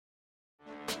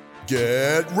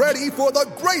Get ready for the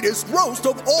greatest roast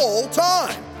of all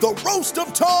time, the Roast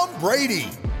of Tom Brady,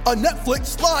 a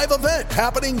Netflix live event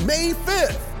happening May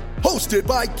 5th. Hosted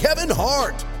by Kevin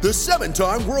Hart, the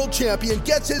 7-time world champion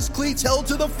gets his cleats held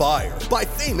to the fire by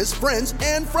famous friends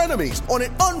and frenemies on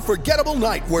an unforgettable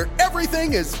night where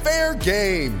everything is fair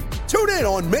game. Tune in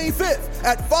on May 5th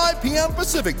at 5 p.m.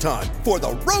 Pacific time for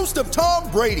the Roast of Tom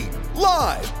Brady,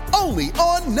 live only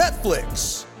on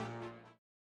Netflix.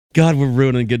 God, we're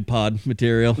ruining good pod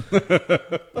material.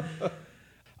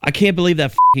 I can't believe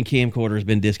that fucking camcorder has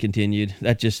been discontinued.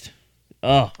 That just,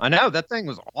 I know, that thing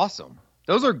was awesome.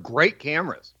 Those are great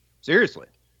cameras. Seriously.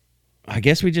 I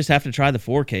guess we just have to try the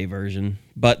 4K version.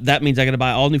 But that means I got to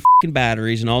buy all new fucking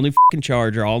batteries and all new fucking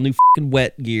charger, all new fucking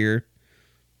wet gear.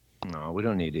 No, we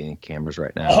don't need any cameras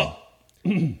right now.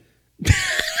 Oh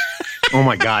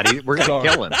my God, we're going to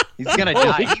kill him. He's going to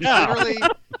die.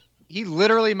 He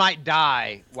literally might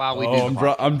die while we do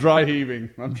the I'm dry heaving.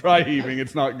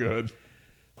 It's not good.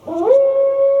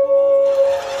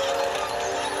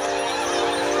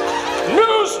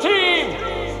 News team,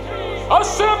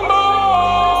 assemble!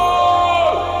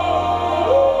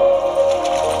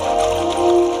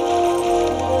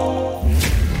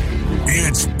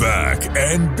 It's back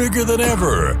and bigger than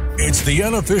ever. It's the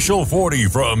unofficial 40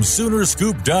 from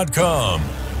Soonerscoop.com.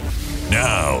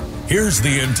 Now, here's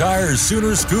the entire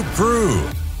Sooner Scoop crew.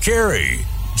 Carrie,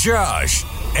 Josh,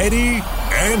 Eddie,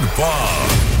 and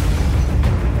Bob.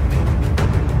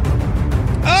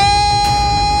 All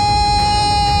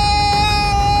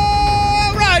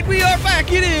right, we are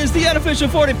back. It is the unofficial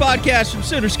 40 podcast from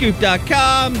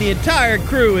Soonerscoop.com. The entire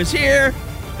crew is here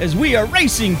as we are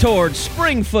racing towards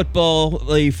spring football,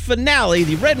 the finale,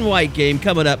 the red and white game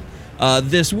coming up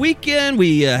this weekend.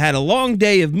 We had a long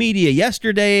day of media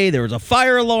yesterday. There was a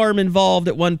fire alarm involved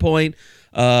at one point.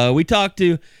 We talked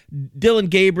to Dillon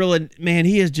Gabriel, and man,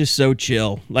 he is just so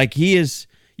chill. Like, he is,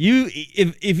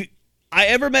 if I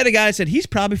ever met a guy that said he's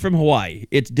probably from Hawaii,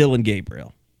 it's Dillon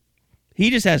Gabriel. He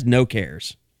just has no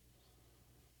cares.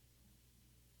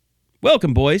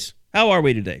 Welcome, boys. How are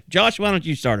we today? Josh, why don't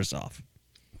you start us off?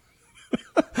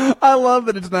 I love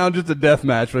that it's now just a death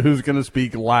match for who's going to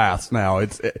speak last. Now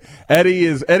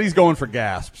Eddie's going for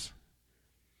gasps.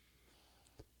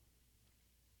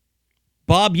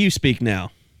 Bob, you speak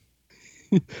now.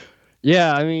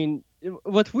 Yeah, I mean,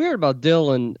 what's weird about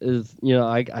Dillon is,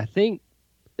 I think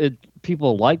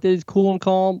people like that he's cool and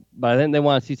calm, but I think they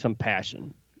want to see some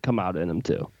passion come out in him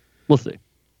too. We'll see.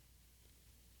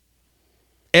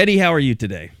 Eddie, how are you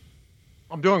today?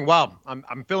 I'm doing well.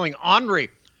 I'm feeling ornery.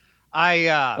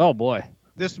 Oh boy!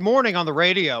 This morning on the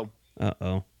radio,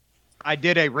 I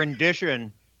did a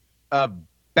rendition of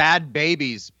Bad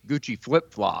Baby's Gucci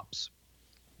Flip Flops,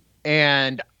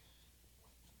 and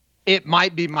it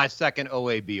might be my second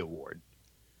OAB award.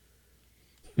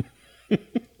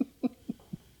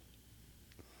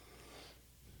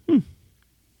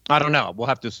 I don't know. We'll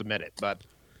have to submit it, but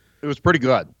it was pretty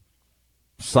good.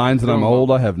 Signs that I'm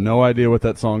old. I have no idea what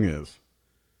that song is.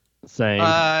 Same.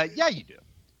 Yeah, you do.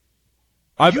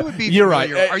 You would be You're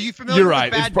familiar. right. Are you familiar You're with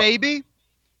right. Bad Baby?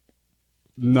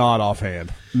 Not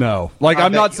offhand. No. Like,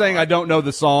 I'm not saying I don't know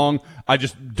the song. I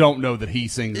just don't know that he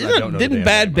sings. I don't know Didn't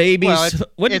Bad Babies?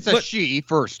 Well, it's a she,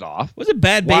 first off. Was it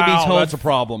Bad Baby's whole that's a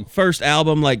problem. first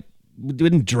album? Like,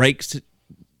 didn't Drake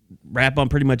rap on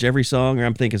pretty much every song? Or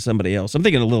I'm thinking somebody else. I'm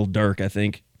thinking a Lil Durk, I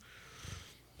think.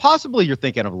 Possibly you're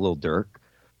thinking of a Lil Durk.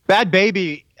 Bad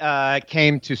Baby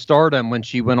came to stardom when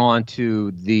she went on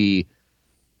to the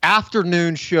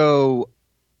afternoon show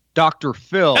Dr.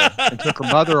 Phil and took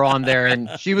her mother on there, and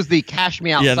she was the Cash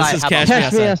Me Outside. Yeah, this is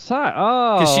Cash Me Outside.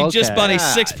 Oh, because she just bought a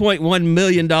 $6.1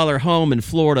 million home in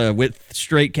Florida with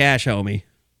straight cash, homie.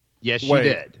 Yes, she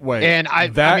did. Wait, and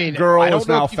that girl I don't is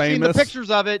know now if you've seen famous? the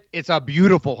pictures of it. It's a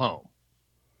beautiful home.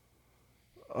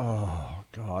 Oh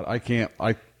God, I can't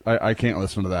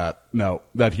listen to that. No,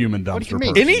 that human dumpster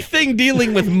mean? person. Anything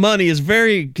dealing with money is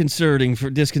very disconcerting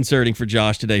for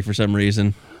Josh today for some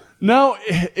reason. No,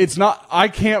 it's not. I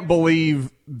can't believe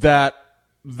that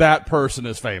person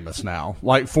is famous now,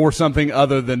 like for something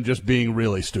other than just being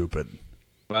really stupid.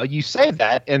 Well, you say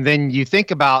that, and then you think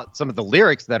about some of the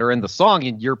lyrics that are in the song,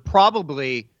 and you're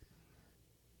probably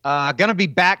going to be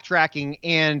backtracking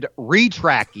and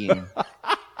retracking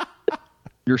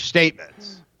your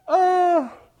statements.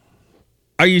 Are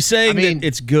you saying that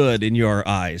it's good in your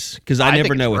eyes? Because I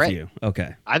never know with you.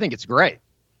 Okay. I think it's great.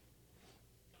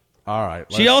 All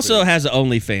right. She also has an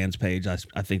OnlyFans page. I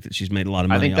think that she's made a lot of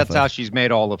money. I think that's off how of. she's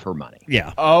made all of her money.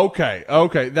 Yeah. Okay.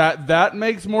 That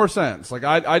makes more sense. Like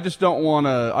I just don't want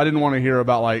to. I didn't want to hear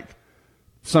about like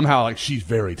somehow like she's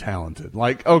very talented.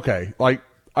 Like okay, like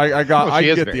I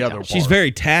get the other part. She's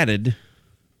very tatted.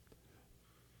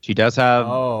 She does have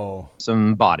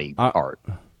some body art.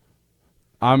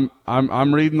 I'm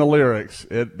reading the lyrics.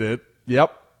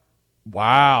 Yep.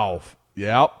 Wow.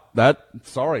 Yep.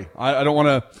 Sorry. I don't want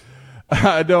to.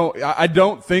 I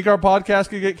don't think our podcast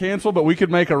could get canceled, but we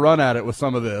could make a run at it with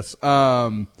some of this.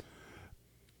 No.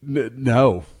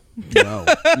 Nope.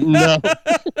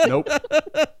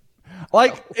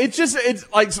 Like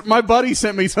it's like my buddy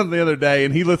sent me something the other day,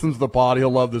 and he listens to the pod. He'll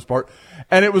love this part.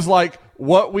 And it was like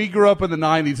what we grew up in the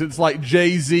 90s. It's like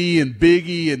Jay-Z and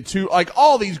Biggie and like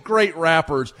all these great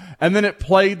rappers. And then it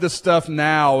played the stuff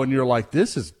now, and you're like,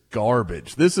 this is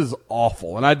garbage. This is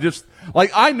awful. And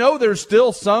I know there's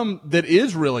still some that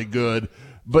is really good,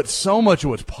 but so much of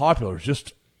what's popular is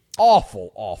just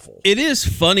awful. It is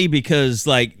funny because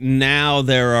like now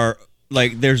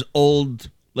there's old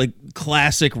like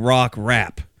classic rock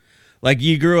rap. Like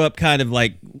you grew up kind of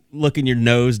like looking your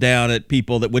nose down at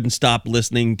people that wouldn't stop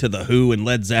listening to The Who and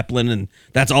Led Zeppelin, and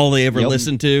that's all they ever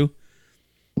listened to.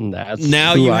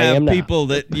 Now you have people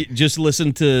that just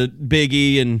listen to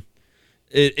Biggie and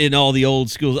in all the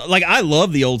old schools. Like I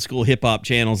love the old school hip hop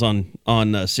channels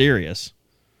on Sirius.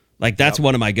 Like that's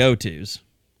one of my go-tos.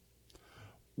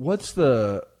 What's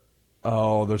the?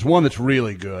 Oh, there's one that's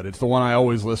really good. It's the one I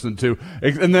always listen to.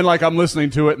 And then like I'm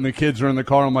listening to it and the kids are in the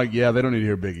car. I'm like, yeah, they don't need to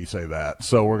hear Biggie say that.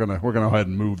 So we're gonna go ahead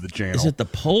and move the channel. Is it The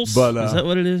Pulse? But, is that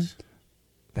what it is?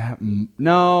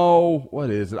 No, what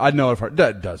is it? I know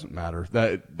that doesn't matter.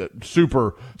 That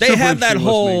super. They have that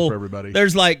whole. For everybody.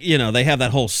 There's like they have that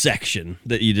whole section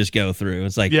that you just go through.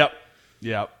 It's like yep.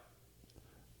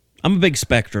 I'm a big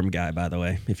Spectrum guy, by the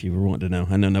way. If you were wanting to know,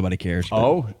 I know nobody cares.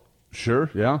 Oh,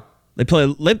 sure, yeah. They play a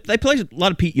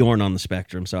lot of Pete Yorn on the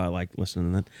Spectrum, so I like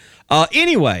listening to that.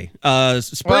 Anyway,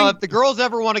 spring. Well, if the girls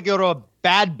ever want to go to a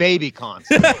Bad Baby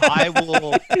concert, I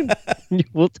will.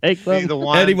 We'll take them. Be the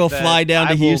one Eddie will fly down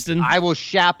to Houston. I will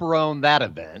chaperone that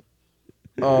event.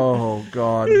 Oh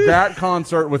God, that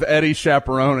concert with Eddie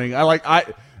chaperoning.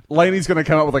 Laney's going to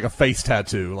come up with like a face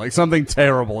tattoo. Like something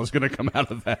terrible is going to come out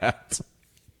of that.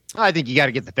 I think you got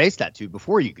to get the face tattoo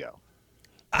before you go.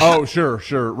 Oh, sure.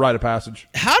 Rite of passage.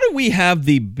 How do we have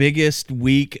the biggest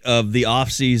week of the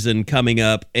offseason coming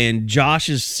up, and Josh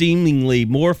is seemingly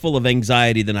more full of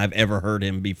anxiety than I've ever heard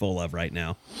him be full of right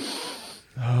now?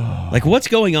 Like, what's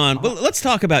going on? Well, let's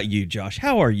talk about you, Josh.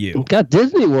 How are you? We've got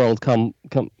Disney World coming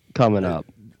up.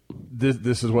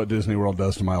 This is what Disney World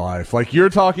does to my life. Like, you're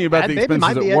talking about the expenses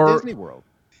might be at work. Disney World.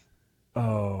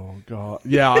 Oh, God.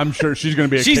 Yeah, I'm sure she's going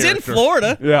to be a She's character. in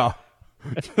Florida. Yeah.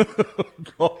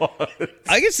 God.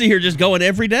 I can see her just going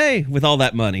every day with all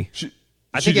that money.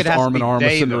 I think it has arm to be in arm with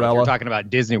Dave, Cinderella. You're talking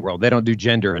about Disney World. They don't do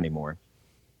gender anymore.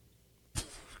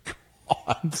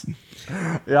 God.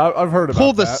 Yeah, I've heard about that.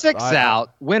 Pull the six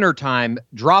out, wintertime,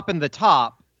 drop in the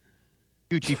top,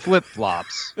 Gucci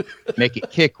flip-flops, make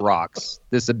it kick rocks.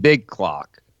 This is a big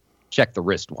clock. Check the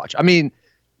wristwatch. I mean,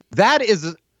 that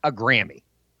is a Grammy.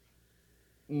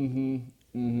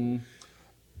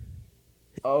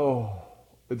 Oh,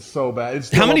 it's so bad.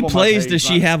 How many plays does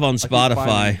she have on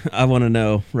Spotify? I want to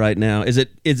know right now. Is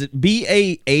it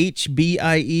BAHBIE?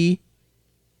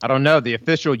 I don't know. The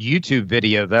official YouTube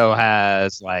video, though,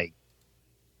 has like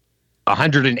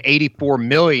 184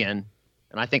 million,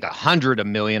 and I think 100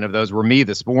 million of those were me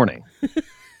this morning.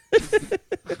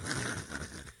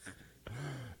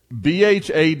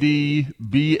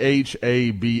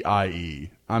 BHADBHABIE.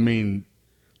 I mean,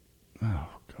 oh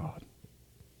God,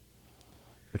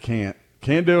 I can't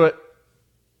do it.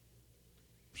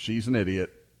 She's an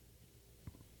idiot.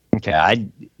 Okay,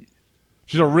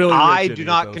 she's a really. I idiot, do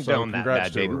not though, condone that,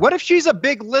 Bad Baby. her. What if she's a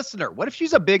big listener? What if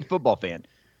she's a big football fan?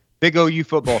 Big OU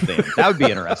football fan. That would be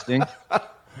interesting.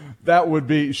 That would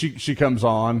be. She comes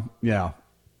on. Yeah.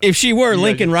 If she were,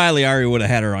 Lincoln Riley already would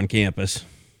have had her on campus.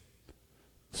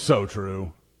 So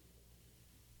true.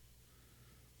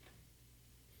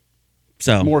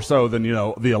 So more so than the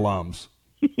alums.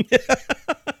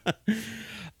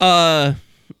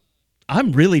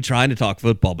 I'm really trying to talk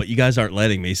football, but you guys aren't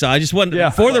letting me. So I just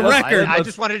wanted, for the record, I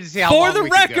just wanted to see how for long the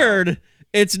we could record, go.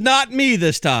 it's not me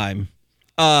this time.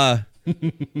 We'll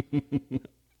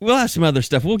have some other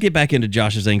stuff. We'll get back into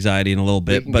Josh's anxiety in a little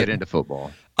bit. We can but get into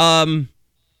football.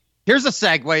 Here's a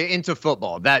segue into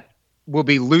football that will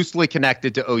be loosely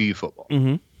connected to OU football.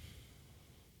 Mm-hmm.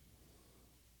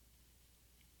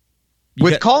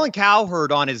 With Colin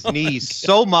Cowherd on his knees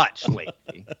so much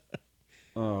lately,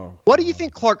 what do you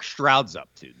think Clark Stroud's up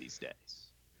to these days?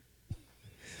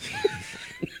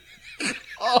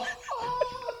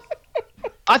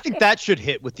 I think that should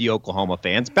hit with the Oklahoma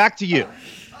fans. Back to you.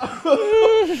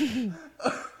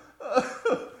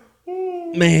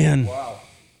 Man. Wow.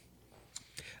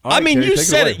 I mean, you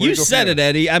said it. You said it,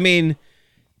 Eddie. I mean,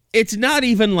 it's not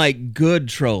even like good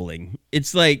trolling.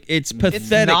 It's like it's pathetic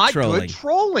It's not trolling. good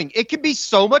trolling. It could be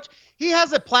so much. He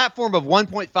has a platform of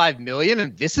 1.5 million,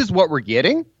 and this is what we're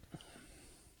getting.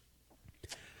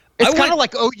 It's kind of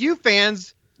like OU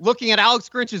fans looking at Alex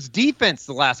Grinch's defense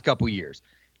the last couple years.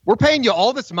 We're paying you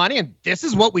all this money, and this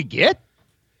is what we get?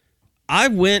 I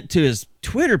went to his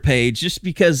Twitter page just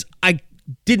because I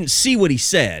didn't see what he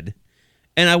said,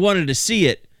 and I wanted to see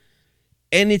it.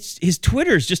 And his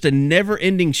Twitter is just a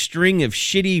never-ending string of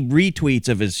shitty retweets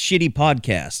of his shitty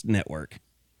podcast network.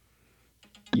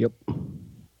 Yep.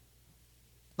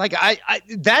 Like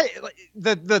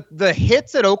the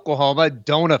hits at Oklahoma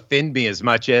don't offend me as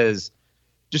much as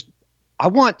just I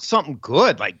want something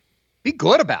good. Like, be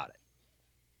good about it.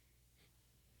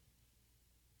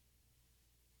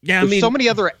 Yeah, There's so many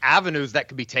other avenues that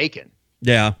could be taken.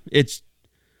 Yeah, it's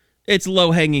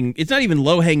low hanging. It's not even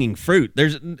low hanging fruit.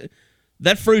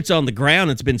 That fruit's on the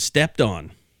ground. It's been stepped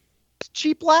on. It's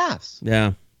cheap laughs.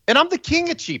 Yeah, and I'm the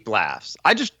king of cheap laughs.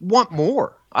 I just want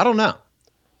more. I don't know.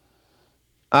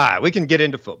 All right, we can get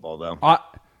into football though.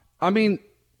 I mean,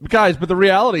 guys, but the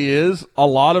reality is, a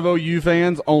lot of OU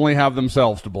fans only have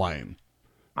themselves to blame.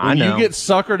 When you get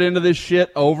suckered into this shit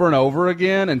over and over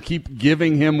again and keep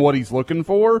giving him what he's looking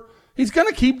for, he's going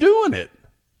to keep doing it.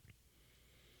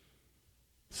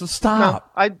 So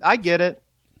stop. No, I get it.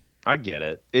 I get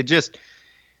it. It just,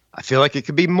 I feel like it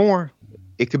could be more.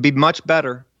 It could be much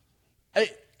better.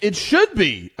 It should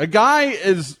be. A guy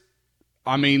is,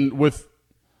 I mean, with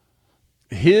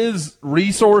his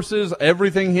resources,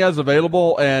 everything he has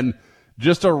available, and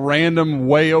just a random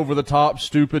way over the top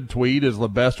stupid tweet is the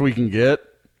best we can get.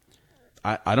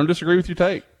 I don't disagree with your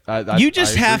take. You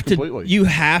just have to. Completely. You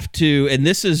have to, and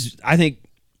this is, I think,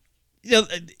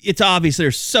 it's obvious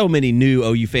there's so many new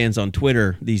OU fans on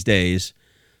Twitter these days,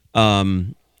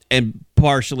 and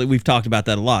partially we've talked about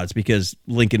that a lot. It's because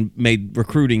Lincoln made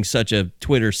recruiting such a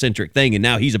Twitter-centric thing, and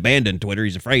now he's abandoned Twitter.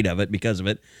 He's afraid of it because of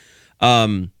it.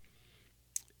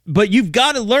 But you've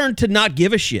got to learn to not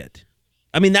give a shit.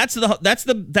 I mean, that's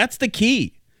the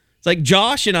key. It's like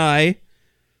Josh and I.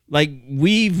 Like,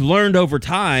 we've learned over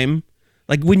time,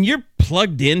 like, when you're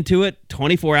plugged into it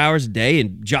 24 hours a day,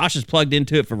 and Josh is plugged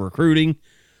into it for recruiting,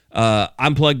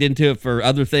 I'm plugged into it for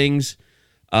other things,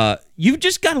 you've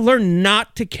just got to learn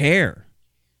not to care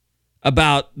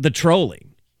about the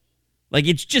trolling. Like,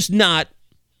 it's just not,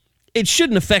 it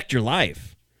shouldn't affect your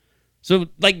life. So,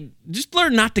 like, just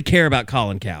learn not to care about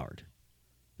Colin Cowherd.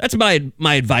 That's my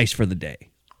advice for the day.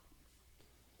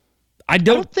 I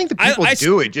don't think the people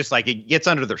do it just like it gets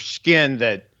under their skin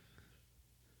that.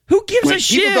 Who gives a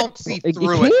shit? People don't see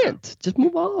through you it. Can't. Just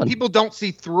move on. People don't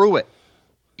see through it.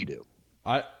 You do.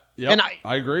 I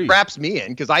agree. Wraps me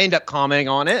in because I end up commenting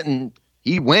on it and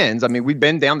he wins. I mean, we've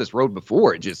been down this road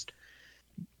before. It's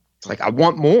like I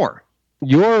want more.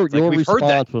 Your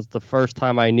response was the first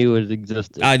time I knew it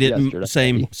existed. I didn't.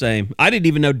 Same. I didn't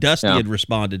even know Dusty had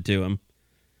responded to him.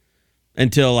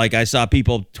 Until, like, I saw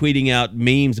people tweeting out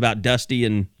memes about Dusty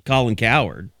and Colin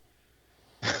Cowherd.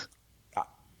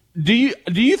 Do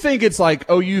you think it's like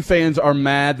OU fans are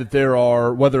mad that there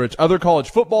are, whether it's other college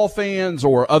football fans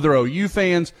or other OU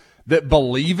fans that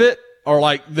believe it, or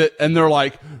like that, and they're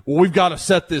like, well, we've got to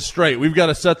set this straight. We've got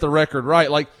to set the record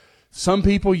right. Like, some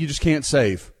people you just can't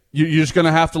save. You're just going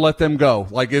to have to let them go.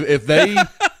 Like, if they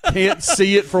can't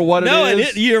see it for what it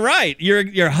is. No, you're right. You're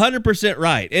 100%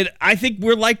 right. And I think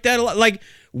we're like that a lot. Like,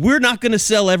 we're not going to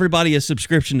sell everybody a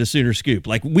subscription to Sooner Scoop.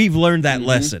 Like, we've learned that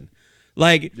lesson.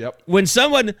 Like, when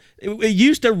someone, it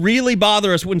used to really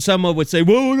bother us when someone would say,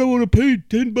 well, I don't want to pay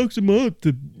 $10 a month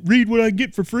to read what I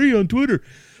get for free on Twitter.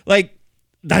 Like,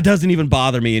 that doesn't even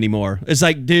bother me anymore. It's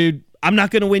like, dude, I'm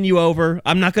not going to win you over.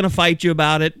 I'm not going to fight you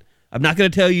about it. I'm not going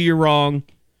to tell you you're wrong.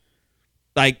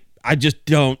 Like, I just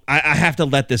don't. I have to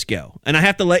let this go. And I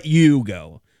have to let you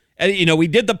go. And, you know, we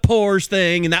did the pores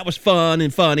thing, and that was fun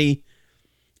and funny.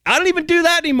 I don't even do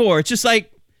that anymore. It's just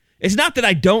like, it's not that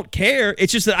I don't care.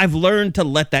 It's just that I've learned to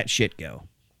let that shit go.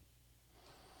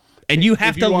 And you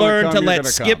have to learn to let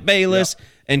Skip Bayless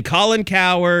and Colin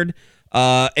Cowherd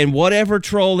and whatever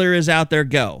troll there is out there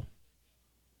go.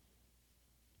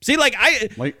 See, like,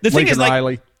 the thing is,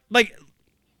 like,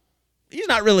 he's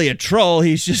not really a troll.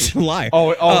 He's just a liar.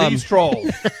 He's troll.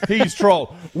 He's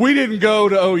troll. We didn't go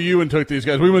to OU and took these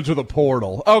guys. We went to the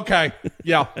portal. Okay.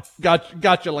 Yeah.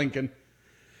 Gotcha, Lincoln.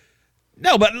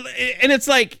 No, but, and it's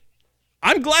like,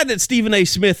 I'm glad that Stephen A.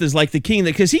 Smith is like the king,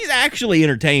 because he's actually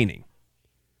entertaining.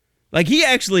 Like, he's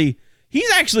actually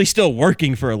still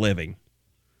working for a living.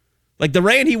 Like, the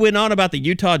rant he went on about the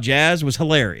Utah Jazz was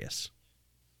hilarious.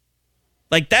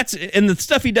 Like and the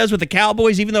stuff he does with the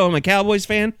Cowboys, even though I'm a Cowboys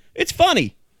fan, it's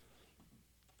funny.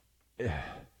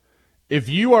 If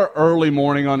you are early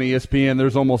morning on ESPN,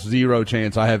 there's almost zero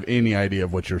chance I have any idea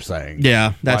of what you're saying.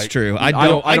 Yeah, that's true. I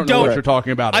don't know what you're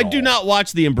talking about. I do not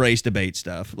watch the Embrace debate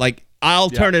stuff. Like, I'll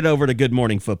turn it over to Good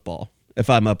Morning Football if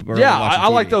I'm up early. Yeah, I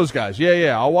like those guys.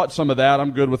 Yeah. I'll watch some of that.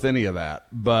 I'm good with any of that.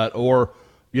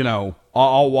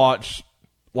 I'll watch,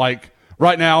 like,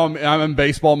 right now I'm in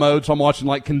baseball mode, so I'm watching,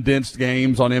 like, condensed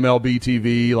games on MLB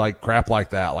TV, like crap like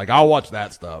that. Like, I'll watch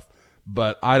that stuff.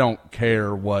 But I don't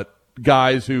care what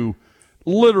guys who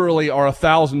literally are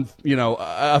 1,000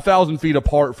 feet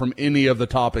apart from any of the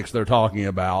topics they're talking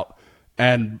about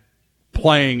and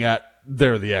playing at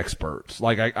they're the experts.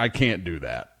 Like, I can't do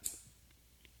that.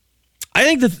 I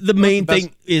think the main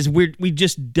thing is we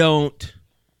just don't.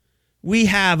 We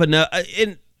have enough,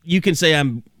 and you can say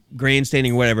I'm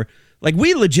grandstanding or whatever. Like,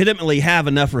 we legitimately have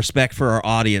enough respect for our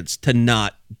audience to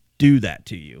not do that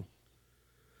to you.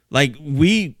 Like,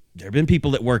 there have been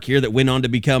people that work here that went on to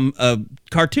become a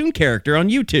cartoon character on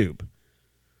YouTube.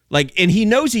 Like, and he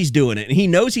knows he's doing it, and he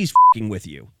knows he's f***ing with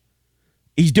you.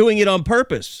 He's doing it on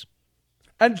purpose.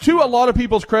 And to a lot of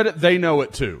people's credit, they know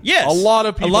it too. Yes, a lot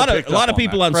of people. A lot of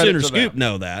people on Sooner Scoop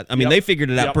know that. I mean, they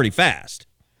figured it out pretty fast.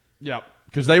 Yep,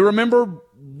 because they remember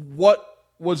what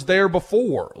was there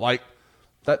before. Like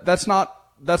that's not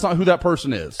who that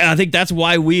person is. And I think that's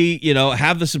why we,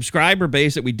 have the subscriber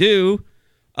base that we do.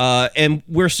 And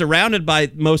we're surrounded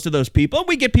by most of those people.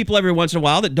 We get people every once in a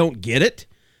while that don't get it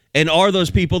and are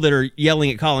those people that are yelling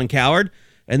at Colin Cowherd,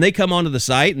 and they come onto the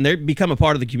site and they become a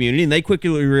part of the community, and they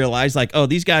quickly realize, like, oh,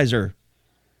 these guys are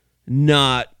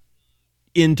not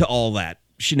into all that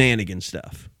shenanigan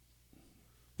stuff.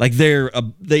 Like, they're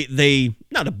they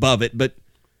not above it, but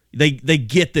they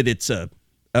get that it's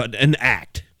an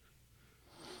act.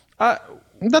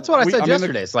 That's what I said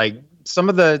yesterday. It's like some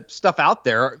of the stuff out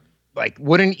there, like,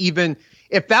 wouldn't even,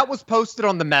 if that was posted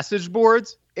on the message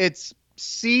boards, it's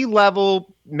C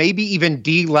level, maybe even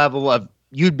D level of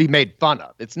you'd be made fun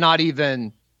of. It's not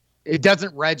even, it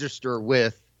doesn't register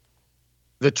with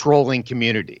the trolling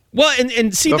community. Well,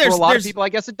 and see, but there's for a lot of people, I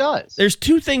guess it does. There's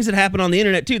two things that happen on the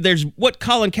internet too. There's what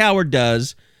Colin Cowherd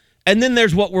does, and then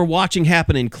there's what we're watching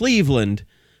happen in Cleveland,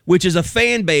 which is a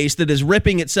fan base that is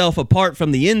ripping itself apart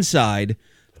from the inside,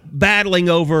 battling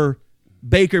over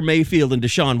Baker Mayfield and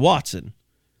Deshaun Watson.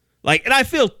 Like, and I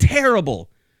feel terrible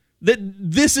that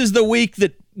this is the week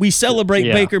that we celebrate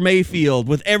Baker Mayfield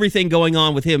with everything going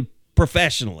on with him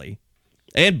professionally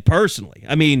and personally.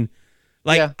 I mean,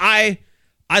 like, I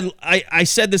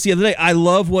said this the other day. I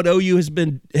love what OU has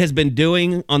been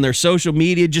doing on their social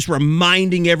media, just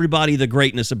reminding everybody the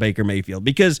greatness of Baker Mayfield.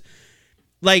 Because,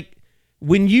 like,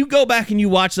 when you go back and you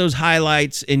watch those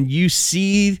highlights and you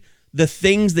see the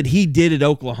things that he did at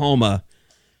Oklahoma,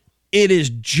 it is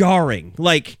jarring.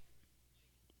 Like,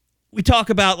 we talk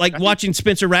about, like, watching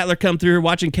Spencer Rattler come through,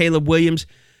 watching Caleb Williams.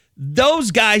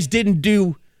 Those guys didn't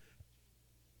do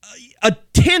a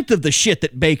tenth of the shit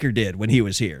that Baker did when he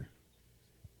was here.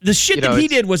 The shit that he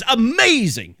did was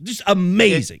amazing. Just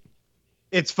amazing.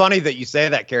 It's funny that you say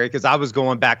that, Kerry, because I was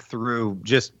going back through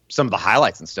just some of the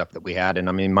highlights and stuff that we had. And,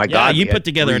 I mean, my God. You put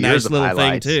together a nice little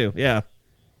thing, too. Yeah.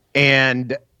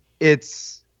 And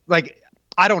it's, like,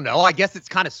 I don't know. I guess it's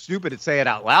kind of stupid to say it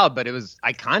out loud, but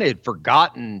I kind of had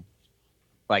forgotten,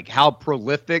 like, how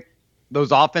prolific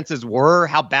those offenses were,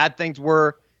 how bad things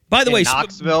were. By the way,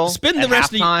 Knoxville spend the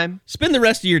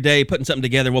rest of your day putting something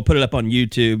together. We'll put it up on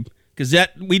YouTube because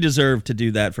we deserve to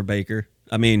do that for Baker.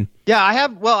 I mean, yeah, I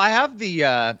have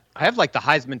like the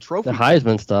Heisman Trophy, the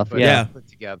Heisman stuff. Yeah, put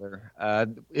together.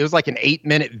 It was like an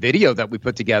 8-minute video that we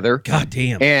put together. God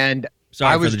damn! And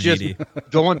I was just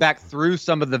going back through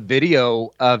some of the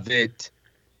video of it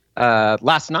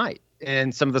last night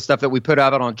and some of the stuff that we put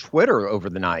out on Twitter over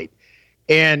the night,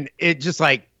 and it just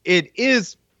like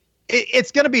it's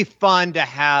going to be fun to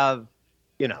have,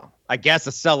 I guess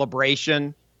a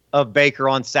celebration of Baker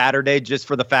on Saturday just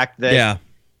for the fact that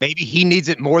maybe he needs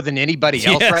it more than anybody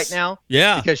else right now.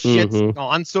 Yeah. Because shit's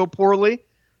gone so poorly.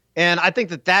 And I think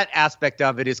that aspect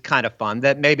of it is kind of fun,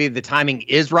 that maybe the timing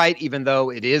is right, even though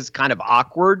it is kind of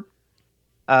awkward.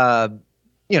 I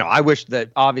wish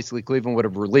that obviously Cleveland would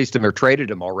have released him or traded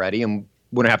him already and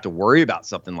wouldn't have to worry about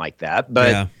something like that.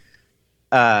 But,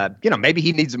 maybe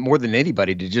he needs it more than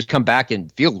anybody to just come back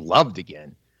and feel loved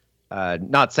again.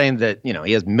 Not saying that,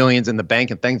 he has millions in the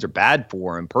bank and things are bad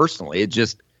for him personally.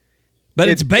 But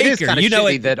it's Baker. It is kind of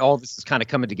shitty that all this is kind of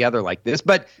coming together like this.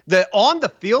 But the on the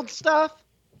field stuff,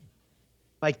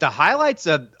 like the highlights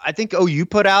of, I think OU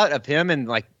put out of him and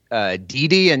like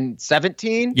Dede in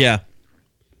 17. Yeah.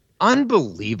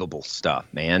 unbelievable stuff,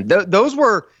 man. Those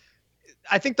were,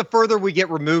 I think the further we get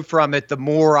removed from it, the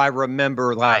more I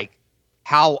remember like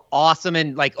how awesome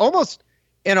and like almost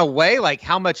in a way like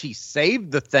how much he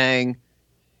saved the thing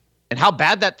and how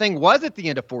bad that thing was at the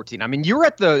end of 14. I mean, you were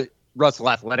at the Russell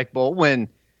Athletic Bowl when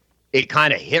it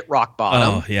kind of hit rock bottom.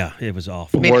 Oh, yeah, it was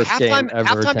awful. I mean, Worst game halftime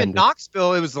ever in attended.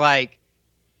 Knoxville, it was like,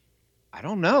 I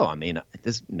don't know. I mean,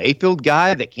 this Mayfield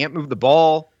guy that can't move the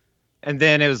ball. And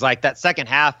then it was like that second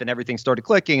half and everything started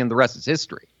clicking and the rest is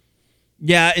history.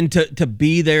 Yeah, and to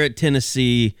be there at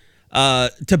Tennessee,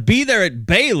 to be there at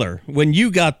Baylor when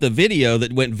you got the video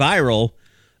that went viral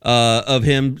of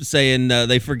him saying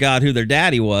they forgot who their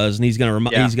daddy was and he's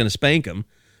gonna spank them.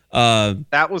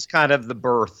 That was kind of the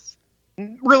birth.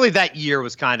 Really, that year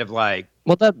was kind of like.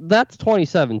 Well, that's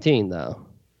 2017 though.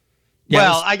 Yeah,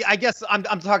 Well, I guess I'm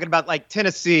talking about like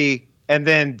Tennessee, and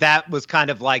then that was kind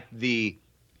of like the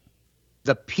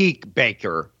peak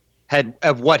Baker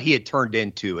of what he had turned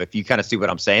into. If you kind of see what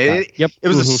I'm saying, it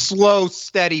was a slow,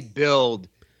 steady build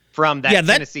from that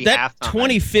Tennessee that halftime.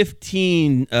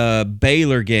 2015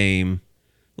 Baylor game,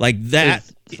 like that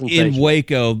in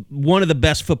Waco, one of the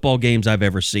best football games I've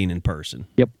ever seen in person.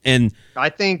 Yep. And I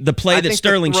think the play that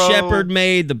Sterling Shepard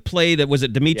made, the play that was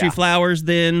it Dimitri Yeah. Flowers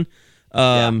then,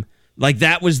 like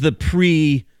that was the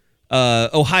pre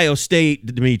Ohio State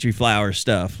Dimitri Flowers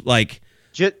stuff. Like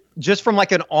just from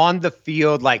like an on the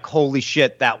field, like holy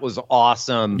shit, that was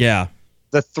awesome. yeah.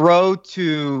 The throw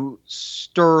to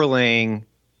Sterling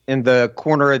in the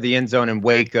corner of the end zone in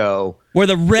Waco. Where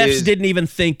the refs didn't even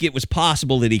think it was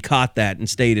possible that he caught that and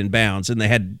stayed in bounds, and they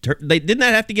didn't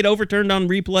that have to get overturned on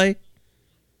replay,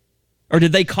 or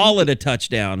did they call it a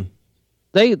touchdown?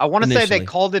 I want to say initially. they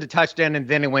called it a touchdown, and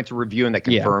then it went to review, and they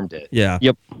confirmed it. Yeah.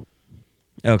 Yep.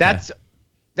 Okay.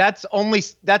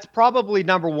 That's probably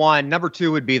number one. Number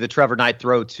two would be the Trevor Knight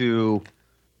throw to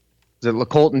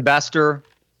Colton Bester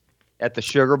at the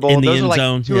Sugar Bowl. In the Those end are like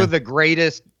zone, two yeah. of the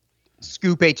greatest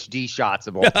Scoop HD shots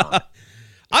of all time.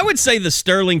 I would say the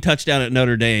Sterling touchdown at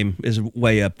Notre Dame is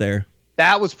way up there.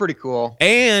 That was pretty cool.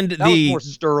 And That was more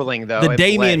Sterling, though. the at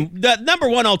Damian, play. the number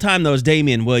one all time though is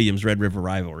Damian Williams Red River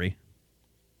rivalry.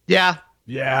 Yeah.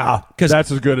 Yeah, 'Cause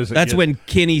that's as good as it That's gets. when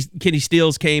Kenny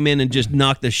Stills came in and just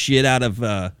knocked the shit out of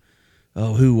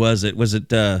who was it? Was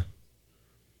it I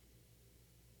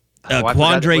forgot.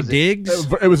 Quandre Was it- Diggs?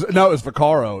 It was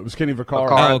Vaccaro. It was Kenny Vaccaro.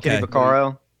 Vaccaro, Oh, okay. Kenny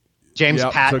Vaccaro. James Yep,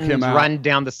 took Patton him out. run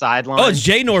down the sideline. Oh, it's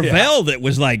Jay Norvell that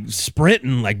was like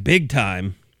sprinting like big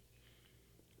time.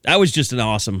 That was just an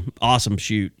awesome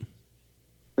shoot.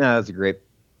 No, that's a great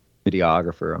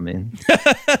videographer. I mean,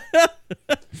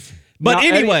 But Now,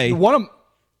 anyway, Eddie, one of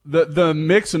the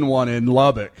Mixon one in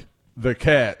Lubbock, the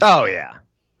catch. oh yeah,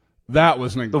 That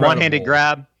was an the incredible one-handed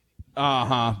grab.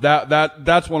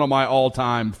 That's one of my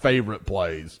all-time favorite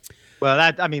plays. Well,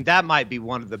 that might be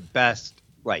one of the best,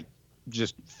 like,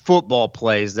 just football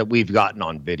plays that we've gotten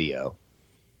on video.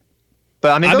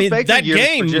 But I mean, those Baker that years were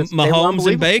game, just- they were Mahomes and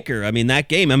unbelievable. Baker. I mean, that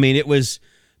game. I mean, it was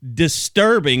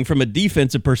disturbing from a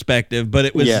defensive perspective, but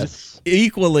it was Yes.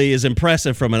 equally as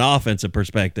impressive from an offensive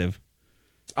perspective.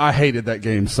 I hated that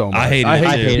game so much. I hated it,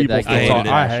 I too. hated people I still hated talk-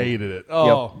 it. I hated it.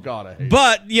 Oh God, I hated it.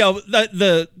 But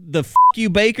the f you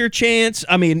Baker chants.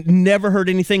 I mean, never heard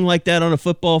anything like that on a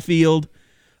football field.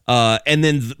 And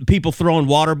then people throwing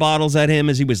water bottles at him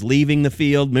as he was leaving the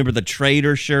field. Remember the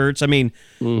traitor shirts? I mean,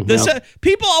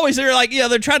 people always are like,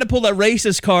 they're trying to pull that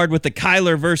racist card with the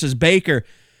Kyler versus Baker.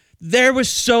 There was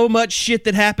so much shit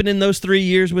that happened in those 3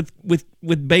 years with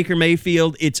Baker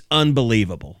Mayfield. It's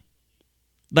unbelievable.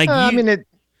 Like,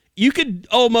 you could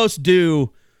almost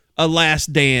do a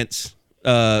Last Dance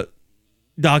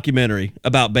documentary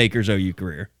about Baker's OU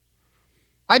career.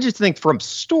 I just think from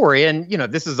story, and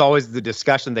this is always the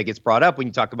discussion that gets brought up when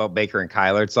you talk about Baker and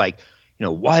Kyler. It's like,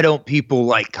 why don't people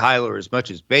like Kyler as much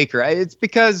as Baker? It's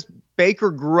because Baker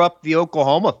grew up the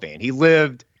Oklahoma fan. He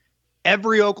lived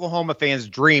every Oklahoma fan's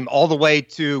dream all the way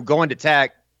to going to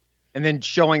Tech and then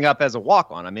showing up as a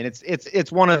walk-on. I mean,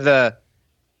 it's one of the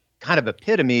kind of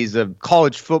epitomes of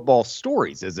college football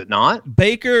stories, is it not?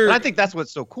 Baker, And I think that's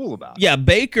what's so cool about it. yeah,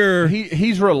 Baker.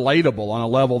 He's relatable on a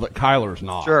level that Kyler's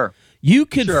not. Sure. You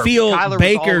could Sure. feel Kyler was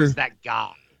Baker. always that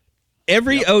guy.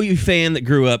 Every OU fan that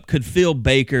grew up could feel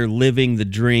Baker living the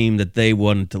dream that they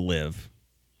wanted to live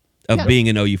of being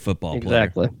an OU football player.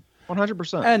 Exactly.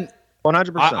 100%. And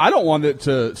 100%. I don't want it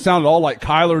to sound at all like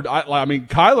Kyler. I mean,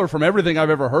 Kyler, from everything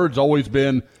I've ever heard, has always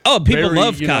been People very,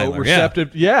 love Kyler,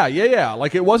 receptive. Yeah.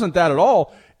 Like, it wasn't that at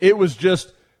all. It was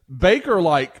just Baker,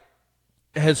 like,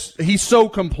 he's so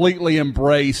completely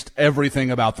embraced everything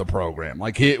about the program.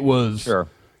 Like, it was, Sure.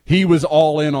 he was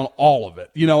all in on all of it,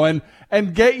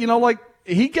 and get, like,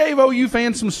 he gave OU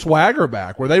fans some swagger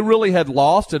back where they really had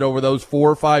lost it over those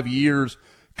 4 or 5 years,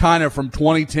 kind of from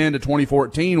 2010 to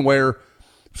 2014, where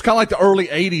it's kind of like the early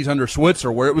 80s under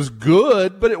Switzer, where it was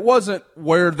good, but it wasn't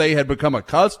where they had become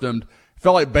accustomed. It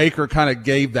felt like Baker kind of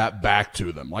gave that back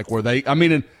to them. Like where they, I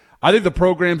mean, and I think the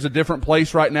program's a different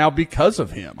place right now because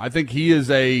of him. I think he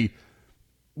is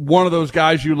one of those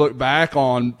guys you look back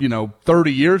on,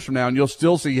 30 years from now, and you'll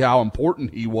still see how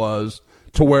important he was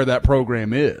to where that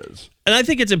program is. And I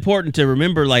think it's important to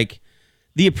remember, like,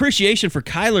 the appreciation for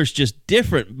Kyler's just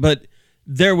different, but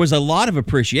there was a lot of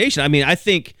appreciation. I mean, I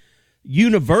think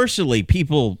universally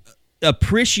people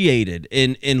appreciated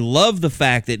and loved the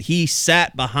fact that he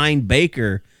sat behind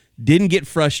Baker, didn't get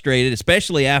frustrated,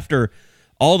 especially after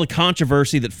all the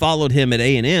controversy that followed him at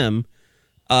A&M.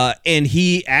 And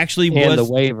he actually was the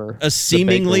waiver, a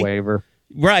seemingly the Baker waiver.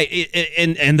 Right,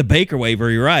 and the Baker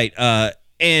waiver, you're right.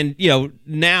 And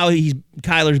now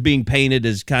Kyler's being painted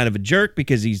as kind of a jerk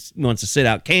because he wants to sit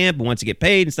out camp and wants to get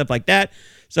paid and stuff like that.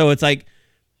 So it's like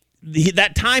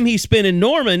that time he spent in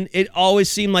Norman, it always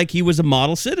seemed like he was a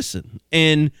model citizen.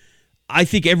 And I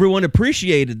think everyone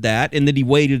appreciated that, and that he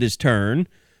waited his turn.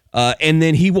 And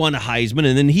then he won a Heisman,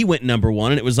 and then he went number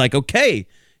one. And it was like, okay,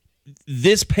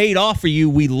 this paid off for you.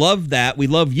 We love that. We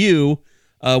love you.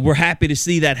 We're happy to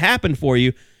see that happen for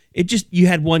you. You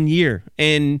had 1 year.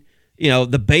 And,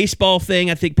 the baseball thing,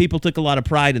 I think people took a lot of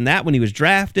pride in that when he was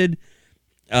drafted.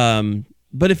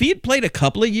 But if he had played a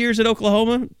couple of years at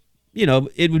Oklahoma,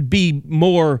 it would be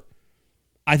more,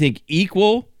 I think,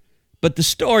 equal. But the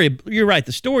story, you're right,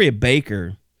 the story of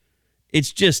Baker,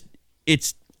 it's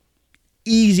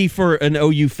easy for an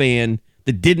OU fan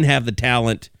that didn't have the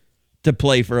talent to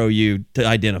play for OU to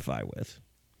identify with.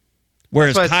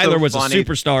 Whereas Kyler was a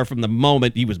superstar from the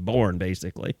moment he was born,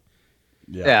 basically.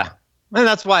 Yeah. And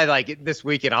that's why, like, this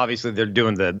weekend, obviously, they're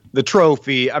doing the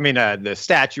trophy, the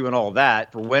statue and all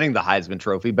that for winning the Heisman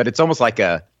Trophy, but it's almost like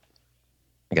a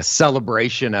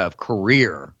celebration of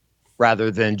career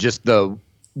rather than just the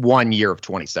 1 year of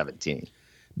 2017.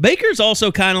 Baker's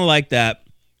also kind of like that.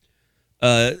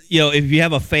 If you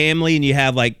have a family and you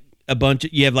have like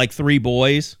you have like 3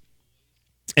 boys,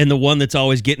 and the one that's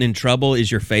always getting in trouble is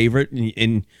your favorite,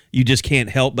 and you just can't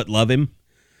help but love him.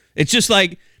 It's just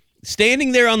like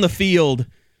standing there on the field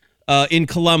in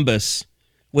Columbus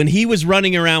when he was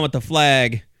running around with the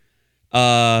flag.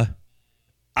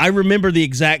 I remember the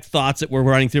exact thoughts that were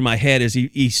running through my head as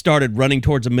he started running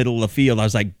towards the middle of the field. I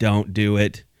was like, don't do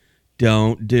it.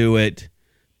 Don't do it.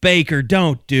 Baker,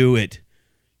 don't do it.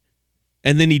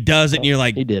 And then he does it, and you're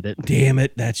like, he did it. Damn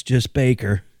it, that's just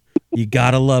Baker. You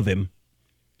got to love him.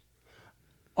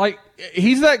 Like,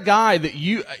 he's that guy that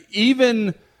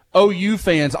even OU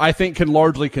fans, I think, can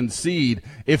largely concede.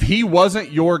 If he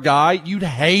wasn't your guy, you'd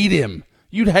hate him.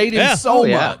 You'd hate him so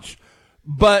much.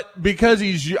 But because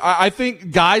I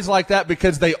think guys like that,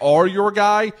 because they are your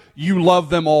guy, you love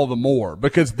them all the more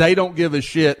because they don't give a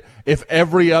shit if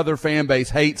every other fan base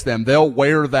hates them. They'll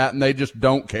wear that and they just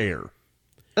don't care.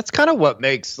 That's kind of what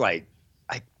makes,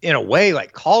 in a way,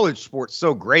 like college sports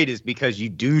so great, is because you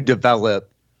do develop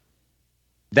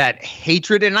that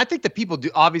hatred. And I think that people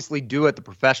obviously do at the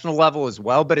professional level as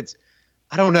well. But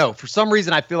I don't know. For some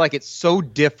reason, I feel like it's so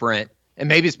different. And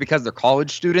maybe it's because they're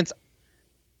college students.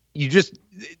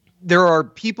 There are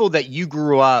people that you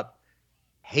grew up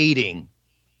hating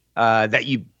that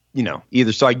you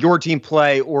either saw your team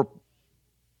play or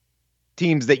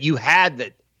teams that you had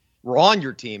that were on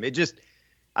your team.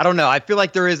 I don't know. I feel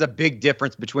like there is a big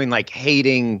difference between like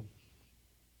hating,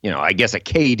 I guess a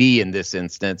KD in this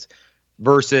instance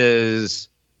versus,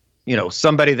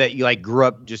 somebody that you like grew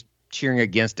up just cheering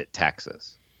against at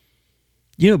Texas.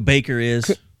 Baker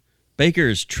is? Baker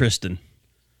is Tristan.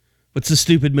 What's the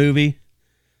stupid movie?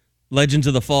 Legends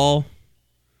of the Fall.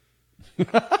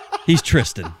 He's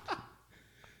Tristan.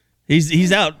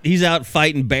 He's out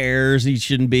fighting bears. He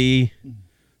shouldn't be.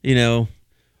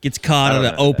 Gets caught on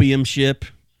an opium ship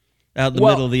out in the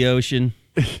middle of the ocean.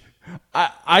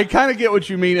 I kind of get what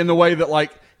you mean in the way that,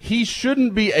 like, he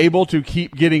shouldn't be able to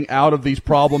keep getting out of these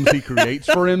problems he creates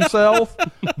for himself,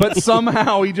 but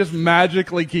somehow he just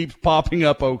magically keeps popping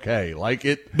up okay. Like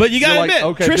it. But you gotta admit,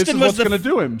 okay, Tristan was going to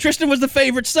do him. Tristan was the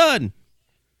favorite son.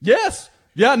 Yes.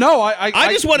 Yeah. No.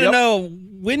 I just want to know,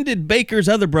 when did Baker's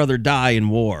other brother die in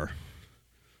war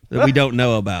that we don't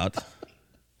know about?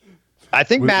 I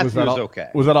think Matthew was okay.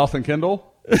 Was that Austin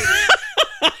Kendall?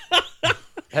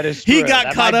 That is true. He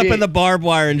got caught up in the barbed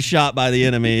wire and shot by the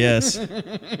enemy, yes.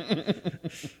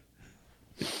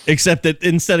 Except that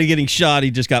instead of getting shot,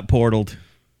 he just got portaled.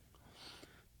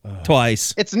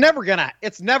 Twice. It's never gonna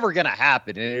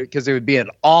happen because it would be an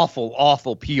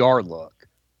awful PR look.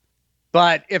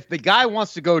 But if the guy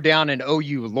wants to go down in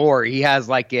OU lore, he has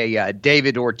like a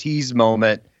David Ortiz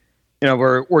moment,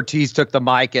 where Ortiz took the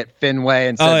mic at Fenway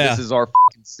and said, "This is our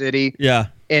fucking city." Yeah.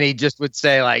 And he just would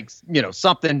say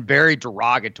something very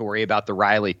derogatory about the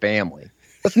Riley family.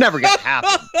 That's never going to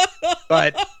happen.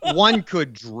 But one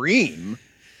could dream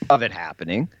of it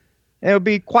happening. It would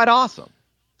be quite awesome.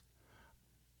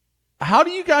 How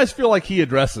do you guys feel like he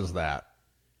addresses that?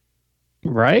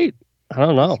 Right? I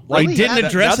don't know. Well, he didn't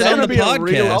address it on the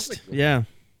podcast. Yeah.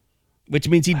 Which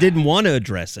means he didn't want to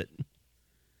address it.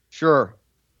 Sure.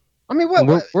 I mean,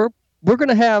 we're going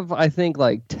to have, I think,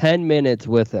 like 10 minutes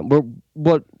with him.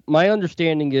 What my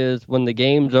understanding is, when the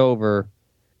game's over,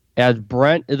 as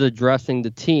Brent is addressing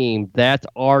the team, that's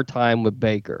our time with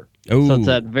Baker. Ooh. So it's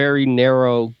that very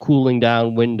narrow cooling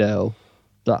down window.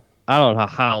 So I don't know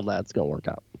how that's going to work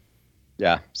out.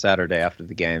 Yeah, Saturday after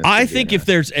the game. I think if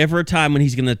there's ever a time when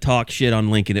he's going to talk shit on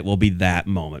Lincoln, it will be that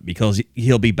moment, because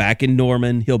he'll be back in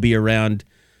Norman. He'll be around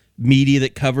media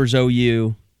that covers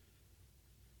OU.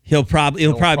 It'll probably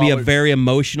be a very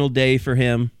emotional day for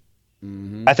him.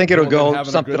 Mm-hmm. I think it'll go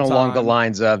something along the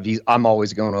lines of, I'm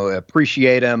always going to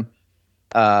appreciate him,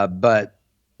 but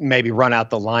maybe run out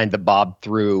the line that Bob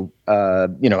threw,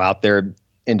 out there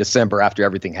in December after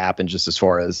everything happened, just as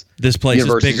far as this place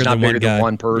is bigger than one guy.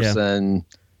 One person,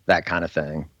 that kind of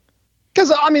thing.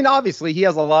 Because, I mean, obviously he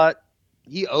owes a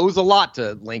lot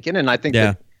to Lincoln, and I think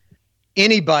that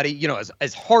anybody,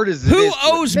 as hard as it is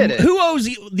who owes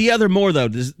the other more, though?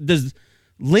 Does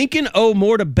Lincoln owe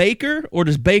more to Baker, or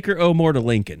does Baker owe more to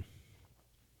Lincoln?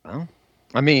 Well,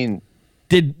 I mean,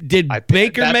 did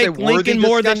Baker make Lincoln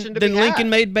more than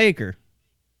Lincoln made Baker?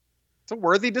 It's a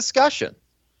worthy discussion.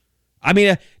 I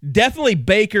mean, definitely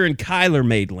Baker and Kyler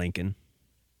made Lincoln.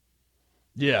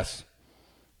 Yes.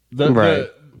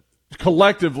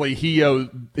 Collectively, he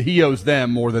owes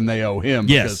them more than they owe him.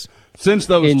 Yes. Because since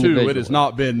those two, it has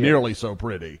not been nearly so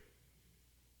pretty.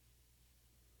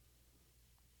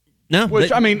 No. Which,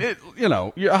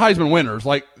 Heisman winners,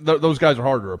 like, those guys are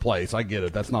hard to replace. I get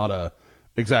it. That's not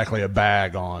exactly a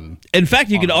bag on. In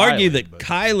fact, you could argue Riley, that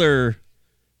Kyler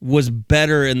was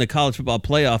better in the college football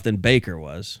playoff than Baker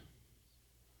was.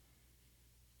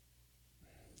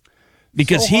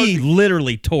 Because he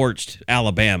literally torched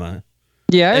Alabama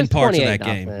in parts of that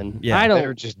game. Yeah. I don't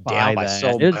They're just down by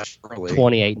so much early.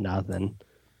 28-0.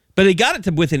 But he got it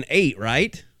to within 8,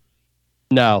 right?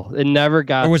 No, it never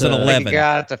got. Or was it 11? It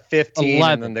got to 15,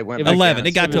 11. and then they went 11.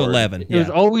 It got to 11. It was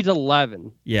always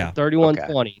 11. Yeah.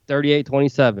 31-20,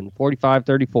 38-27,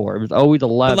 45-34. It was always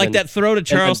 11. But like that throw to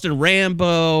Charleston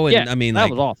Rambo, and that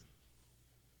was awesome.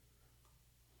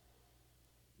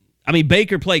 I mean,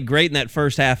 Baker played great in that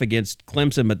first half against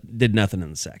Clemson, but did nothing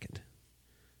in the second.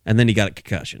 And then he got a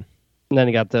concussion. And then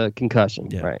he got the concussion,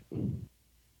 right.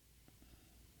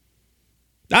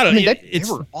 They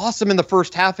were awesome in the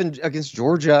first half against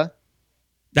Georgia.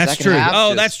 That's true.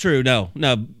 That's true. No.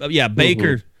 Yeah,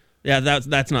 Baker. Mm-hmm. Yeah,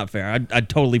 that's not fair. I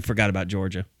totally forgot about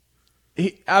Georgia.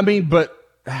 But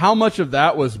how much of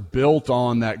that was built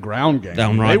on that ground game?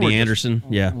 On Rodney Anderson.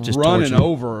 Just running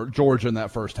over Georgia in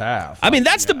that first half. I mean,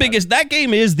 that's the biggest. That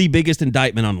game is the biggest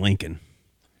indictment on Lincoln.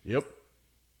 Yep.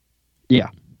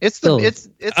 Yeah. It's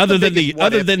other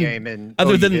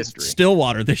than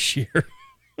Stillwater this year.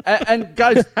 And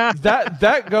guys,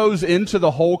 that goes into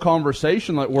the whole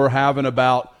conversation that we're having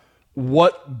about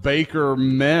what Baker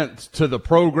meant to the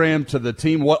program, to the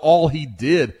team, what all he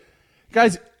did.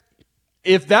 Guys,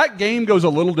 if that game goes a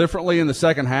little differently in the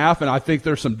second half, and I think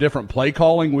there's some different play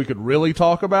calling we could really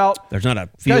talk about. There's not a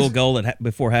field goal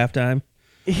before halftime.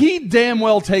 He damn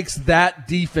well takes that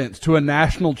defense to a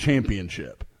national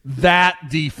championship. That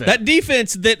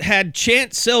defense that had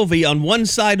Chance Sylvie on one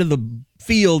side of the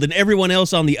field and everyone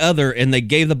else on the other, and they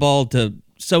gave the ball to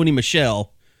Sony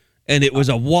Michel, and it was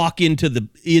a walk into the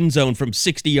end zone from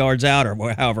 60 yards out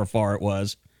or however far it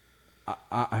was.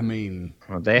 I mean,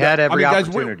 they had every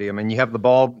opportunity. You have the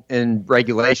ball in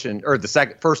regulation or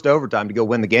the first overtime to go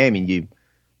win the game, and you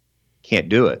can't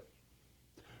do it.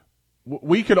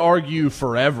 We could argue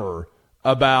forever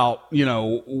about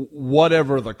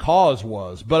whatever the cause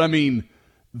was, but I mean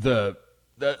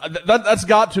that's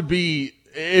got to be,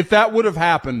 if that would have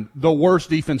happened, the worst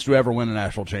defense to ever win a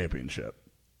national championship.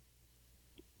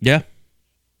 Yeah,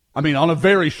 I mean, on a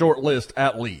very short list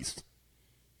at least.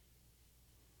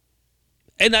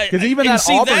 Because even that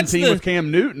Auburn team with Cam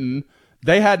Newton,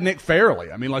 they had Nick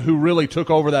Fairley. I mean, who really took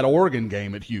over that Oregon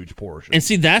game at huge portions. And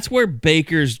see, that's where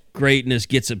Baker's greatness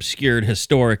gets obscured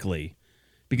historically,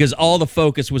 because all the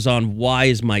focus was on why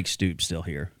is Mike Stoops still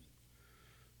here,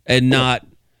 and not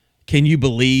can you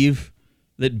believe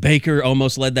that Baker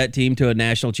almost led that team to a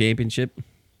national championship.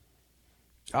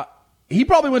 he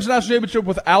probably wins the national championship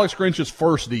with Alex Grinch's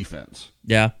first defense.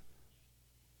 Yeah.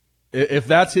 If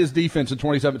that's his defense in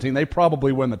 2017, they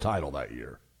probably win the title that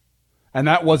year. And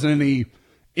that wasn't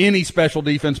any special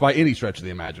defense by any stretch of the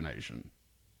imagination.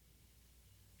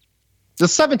 The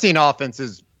 17 offense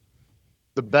is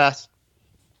the best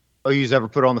OU's ever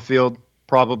put on the field,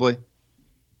 probably.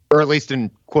 Or at least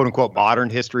in quote-unquote modern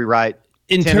history, right?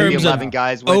 In 10 terms of the 11 of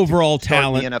guys went overall to start in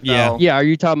talent, the NFL. Yeah, are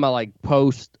you talking about like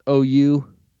post OU?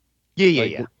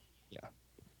 Yeah.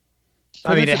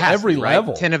 I mean, it has every to, right?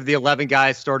 level. 10 of the 11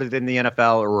 guys started in the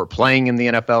NFL or are playing in the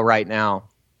NFL right now.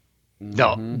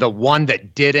 The one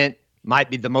that didn't might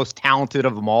be the most talented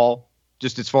of them all,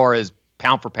 just as far as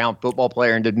pound-for-pound football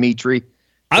player, and Dimitri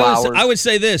Flowers. I would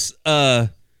say this.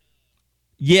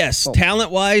 Yes,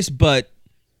 talent-wise, but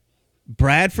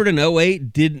Bradford in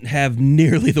 08 didn't have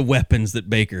nearly the weapons that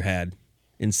Baker had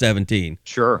in 17.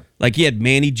 Sure. Like he had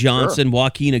Manny Johnson,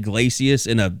 Joaquin Iglesias,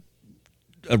 and a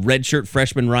redshirt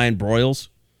freshman Ryan Broyles.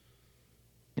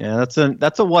 Yeah,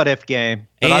 that's a what-if game.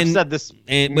 But I've said this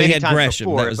many times Gresham.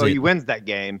 before. If OU wins that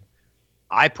game,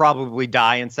 I probably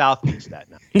die in South Beach that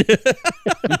night.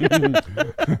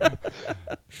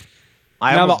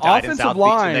 I Now, almost the died in offensive South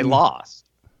line- Beach and they lost.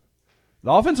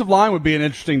 The offensive line would be an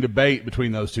interesting debate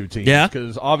between those two teams. Yeah.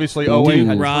 Because obviously 08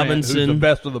 had Robinson. Trent, who's the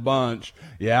best of the bunch.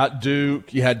 Yeah,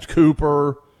 Duke. You had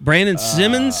Cooper. Brandon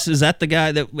Simmons, is that the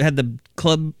guy that had the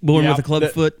club born with a club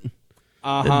foot?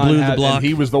 That blew the block. And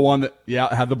he was the one that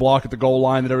had the block at the goal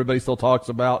line that everybody still talks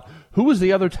about. Who was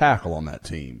the other tackle on that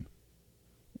team?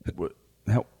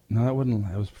 No, that wasn't.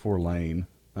 That was before Lane.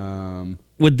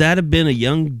 Would that have been a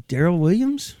young Darrell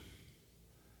Williams?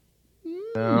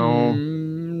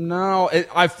 No.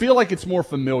 I feel like it's more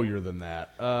familiar than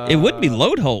that. It wouldn't be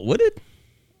Lodeholt, would it?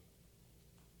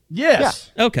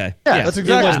 Yes. Okay. Yeah, that's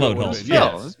exactly it what was it Lodeholt.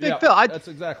 would Phil. Yes. It was Big Yeah, Phil. that's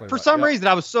exactly For right. some Yeah. reason,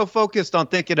 I was so focused on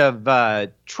thinking of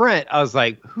Trent, I was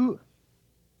like, who?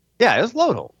 Yeah, it was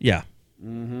Lodeholt. Yeah.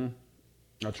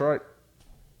 That's right.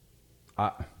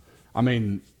 I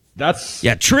mean, that's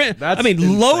Yeah, Trent. That's I mean,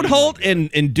 insane. Lodeholt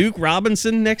and Duke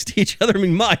Robinson next to each other. I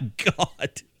mean, my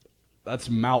God. That's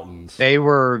mountains. They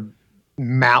were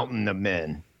mountain of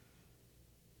men.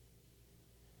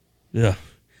 Yeah.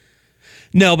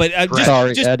 No, but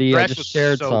Sorry, just Eddie, I Fresh just was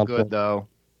shared so something. good, though.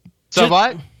 So Just-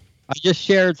 what? I just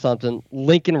shared something.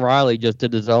 Lincoln Riley just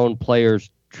did his own players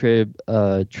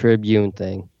tribune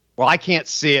thing. Well, I can't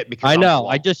see it because I I'm know.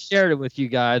 lost. I just shared it with you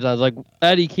guys. I was like,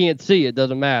 Eddie can't see it.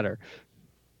 Doesn't matter.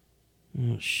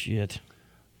 Oh, shit.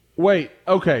 Wait,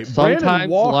 okay. Brandon Sometimes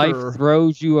Walker, life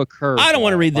throws you a curve. I don't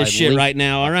want to read this shit right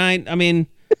now, all right? I mean,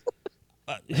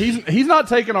 he's not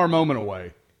taking our moment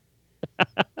away.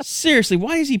 seriously,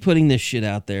 why is he putting this shit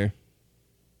out there?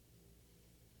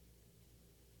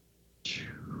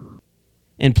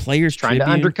 And players trying to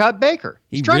Tribune? undercut Baker.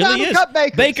 He He's trying really to undercut is.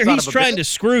 Baker. Baker, son he's of a trying bitch. to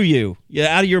screw you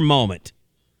out of your moment.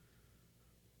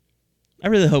 I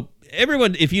really hope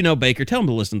everyone, if you know Baker, tell him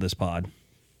to listen to this pod.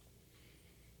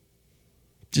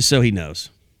 Just so he knows.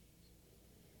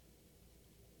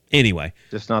 Anyway.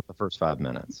 Just not the first 5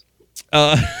 minutes.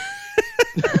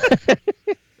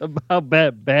 About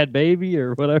bad baby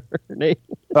or whatever her name.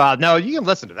 No, you can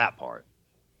listen to that part.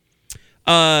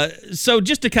 So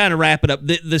just to kind of wrap it up,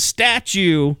 the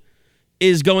statue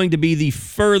is going to be the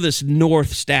furthest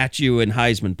north statue in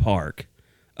Heisman Park.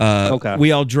 Okay.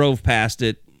 We all drove past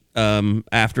it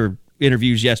after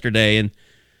interviews yesterday, and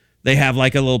they have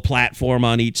like a little platform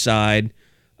on each side.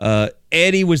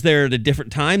 Eddie was there at a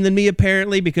different time than me,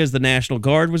 apparently, because the National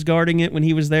Guard was guarding it when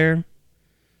he was there.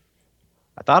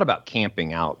 I thought about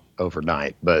camping out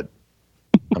overnight, but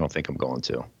I don't think I'm going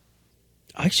to.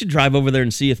 I should drive over there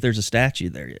and see if there's a statue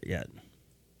there yet.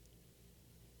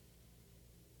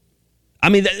 I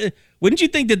mean, wouldn't you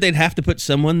think that they'd have to put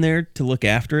someone there to look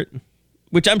after it?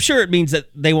 Which I'm sure it means that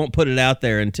they won't put it out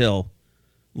there until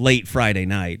late Friday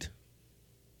night.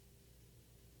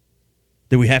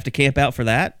 Do we have to camp out for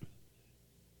that?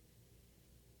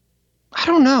 I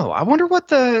don't know. I wonder what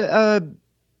the.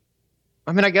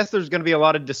 I guess there's going to be a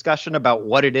lot of discussion about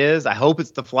what it is. I hope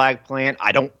it's the flag plant.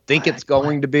 I don't think it's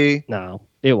going to be. No,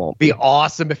 it won't Be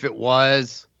awesome if it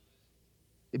was.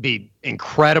 It'd be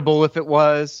incredible if it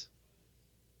was.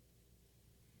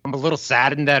 I'm a little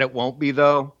saddened that it won't be,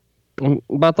 though.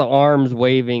 About the arms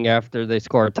waving after they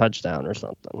score a touchdown or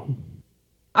something.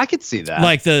 I could see that.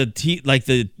 Like the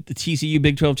TCU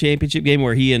Big 12 championship game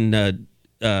where he and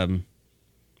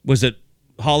was it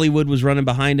Hollywood was running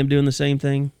behind him doing the same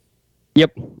thing?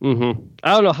 Yep. Mm-hmm.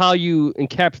 I don't know how you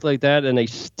encapsulate that in a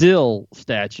still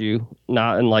statue,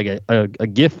 not in like a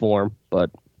GIF form, but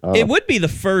It would be the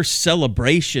first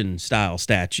celebration style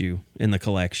statue in the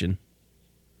collection.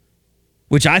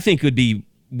 which I think would be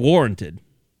warranted.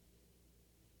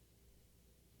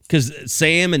 Because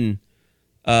Sam and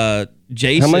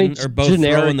Jason are both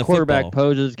throwing the quarterback football.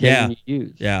 poses can you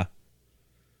use? Yeah.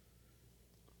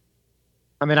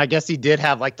 I mean, I guess he did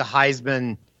have like the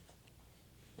Heisman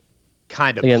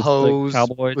kind of Against the pose.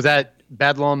 Cowboys. Was that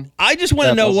Bedlam? I just want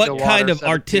to know what Stillwater, kind of 17.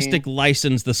 artistic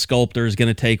license the sculptor is going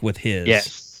to take with his.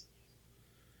 Yes.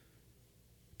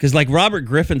 Because like Robert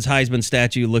Griffin's Heisman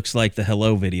statue looks like the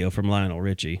Hello video from Lionel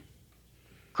Richie.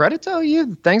 Credit to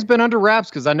you. Thing's been under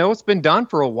wraps because I know it's been done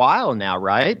for a while now,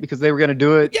 right? Because they were going to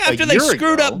do it. Yeah, after they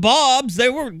screwed up Bob's, they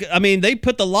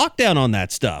put the lockdown on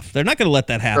that stuff. They're not going to let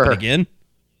that happen again.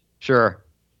 Sure.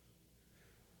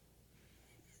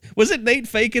 Was it Nate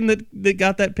Fakin that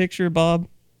got that picture, Bob?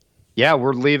 Yeah,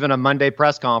 we're leaving a Monday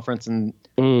press conference, and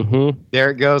there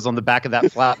it goes on the back of that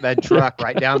flatbed truck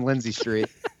right down Lindsay Street.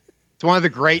 It's one of the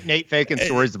great Nate Fakin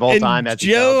stories of all time. As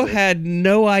Joe had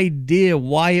no idea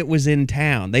why it was in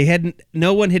town.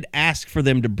 No one had asked for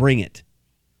them to bring it.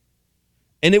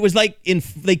 And it was like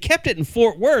they kept it in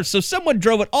Fort Worth, so someone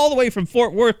drove it all the way from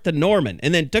Fort Worth to Norman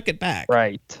and then took it back.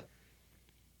 Right.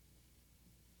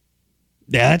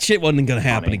 Yeah, that shit wasn't going to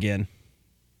happen again.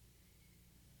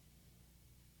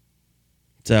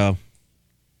 So,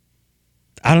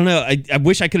 I don't know. I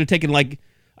wish I could have taken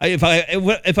if I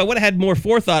would have had more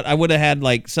forethought, I would have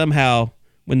had somehow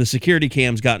when the security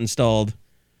cams got installed,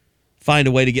 find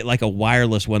a way to get a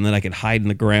wireless one that I could hide in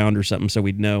the ground or something so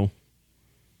we'd know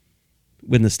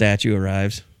when the statue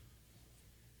arrives.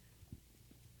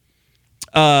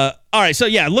 All right, so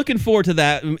yeah, looking forward to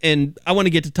that, and I want to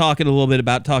get to talking a little bit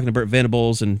about talking to Brent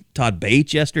Venables and Todd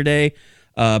Bates yesterday.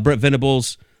 Brent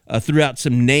Venables threw out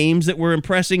some names that were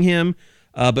impressing him.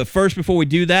 But first, before we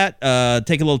do that,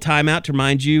 take a little time out to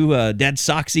remind you,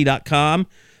 DeadSoxy.com,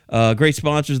 great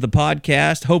sponsors of the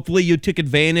podcast. Hopefully you took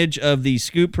advantage of the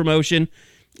Scoop promotion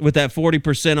with that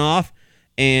 40% off.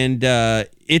 And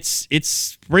it's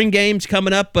spring games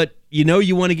coming up, but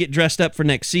you want to get dressed up for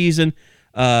next season.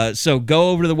 So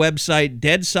go over to the website,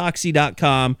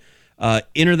 DeadSoxy.com,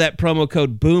 enter that promo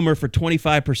code BOOMER for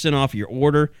 25% off your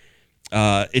order.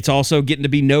 It's also getting to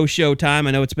be no-show time.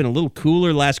 I know it's been a little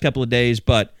cooler the last couple of days,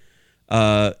 but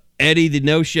Eddie, the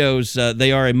no-shows,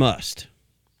 they are a must.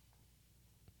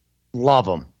 Love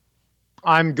them.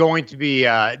 I'm going to be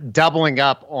doubling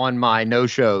up on my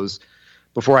no-shows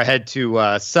before I head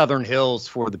to Southern Hills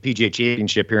for the PGA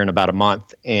Championship here in about a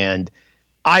month. And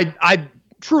I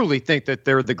truly think that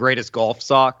they're the greatest golf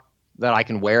sock that I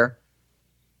can wear.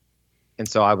 And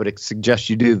so I would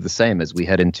suggest you do the same as we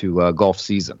head into golf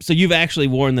season. So you've actually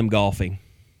worn them golfing?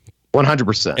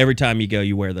 100%. Every time you go,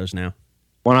 you wear those now?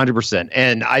 100%.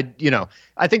 And I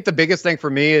think the biggest thing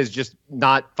for me is just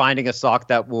not finding a sock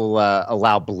that will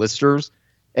allow blisters.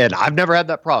 And I've never had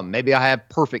that problem. Maybe I have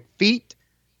perfect feet.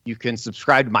 You can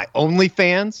subscribe to my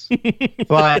OnlyFans.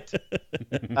 But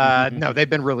no, they've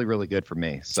been really, really good for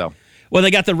me. So. Well,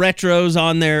 they got the retros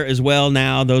on there as well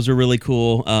now. Those are really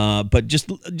cool. But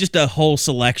just a whole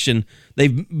selection.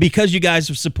 Because you guys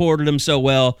have supported them so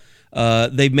well,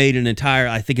 they've made an entire,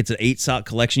 I think it's an 8-sock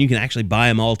collection. You can actually buy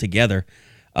them all together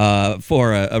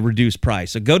for a reduced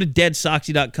price. So go to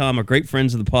DeadSoxy.com, our great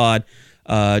friends of the pod.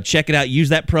 Check it out. Use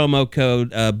that promo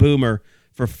code BOOMER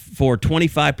for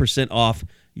 25% off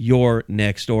your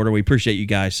next order. We appreciate you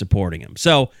guys supporting them.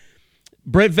 So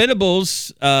Brent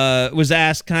Venables was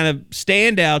asked kind of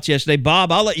standouts yesterday.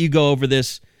 Bob, I'll let you go over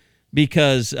this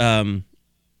because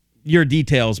you're a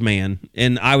details man,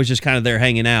 and I was just kind of there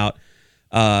hanging out.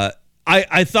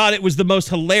 I thought it was the most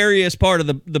hilarious part of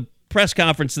the press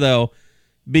conference, though,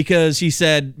 because he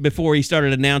said before he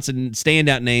started announcing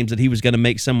standout names that he was going to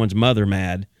make someone's mother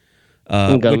mad.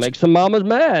 I'm going to make some mamas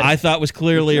mad. I thought was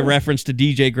clearly a reference to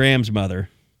DJ Graham's mother,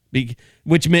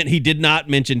 which meant he did not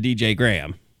mention DJ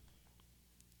Graham.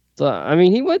 So, I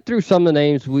mean, he went through some of the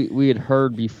names we had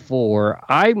heard before.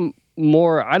 I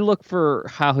look for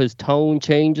how his tone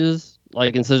changes.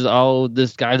 Like, and says, oh,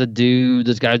 this guy's a dude,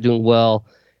 this guy's doing well.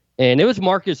 And it was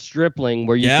Marcus Stripling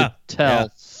where you could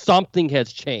tell something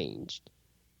has changed.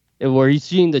 And where he's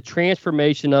seeing the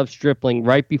transformation of Stripling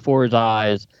right before his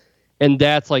eyes. And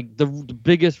that's like the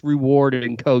biggest reward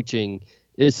in coaching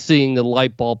is seeing the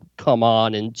light bulb come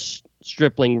on and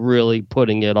Stripling really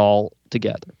putting it all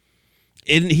together.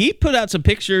 And he put out some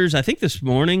pictures, I think this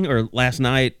morning or last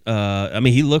night.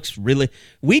 He looks really...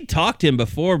 We'd talked to him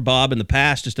before, Bob, in the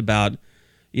past, just about,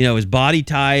 his body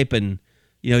type. And,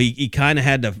 he kind of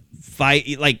had to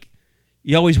fight. Like,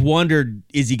 you always wondered,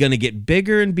 is he going to get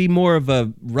bigger and be more of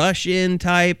a rush-in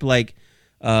type? Like,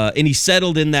 and he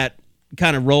settled in that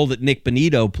kind of role that Nick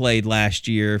Bonito played last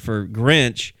year for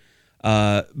Grinch.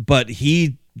 But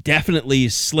he definitely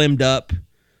slimmed up,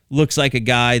 looks like a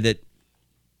guy that,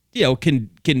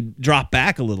 can drop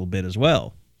back a little bit as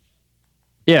well.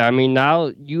 Yeah, I mean,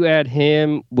 now you add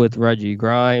him with Reggie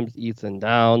Grimes, Ethan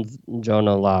Downs,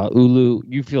 Jonah Laulu.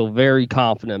 You feel very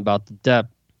confident about the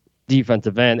depth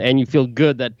defensive end, and you feel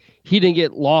good that he didn't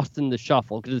get lost in the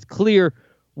shuffle, because it's clear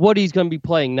what he's going to be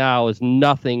playing now is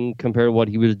nothing compared to what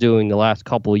he was doing the last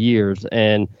couple of years.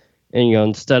 And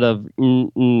instead of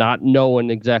not knowing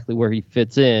exactly where he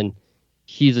fits in,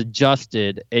 he's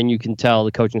adjusted, and you can tell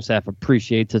the coaching staff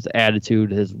appreciates his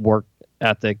attitude, his work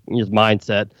ethic, his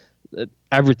mindset,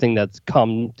 everything that's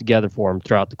come together for him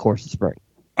throughout the course of spring.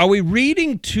 Are we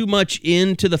reading too much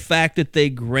into the fact that they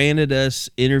granted us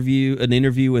an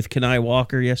interview with Kenai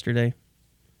Walker yesterday?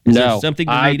 Is there something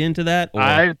to read into that? Or?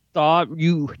 I thought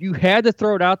you had to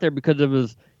throw it out there because it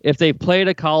was, if they played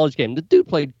a college game. The dude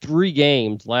played 3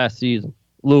 games last season,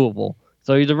 Louisville.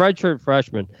 So he's a redshirt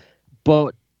freshman.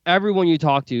 But everyone you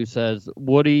talk to says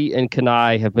Woody and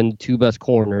Kenai have been the 2 best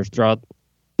corners throughout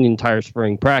the entire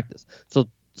spring practice. So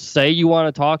say you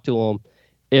want to talk to him.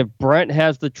 If Brent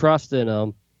has the trust in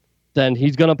him, then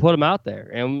he's going to put him out there.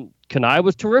 And Kenai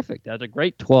was terrific. That's a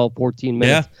great 12, 14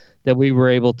 minutes that we were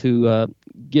able to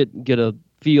get a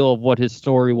feel of what his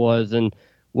story was. And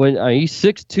when he's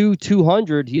 6'2",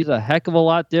 200, he's a heck of a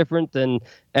lot different than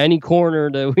any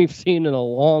corner that we've seen in a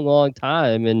long, long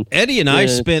time. And Eddie and I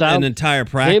spent an entire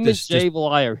practice. Him and Jay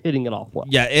Valai are hitting it off well.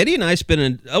 Yeah, Eddie and I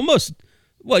spent almost,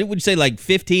 what would you say, like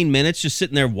 15 minutes just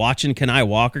sitting there watching Kenai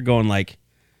Walker going like,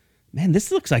 man, this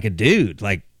looks like a dude.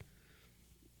 Like,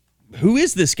 who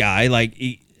is this guy? Like,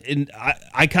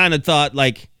 I kind of thought,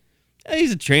 like,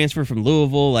 he's a transfer from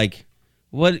Louisville. Like,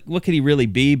 what could he really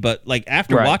be? But, like,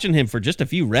 after watching him for just a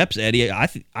few reps, Eddie,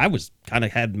 I was kind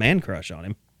of had man crush on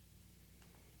him.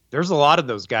 There's a lot of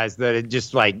those guys that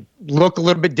just, like, look a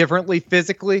little bit differently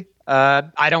physically.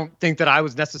 I don't think that I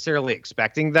was necessarily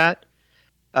expecting that.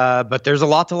 But there's a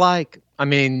lot to like. I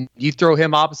mean, you throw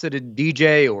him opposite of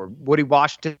DJ or Woody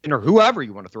Washington or whoever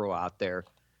you want to throw out there.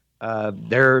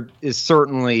 There is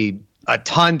certainly a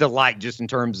ton to like just in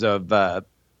terms of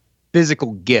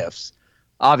physical gifts.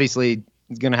 Obviously,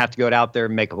 he's going to have to go out there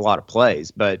and make a lot of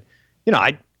plays. But,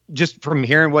 I just from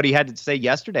hearing what he had to say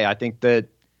yesterday, I think that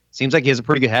seems like he has a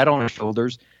pretty good head on his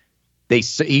shoulders.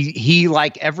 He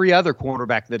like every other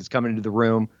cornerback that is coming into the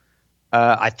room,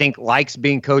 I think likes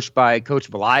being coached by Coach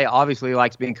Valai, obviously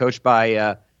likes being coached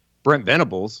by Brent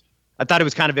Venables. I thought it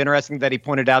was kind of interesting that he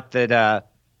pointed out that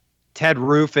Ted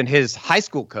Roof and his high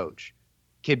school coach,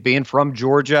 kid being from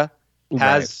Georgia,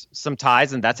 has some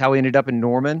ties, and that's how he ended up in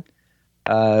Norman.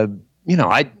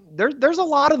 There's a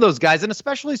lot of those guys, and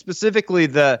especially specifically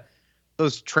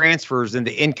those transfers and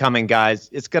the incoming guys.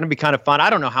 It's going to be kind of fun. I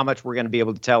don't know how much we're going to be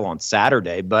able to tell on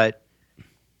Saturday, but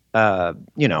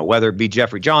whether it be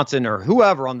Jeffrey Johnson or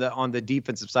whoever on the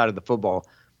defensive side of the football,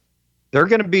 they're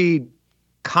going to be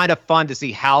kind of fun to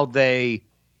see how they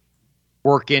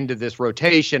work into this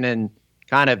rotation and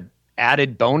kind of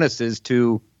added bonuses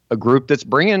to a group that's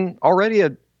bringing already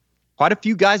quite a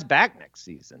few guys back next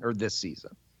season or this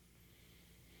season.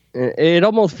 It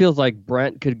almost feels like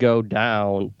Brent could go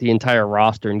down the entire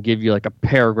roster and give you like a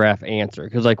paragraph answer.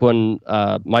 Because like when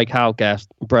Mike Houck asked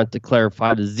Brent to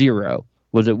clarify the 0,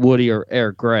 was it Woody or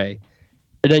Eric Gray?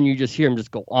 And then you just hear him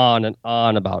just go on and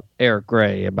on about Eric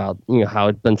Gray, about how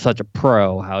it's been such a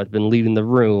pro, how it's been leading the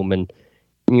room, and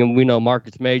we know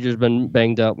Marcus Major's been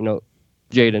banged up.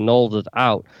 Jaden Knowles is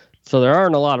out, so there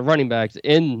aren't a lot of running backs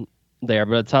in there.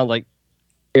 But it sounds like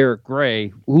Eric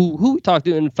Gray, who we talked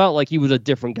to, and felt like he was a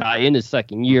different guy in his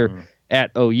second year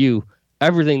at OU.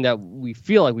 Everything that we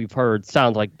feel like we've heard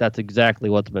sounds like that's exactly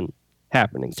what's been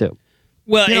happening too.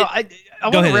 Well, I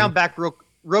want to round back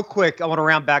real quick. I want to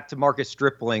round back to Marcus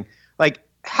Stripling. Like,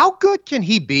 how good can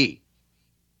he be?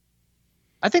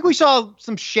 I think we saw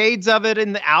some shades of it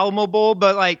in the Alamo Bowl,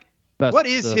 but like, what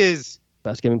is his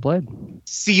best game he played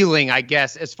ceiling, I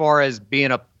guess, as far as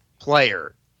being a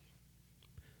player?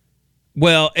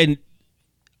 Well, and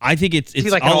I think it's is he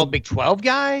like an all Big 12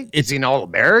 guy? Is he an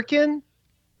All-American?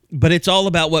 But it's all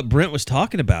about what Brent was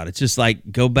talking about. It's just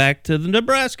like, go back to the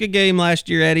Nebraska game last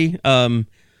year, Eddie.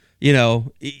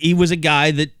 He was a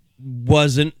guy that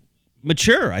wasn't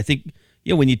mature. I think,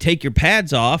 when you take your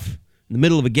pads off in the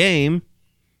middle of a game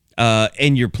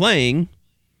and you're playing,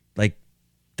 like,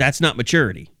 that's not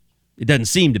maturity. It doesn't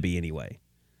seem to be anyway.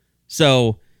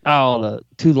 So. Oh, the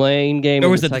Tulane game. Or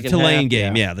was it the Tulane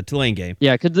game? Yeah, the Tulane game.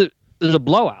 Yeah, because it was a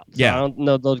blowout. So yeah. I don't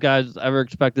know if those guys ever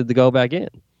expected to go back in.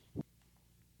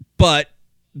 But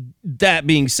that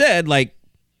being said, like,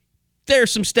 there are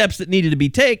some steps that needed to be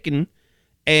taken,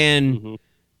 and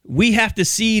we have to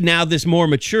see now this more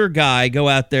mature guy go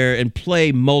out there and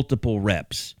play multiple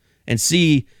reps and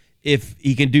see if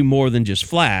he can do more than just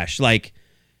flash. Like,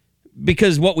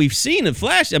 because what we've seen in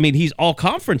Flash, I mean, he's all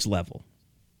conference level.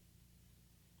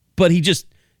 But he just,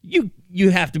 you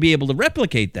have to be able to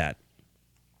replicate that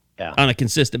on a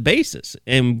consistent basis.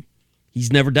 And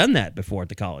he's never done that before at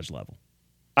the college level.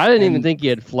 I didn't even think he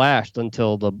had flashed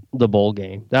until the bowl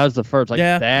game. That was the first. Like,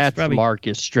 that's probably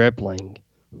Marcus Stripling.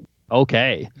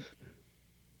 Okay.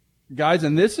 Guys,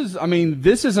 and this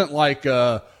isn't like,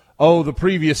 the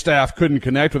previous staff couldn't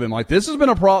connect with him. Like, this has been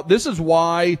a problem. This is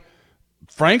why,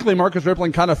 frankly, Marcus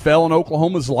Stripling kind of fell in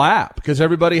Oklahoma's lap, because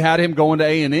everybody had him going to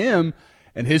A&M,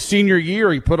 and his senior year,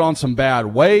 he put on some bad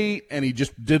weight, and he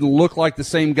just didn't look like the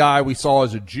same guy we saw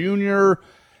as a junior.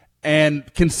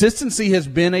 And consistency has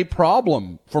been a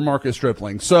problem for Marcus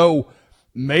Stripling. So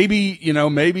maybe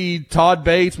Todd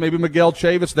Bates, maybe Miguel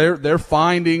Chavis, they're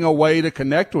finding a way to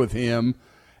connect with him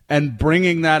and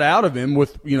bringing that out of him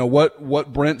with,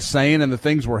 what Brent's saying and the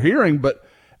things we're hearing. But,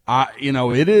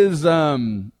 it is,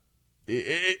 to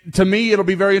me, it'll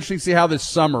be very interesting to see how this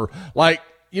summer, like,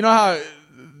 how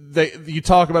you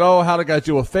talk about, how do guys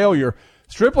deal with failure?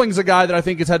 Stripling's a guy that I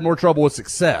think has had more trouble with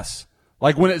success.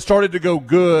 Like, when it started to go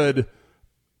good,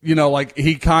 like,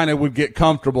 he kind of would get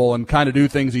comfortable and kind of do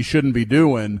things he shouldn't be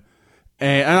doing.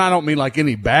 And I don't mean like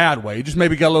any bad way. He just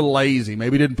maybe got a little lazy.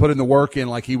 Maybe didn't put in the work in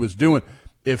like he was doing.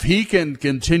 If he can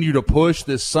continue to push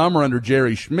this summer under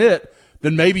Jerry Schmidt,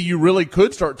 then maybe you really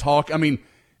could start talking. I mean,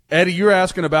 Eddie, you're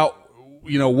asking about,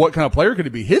 what kind of player could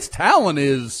he be? His talent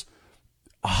is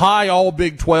high all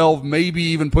Big 12, maybe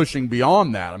even pushing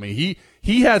beyond that. I mean,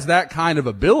 he has that kind of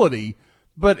ability.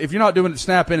 But if you're not doing it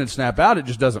snap in and snap out, it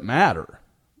just doesn't matter.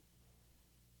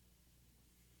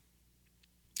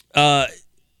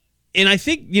 And I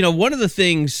think, one of the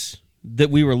things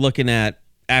that we were looking at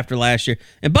after last year,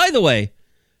 and by the way,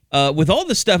 with all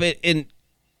this stuff, and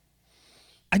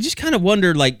I just kind of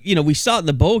wondered, like, we saw it in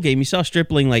the bowl game, you saw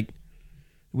Stripling, like,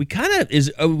 we kind of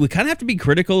have to be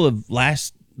critical of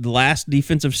the last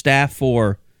defensive staff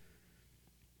for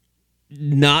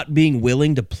not being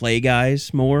willing to play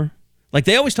guys more. Like,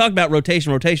 they always talk about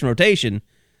rotation,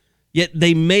 yet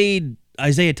they made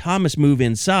Isaiah Thomas move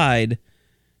inside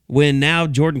when now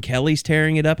Jordan Kelly's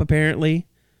tearing it up, apparently.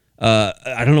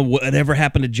 I don't know whatever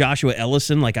happened to Joshua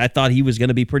Ellison. Like, I thought he was going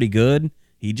to be pretty good.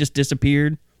 He just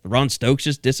disappeared. Ron Stokes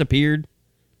just disappeared.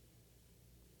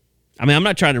 I mean, I'm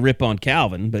not trying to rip on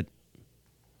Calvin, but...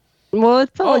 Well, it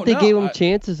felt like they gave him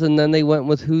chances, and then they went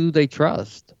with who they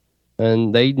trust.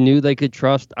 And they knew they could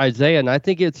trust Isaiah. And I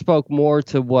think it spoke more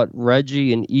to what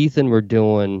Reggie and Ethan were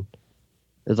doing.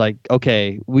 It's like,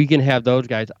 okay, we can have those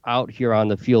guys out here on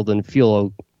the field and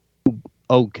feel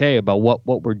okay about what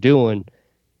we're doing.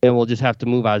 And we'll just have to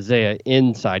move Isaiah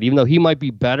inside. Even though he might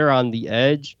be better on the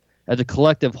edge, as a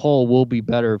collective whole, we'll be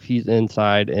better if he's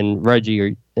inside and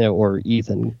Reggie or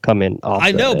Ethan come in off.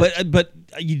 I know, edge. but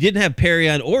you didn't have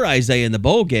Perrion or Isaiah in the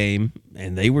bowl game,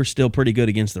 and they were still pretty good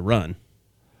against the run.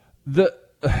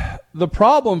 The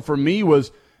problem for me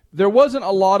was there wasn't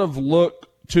a lot of look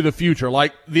to the future.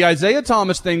 Like, the Isaiah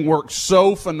Thomas thing worked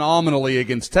so phenomenally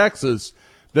against Texas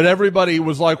that everybody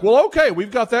was like, well, okay,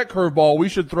 we've got that curveball. We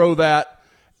should throw that.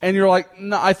 And you're like,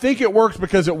 no, I think it works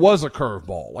because it was a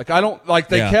curveball. Like,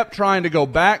 they kept trying to go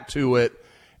back to it.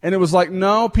 And it was like,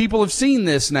 no, people have seen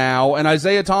this now. And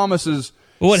Isaiah Thomas is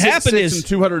what happened is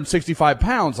 265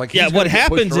 pounds. Like, he's what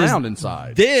happens around is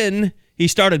inside. Then he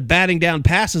started batting down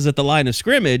passes at the line of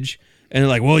scrimmage, and they're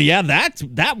like, well, yeah,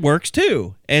 that works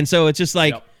too. And so it's just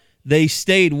like they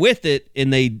stayed with it,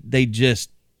 and they just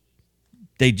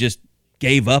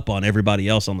gave up on everybody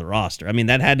else on the roster. I mean,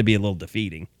 that had to be a little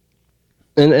defeating.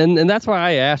 And that's why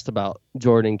I asked about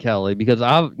Jordan Kelly, because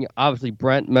obviously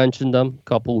Brent mentioned him a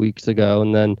couple weeks ago,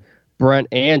 and then Brent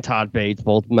and Todd Bates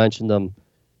both mentioned him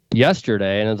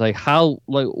yesterday. And it's like,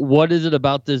 what is it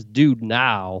about this dude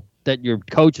now that you're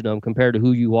coaching him compared to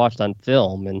who you watched on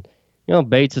film? And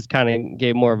Bates just kind of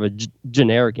gave more of a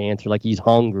generic answer, like he's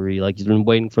hungry, like he's been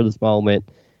waiting for this moment,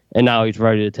 and now he's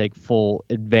ready to take full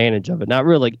advantage of it. Not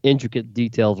really like intricate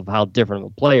details of how different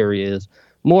of a player he is,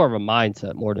 more of a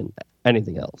mindset more than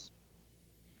anything else.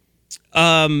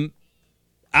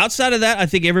 Outside of that, I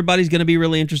think everybody's going to be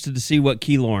really interested to see what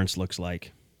Key Lawrence looks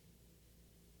like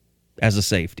as a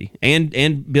safety,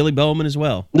 and Billy Bowman as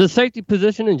well. The safety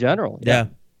position in general. Yeah.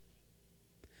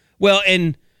 Well,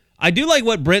 and I do like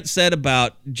what Brent said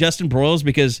about Justin Broyles,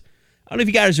 because I don't know if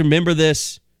you guys remember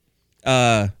this.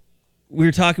 We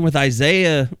were talking with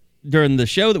Isaiah during the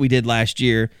show that we did last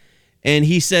year, and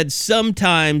he said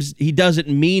sometimes he doesn't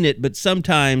mean it, but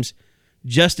sometimes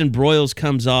Justin Broyles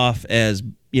comes off as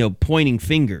pointing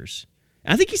fingers.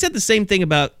 I think he said the same thing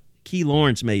about Key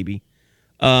Lawrence, maybe.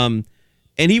 And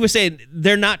he was saying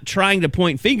they're not trying to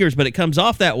point fingers, but it comes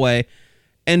off that way.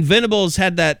 And Venables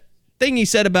had that thing he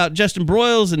said about Justin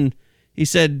Broyles, and he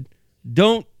said,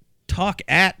 "Don't talk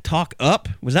up."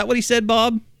 Was that what he said,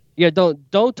 Bob? Yeah,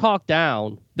 don't talk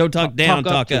down. Don't talk down,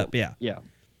 talk up. Yeah. Yeah.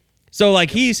 So like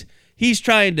he's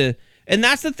trying to, and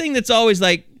that's the thing that's always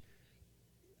like,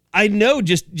 I know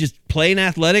just playing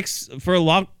athletics for a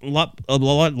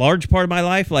large part of my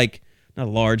life, like not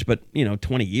large, but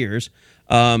 20 years.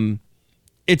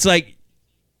 It's like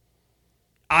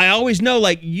I always know,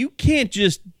 like, you can't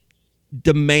just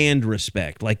demand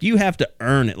respect. Like, you have to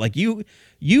earn it. Like you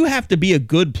have to be a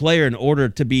good player in order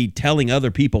to be telling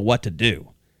other people what to do.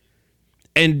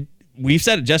 And we've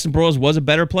said it, Justin Broyles was a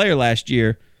better player last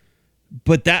year,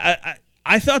 but that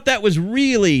I thought that was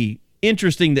really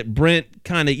interesting that Brent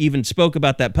kind of even spoke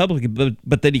about that publicly,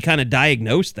 but that he kind of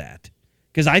diagnosed that.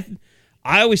 Because I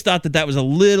always thought that was a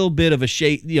little bit of a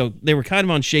shake. They were kind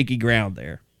of on shaky ground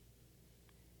there.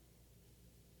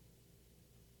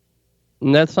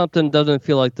 And that's something doesn't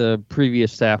feel like the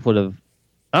previous staff would have,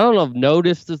 I don't know if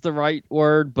noticed is the right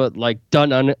word, but like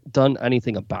done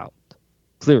anything about.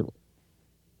 Clearly.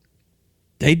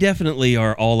 They definitely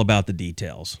are all about the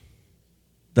details.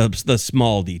 The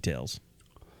small details.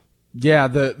 Yeah,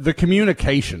 the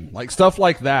communication, like stuff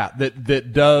like that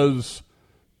does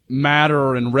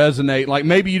matter and resonate. Like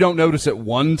maybe you don't notice it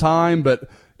one time, but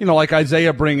like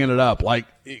Isaiah bringing it up, like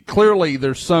clearly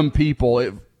there's some people,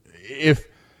 if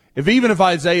even if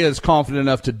Isaiah is confident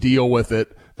enough to deal with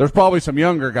it, there's probably some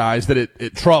younger guys that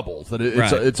it troubles, that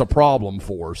it's a problem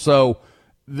for. So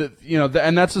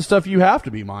and that's the stuff you have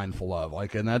to be mindful of.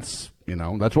 Like, and that's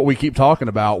what we keep talking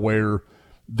about, where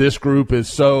this group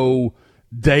is so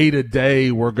day to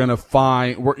day. We're going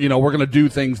to do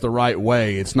things the right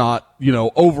way. It's not,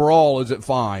 overall, is it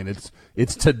fine?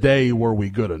 It's today, were we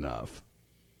good enough?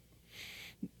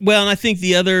 Well, and I think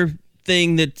the other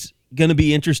thing that's going to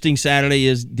be interesting Saturday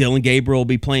is Dillon Gabriel will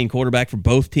be playing quarterback for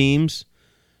both teams,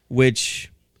 which,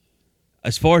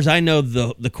 as far as I know,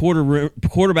 the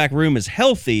quarterback room is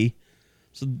healthy.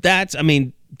 So that's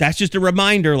just a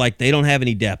reminder, like, they don't have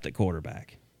any depth at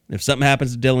quarterback. If something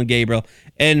happens to Dillon Gabriel,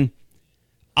 and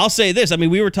I'll say this,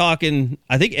 we were talking,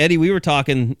 I think, Eddie, we were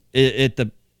talking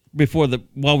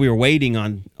while we were waiting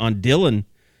on Dillon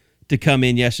to come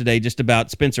in yesterday, just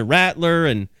about Spencer Rattler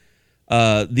and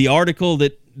the article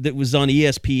that was on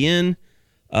ESPN,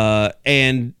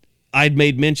 and I'd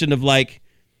made mention of, like,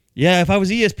 yeah, if I was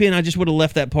ESPN, I just would have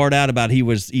left that part out about he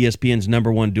was ESPN's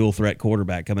number one dual threat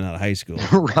quarterback coming out of high school.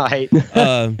 Right.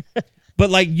 But,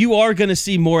 like, you are going to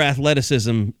see more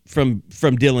athleticism from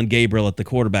Dillon Gabriel at the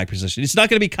quarterback position. It's not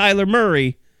going to be Kyler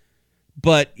Murray,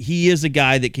 but he is a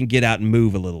guy that can get out and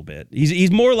move a little bit.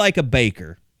 He's more like a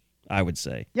Baker, I would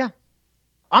say. Yeah.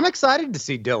 I'm excited to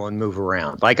see Dillon move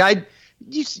around. Like,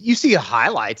 you see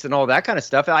highlights and all that kind of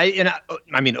stuff.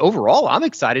 Overall, I'm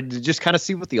excited to just kind of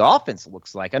see what the offense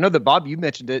looks like. I know that, Bob, you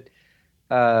mentioned it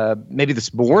maybe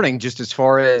this morning, just as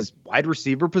far as wide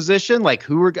receiver position. Like,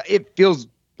 it feels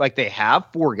like they have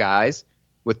four guys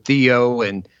with Theo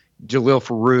and Jalil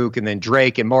Farouk and then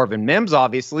Drake and Marvin Mims,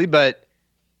 obviously. But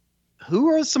who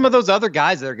are some of those other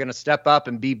guys that are going to step up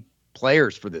and be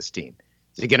players for this team?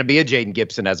 Is it going to be a Jaden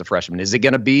Gibson as a freshman? Is it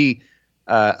going to be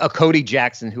a Cody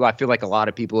Jackson, who I feel like a lot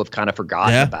of people have kind of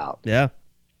forgotten about? Yeah.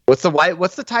 What's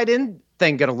the tight end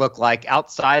thing going to look like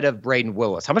outside of Braden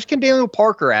Willis? How much can Daniel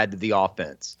Parker add to the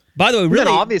offense? By the way, really,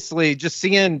 obviously, just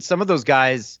seeing some of those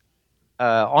guys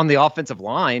on the offensive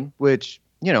line, which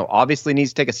obviously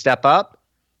needs to take a step up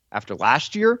after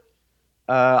last year.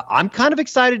 I'm kind of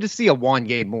excited to see a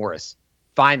Wanye Morris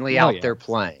finally out there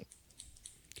playing.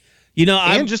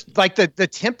 And just like the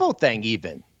tempo thing,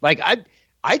 even like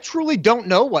I truly don't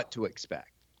know what to expect.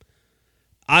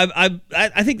 I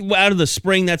think out of the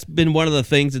spring, that's been one of the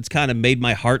things that's kind of made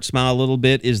my heart smile a little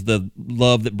bit, is the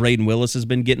love that Braden Willis has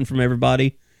been getting from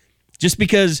everybody. Just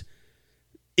because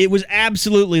it was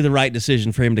absolutely the right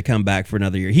decision for him to come back for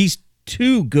another year. He's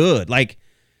too good. Like,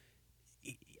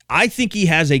 I think he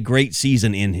has a great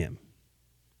season in him.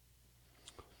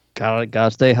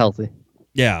 Gotta stay healthy.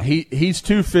 Yeah. He's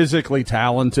too physically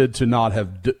talented to not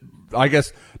have, I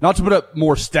guess, not to put up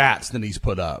more stats than he's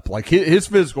put up. Like, his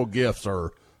physical gifts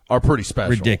are pretty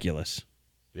special. Ridiculous.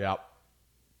 Yeah.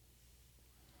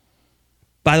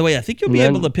 By the way, I think you'll be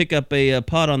able to pick up a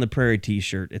Pod on the Prairie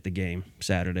t-shirt at the game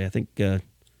Saturday. I think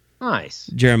nice.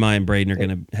 Jeremiah and Braden are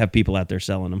going to have people out there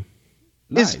selling them.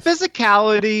 Nice. Is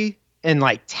physicality and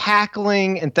like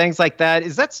tackling and things like that,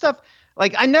 is that stuff?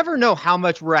 like, I never know how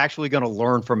much we're actually going to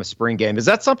learn from a spring game. Is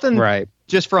that something Right.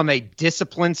 just from a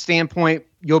discipline standpoint,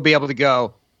 you'll be able to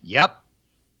go, yep.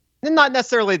 And not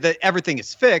necessarily that everything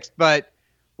is fixed, but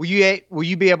will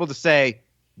you be able to say,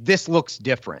 this looks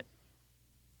different?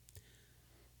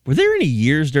 Were there any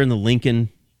years during the Lincoln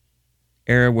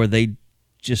era where they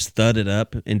just thudded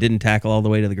up and didn't tackle all the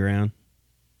way to the ground?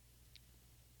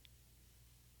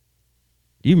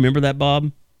 Do you remember that,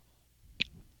 Bob?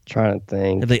 Trying to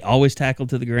think. Have they always tackled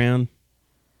to the ground?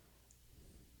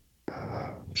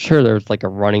 I'm sure there's like a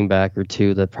running back or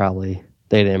two that probably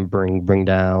they didn't bring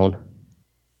down.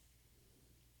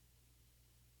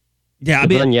 Yeah, I But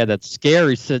mean, then, yeah, that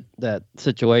scary that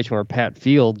situation where Pat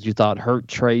Fields you thought hurt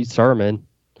Trey Sermon.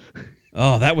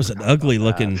 oh, that was an ugly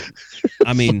looking.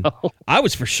 I mean, I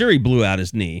was for sure he blew out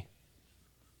his knee.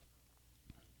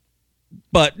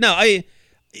 But no,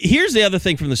 here's the other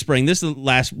thing from the spring. This is the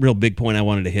last real big point I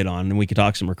wanted to hit on, and we could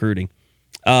talk some recruiting.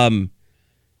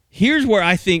 Here's where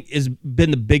I think has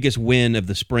been the biggest win of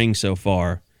the spring so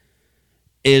far,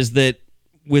 is that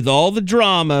with all the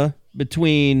drama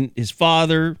between his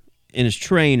father and his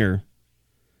trainer,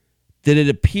 that it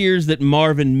appears that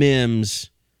Marvin Mims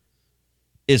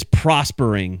is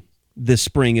prospering this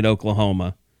spring at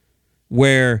Oklahoma,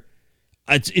 where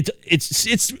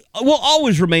it's will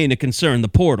always remain a concern, the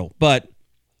portal, but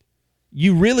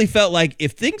you really felt like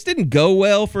if things didn't go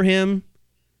well for him,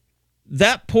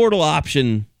 that portal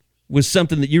option was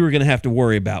something that you were going to have to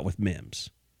worry about with Mims.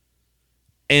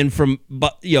 And from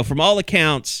all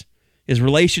accounts, his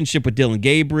relationship with Dylan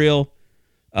Gabriel,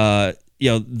 the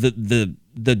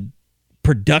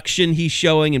production he's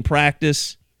showing in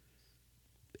practice,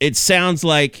 it sounds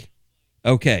like,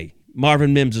 okay,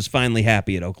 Marvin Mims is finally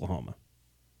happy at Oklahoma.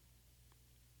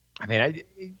 I mean,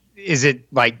 is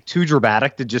it like too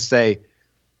dramatic to just say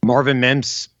Marvin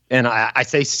Mims, and I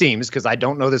say seems because I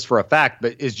don't know this for a fact,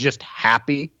 but is just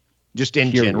happy, just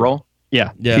in general?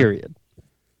 Yeah, Yeah. period.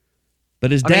 But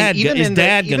his dad going to be even in the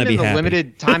happy.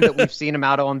 limited time that we've seen him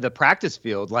out on the practice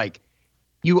field, like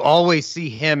you always see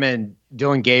him and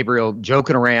Dylan Gabriel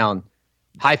joking around,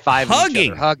 high-fiving each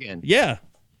other, hugging. Yeah.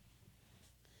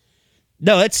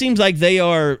 No, it seems like they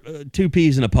are two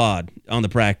peas in a pod on the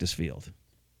practice field.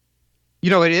 You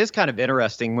know, it is kind of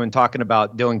interesting when talking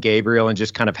about Dylan Gabriel and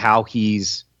just kind of how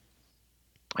he's,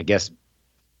 I guess,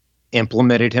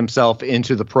 implemented himself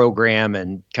into the program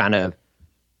and kind of,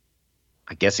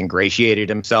 I guess, ingratiated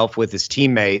himself with his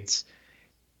teammates.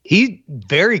 He's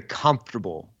very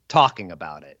comfortable talking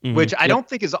about it, which I don't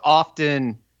think is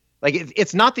often, like,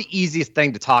 it's not the easiest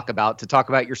thing to talk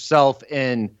about yourself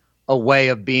in a way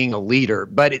of being a leader.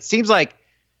 But it seems like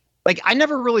I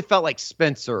never really felt like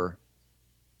Spencer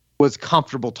was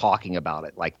comfortable talking about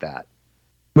it like that.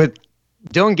 With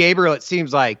Dylan Gabriel, it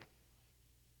seems like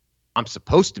I'm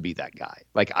supposed to be that guy.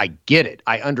 Like, I get it.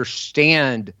 I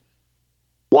understand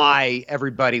why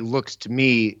everybody looks to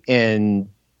me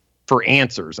for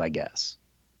answers, I guess.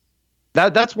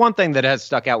 That's one thing that has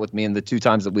stuck out with me in the two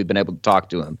times that we've been able to talk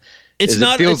to him. It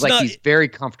feels like he's very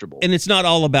comfortable. And it's not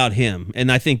all about him.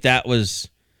 And I think that was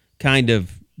kind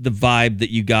of the vibe that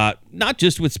you got, not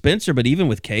just with Spencer, but even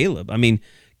with Caleb. I mean,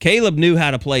 Caleb knew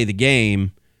how to play the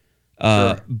game,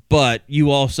 but you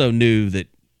also knew that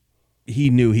he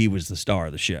knew he was the star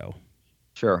of the show.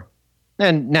 Sure.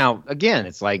 And now, again,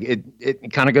 it's like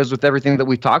it kind of goes with everything that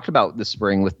we've talked about this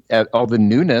spring with all the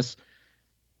newness.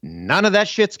 None of that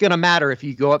shit's going to matter if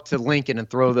you go up to Lincoln and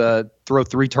throw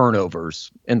 3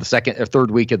 turnovers in the second or third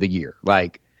week of the year.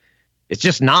 Like, it's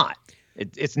just not.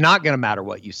 It's not going to matter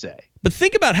what you say. But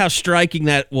think about how striking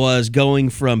that was going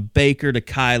from Baker to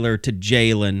Kyler to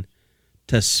Jalen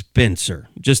to Spencer,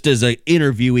 just as an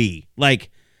interviewee.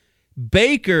 Like,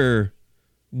 Baker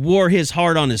wore his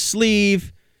heart on his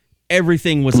sleeve.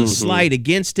 Everything was a slight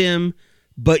against him,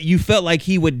 but you felt like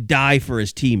he would die for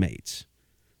his teammates.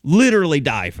 Literally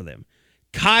die for them.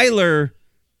 Kyler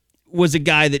was a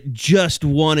guy that just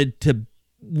wanted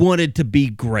to be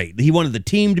great. He wanted the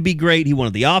team to be great. He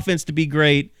wanted the offense to be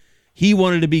great. He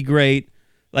wanted to be great.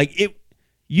 Like,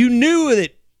 you knew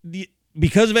that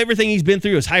because of everything he's been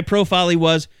through, as high profile he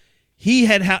was, he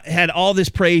had all this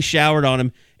praise showered on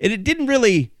him, and it didn't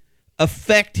really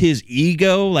affect his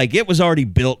ego. Like, it was already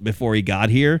built before he got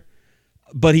here.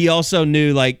 But he also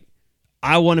knew, like,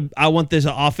 I want this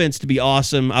offense to be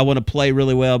awesome. I want to play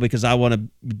really well because I want to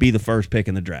be the first pick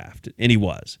in the draft. And he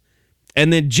was.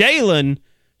 And then Jalen,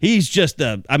 he's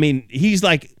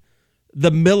like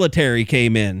the military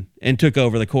came in and took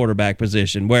over the quarterback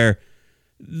position, where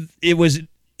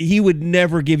he would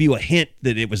never give you a hint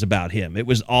that it was about him. It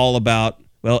was all about,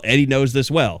 well, Eddie knows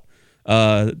this well.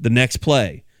 The next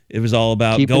play. It was all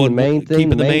about Keeping the main thing,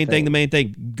 the main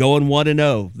thing. Going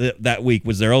 1-0 that week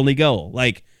was their only goal.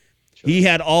 Like, he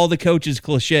had all the coaches'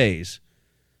 cliches,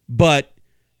 but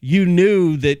you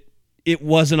knew that it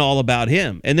wasn't all about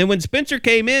him. And then when Spencer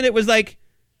came in, it was like,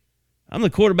 I'm the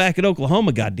quarterback at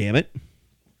Oklahoma, goddammit.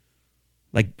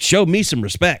 Like, show me some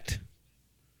respect.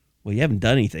 Well, you haven't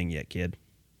done anything yet, kid.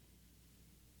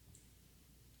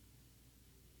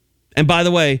 And by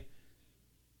the way,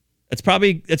 it's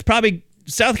probably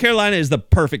South Carolina is the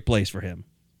perfect place for him.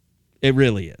 It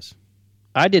really is.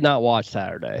 I did not watch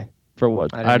Saturday for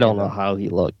what I don't know how he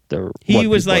looked. He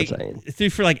was like threw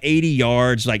for like 80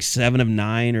 yards, like 7 of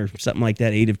 9 or something like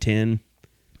that, 8 of 10.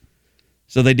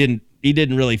 So he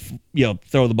didn't really,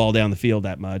 throw the ball down the field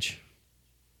that much.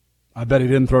 I bet he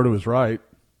didn't throw to his right.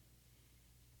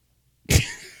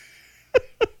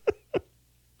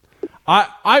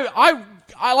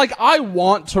 I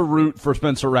want to root for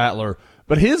Spencer Rattler,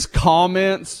 but his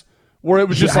comments where it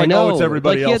was just it's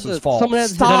everybody else's fault. Stop.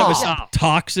 It was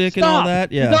toxic and all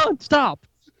that. Yeah. No, stop.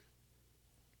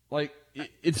 Like,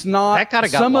 it's not. That kind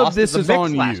of got some lost of this in the is mix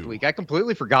on last you. week. I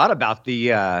completely forgot about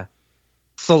the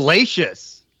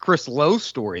salacious Chris Lowe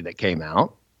story that came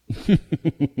out.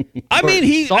 I mean,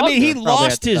 he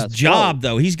lost his job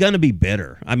though. He's going to be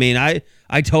bitter. I mean,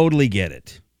 I totally get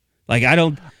it. Like, I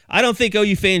don't think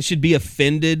OU fans should be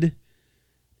offended.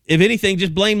 If anything,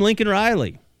 just blame Lincoln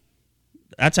Riley.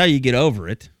 That's how you get over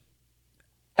it.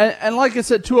 And like I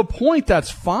said, to a point,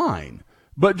 that's fine.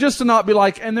 But just to not be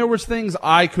like, and there was things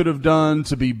I could have done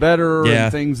to be better,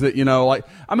 and things that,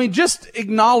 just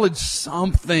acknowledge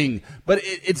something. But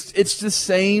it's the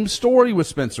same story with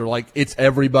Spencer. Like, it's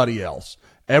everybody else.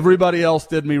 Everybody else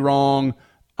did me wrong.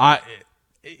 The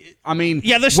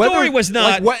story was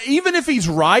not. Even if he's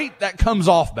right, that comes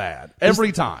off bad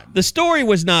every time. The story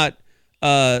was not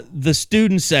the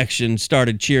student section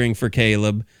started cheering for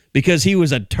Caleb because he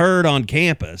was a turd on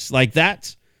campus. Like,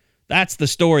 that's the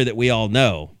story that we all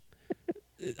know.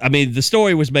 I mean, the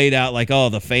story was made out like, oh,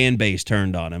 the fan base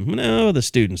turned on him. No, the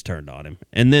students turned on him.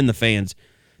 And then the fans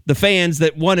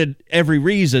that wanted every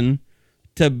reason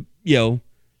to,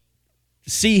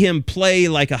 see him play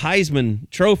like a Heisman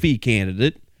Trophy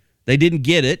candidate, they didn't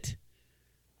get it.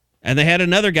 And they had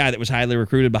another guy that was highly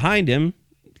recruited behind him.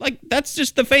 Like, that's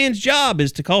just the fan's job,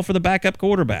 is to call for the backup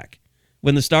quarterback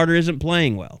when the starter isn't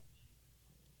playing well.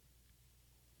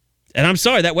 And I'm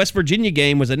sorry, that West Virginia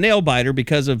game was a nail-biter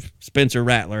because of Spencer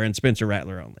Rattler and Spencer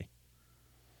Rattler only.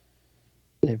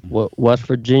 If West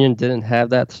Virginia didn't have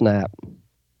that snap.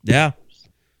 Yeah.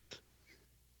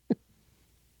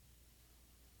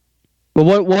 But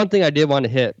one thing I did want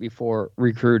to hit before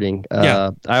recruiting,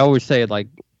 I always say, like,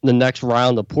 the next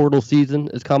round of portal season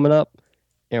is coming up.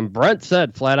 And Brent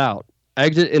said flat out,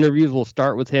 exit interviews will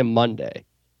start with him Monday.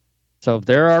 So if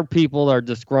there are people that are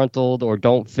disgruntled or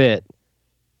don't fit,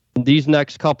 these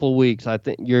next couple weeks, I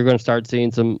think you're going to start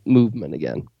seeing some movement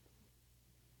again.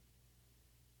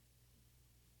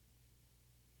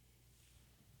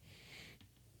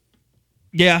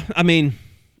 Yeah, I mean,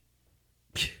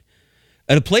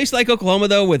 at a place like Oklahoma,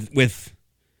 though, with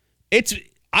it's,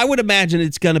 I would imagine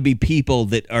it's going to be people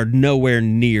that are nowhere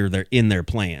near in their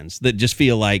plans, that just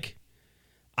feel like,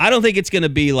 I don't think it's going to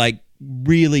be like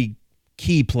really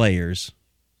key players.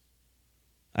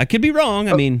 I could be wrong.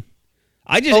 I mean,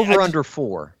 under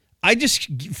 4. I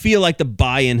just feel like the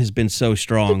buy-in has been so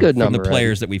strong from the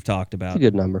players that we've talked about. It's a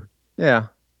good number. Yeah.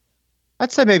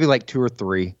 I'd say maybe like 2 or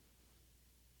 3.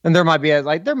 And there might be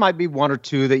 1 or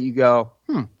 2 that you go,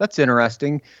 that's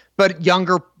interesting. But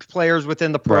younger players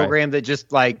within the program that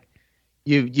just like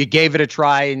you gave it a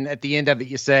try, and at the end of it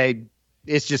you say,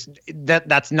 it's just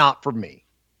that's not for me.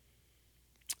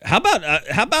 How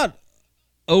about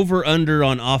over under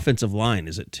on offensive line?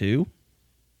 Is it 2?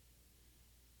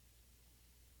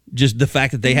 Just the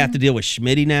fact that they have to deal with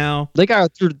Schmitty now. They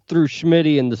got through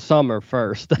Schmitty in the summer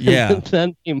first. Yeah.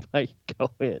 Then he might go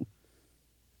in.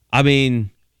 I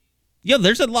mean,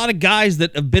 there's a lot of guys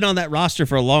that have been on that roster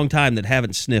for a long time that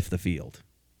haven't sniffed the field.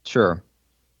 Sure.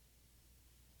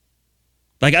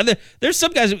 Like, there's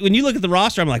some guys, when you look at the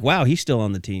roster, I'm like, wow, he's still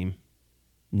on the team.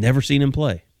 Never seen him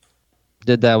play.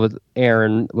 Did that with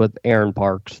Aaron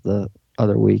Parks the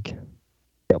other week.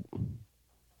 Yep.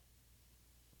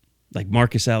 Like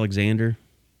Marcus Alexander.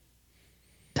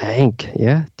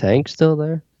 Tank's still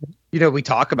there. We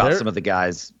talk about some of the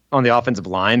guys on the offensive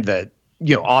line that,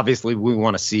 obviously we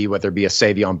want to see, whether it be a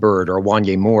Savion Byrd or a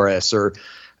Wanye Morris or,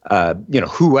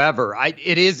 whoever.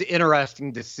 It is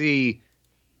interesting to see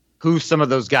who some of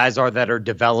those guys are that are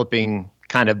developing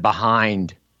kind of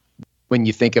behind when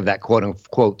you think of that quote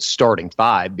unquote starting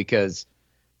 5, because,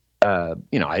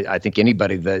 I think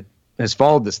anybody that has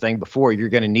followed this thing before, you're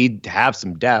going to need to have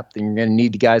some depth, and you're going to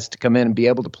need guys to come in and be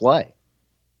able to play.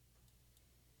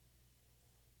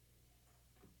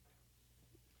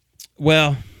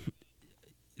 Well,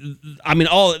 I mean,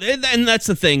 and that's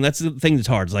the thing. That's the thing that's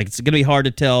hard. It's like, it's going to be hard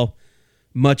to tell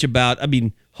much about. I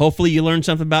mean, hopefully you learn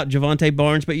something about Javonte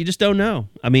Barnes, but you just don't know.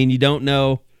 I mean, you don't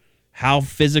know how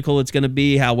physical it's going to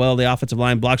be, how well the offensive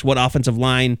line blocks, what offensive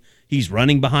line he's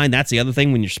running behind. That's the other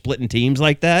thing when you're splitting teams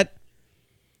like that.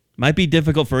 Might be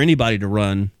difficult for anybody to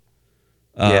run.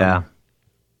 Yeah.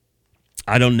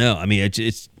 I don't know. I mean,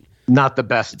 it's not the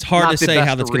best. It's hard to say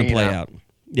how that's going to play out.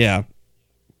 Yeah.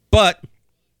 But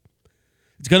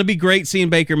it's going to be great seeing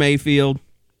Baker Mayfield.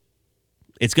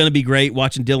 It's going to be great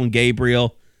watching Dylan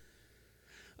Gabriel.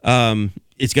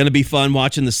 It's going to be fun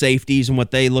watching the safeties and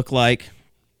what they look like.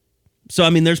 So, I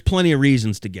mean, there's plenty of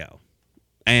reasons to go.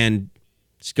 And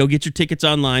just go get your tickets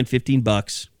online,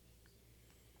 $15.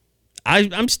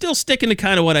 I'm still sticking to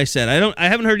kind of what I said. I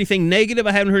haven't heard anything negative.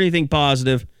 I haven't heard anything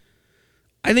positive.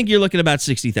 I think you're looking at about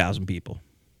 60,000 people.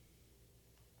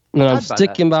 And I'm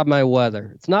sticking by my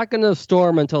weather. It's not going to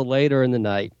storm until later in the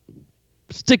night.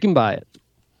 Sticking by it.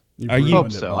 I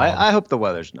hope so. I hope the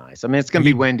weather's nice. I mean, it's going to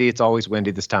be windy. It's always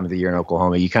windy this time of the year in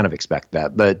Oklahoma. You kind of expect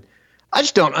that. But I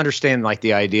just don't understand, like,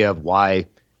 the idea of why,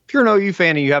 if you're an OU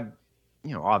fan and you have,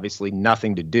 obviously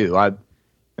nothing to do, it's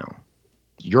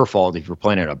your fault if you're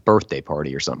planning a birthday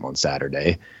party or something on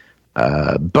Saturday.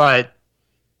 But,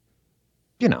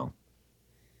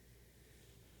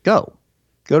 go to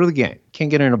the game.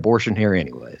 Can't get an abortion here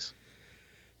anyways.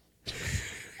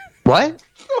 What?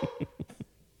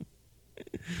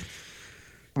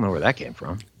 I don't know where that came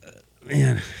from.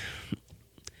 Man.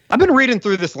 I've been reading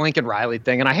through this Lincoln Riley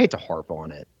thing, and I hate to harp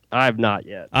on it. I have not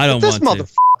yet. I don't want to.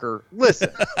 This motherfucker, listen,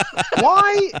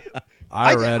 why?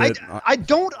 I read it. I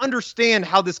don't understand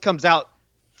how this comes out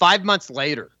 5 months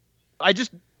later.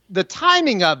 The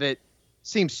timing of it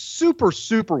seems super,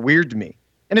 super weird to me.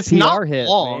 And it's not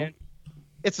long. Man.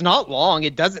 It's not long.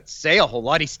 It doesn't say a whole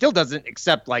lot. He still doesn't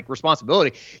accept, like,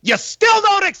 responsibility. You still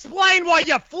don't explain why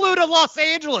you flew to Los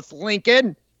Angeles,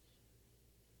 Lincoln.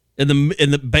 In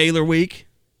the Baylor week?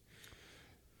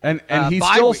 And he's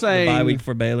still saying the bye week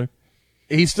for Baylor.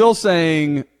 He's still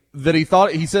saying that he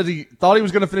thought he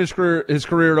was going to finish his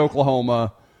career at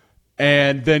Oklahoma,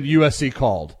 and then USC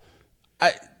called.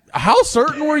 How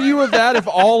certain were you of that? If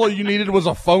all you needed was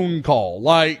a phone call,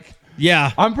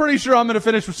 yeah, I'm pretty sure I'm going to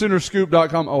finish with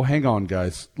Soonerscoop.com. Oh, hang on,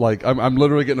 guys. I'm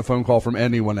literally getting a phone call from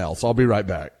anyone else. I'll be right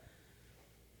back.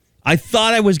 I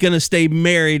thought I was going to stay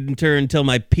married until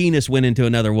my penis went into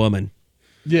another woman.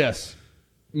 Yes.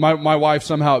 My wife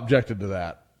somehow objected to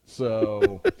that.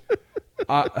 So,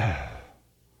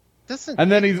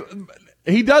 and then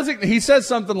he says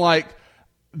something like,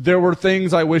 there were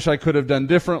things I wish I could have done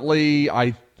differently.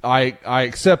 I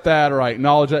accept that, or I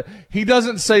acknowledge that. He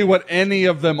doesn't say what any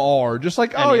of them are. Just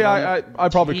like, I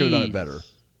probably could have done it better.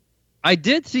 I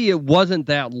did see it wasn't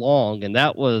that long, and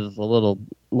that was a little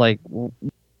like,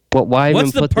 why? What's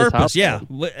even the put this purpose? out Yeah,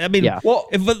 there? I mean,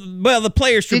 the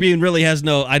Players Tribune really has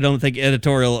no, I don't think,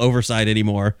 editorial oversight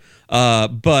anymore.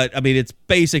 But I mean, it's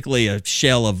basically a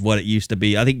shell of what it used to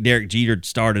be. I think Derek Jeter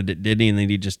started it, didn't he? And then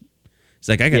it's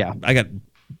like, I got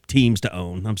teams to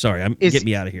own. I'm sorry, get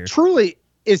me out of here. Truly,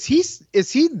 is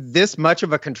he this much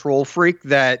of a control freak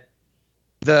that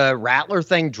the Rattler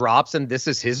thing drops and this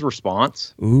is his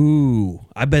response? Ooh,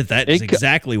 I bet that is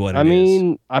exactly what it is.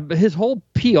 I mean, his whole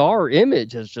PR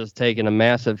image has just taken a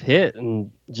massive hit,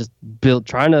 and just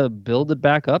trying to build it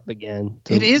back up again.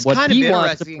 It is kind of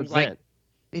interesting.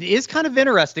 It is kind of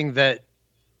interesting that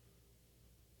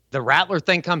the Rattler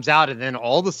thing comes out, and then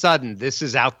all of a sudden, this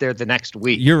is out there the next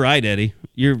week. You're right, Eddie.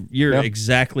 You're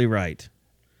exactly right.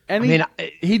 And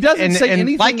he doesn't say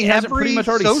anything like he hasn't pretty much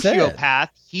already said. Sociopath,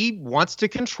 he wants to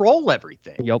control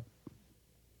everything. Yep.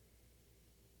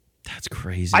 That's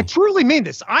crazy. I truly mean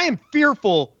this. I am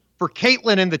fearful for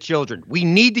Caitlin and the children. We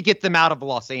need to get them out of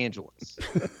Los Angeles.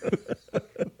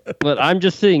 But I'm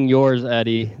just seeing yours,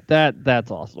 Eddie. That's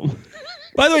awesome.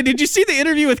 By the way, did you see the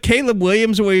interview with Caleb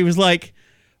Williams where he was like,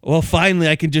 well, finally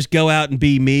I can just go out and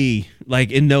be me,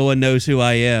 and no one knows who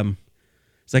I am.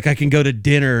 It's like I can go to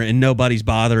dinner and nobody's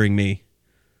bothering me.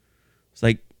 It's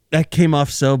like, that came off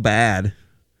so bad.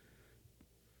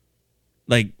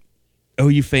 Like,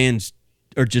 OU fans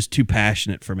are just too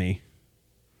passionate for me.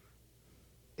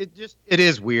 It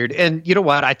is weird. And you know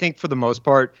what? I think for the most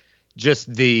part,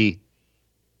 just the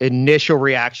initial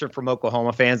reaction from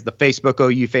Oklahoma fans, the Facebook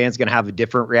OU fans going to have a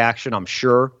different reaction. I'm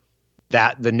sure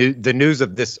that the news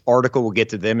of this article will get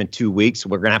to them in 2 weeks.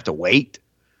 We're going to have to wait.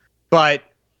 But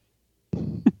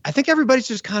I think everybody's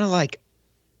just kind of like,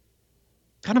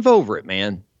 kind of over it,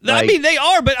 man. I mean, they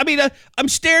are, but I mean, I'm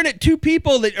staring at two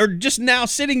people that are just now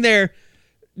sitting there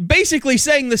basically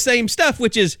saying the same stuff,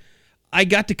 which is, I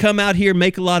got to come out here,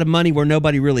 make a lot of money where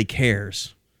nobody really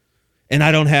cares. And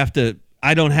I don't have to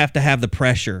have the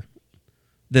pressure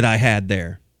that I had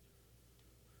there.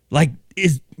 Like,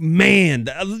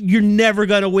 you're never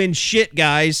going to win shit,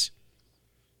 guys.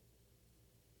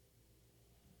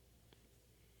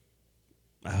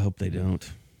 I hope they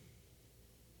don't.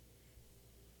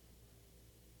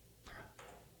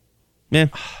 Man,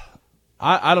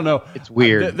 I don't know. It's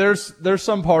weird. There's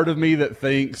some part of me that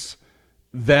thinks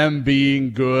them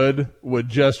being good would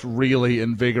just really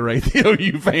invigorate the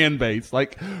OU fan base.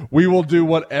 Like, we will do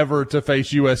whatever to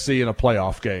face USC in a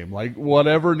playoff game. Like,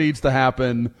 whatever needs to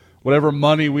happen, whatever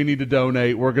money we need to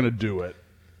donate, we're going to do it.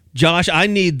 Josh, I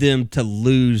need them to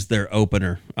lose their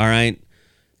opener, all right?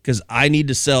 Because I need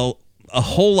to sell a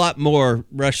whole lot more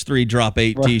Rush 3 Drop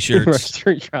 8 t-shirts. Rush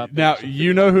 3 Drop 8. Now,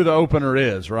 you know who the opener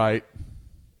is, right?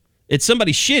 It's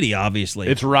somebody shitty, obviously.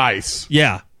 It's Rice.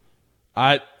 Yeah.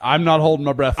 I'm not holding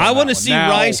my breath on I want to that one. see Now,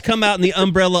 Rice come out in the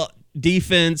umbrella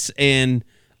defense, and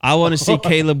I want to see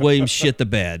Caleb Williams shit the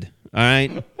bed. All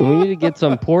right? We need to get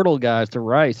some portal guys to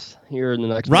Rice here in the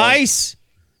next Rice,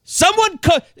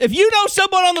 if you know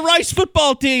someone on the Rice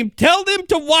football team, tell them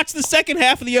to watch the second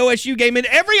half of the OSU game and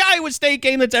every Iowa State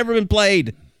game that's ever been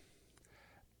played.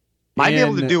 Might be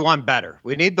able to do one better.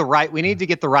 We need to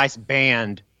get the Rice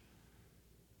band.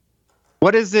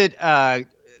 What is it? A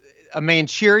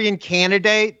Manchurian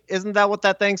Candidate? Isn't that what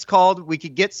that thing's called? We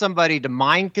could get somebody to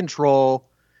mind control.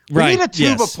 We need a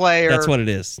tuba player. That's what it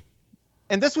is.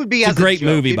 And this would be it's as a great joke.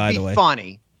 movie, It'd by be the way.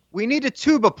 Funny. We need a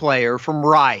tuba player from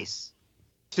Rice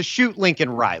to shoot Lincoln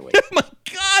Riley. Oh my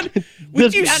God!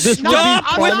 Would you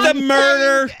stop with the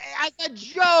murder? As a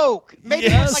joke. Maybe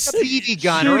it's like a BB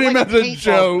gun. Shoot or him like as a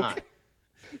joke. Gun.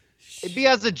 It'd be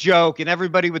as a joke, and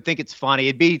everybody would think it's funny.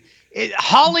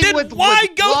 Hollywood. Then why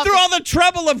would go love through all the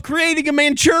trouble of creating a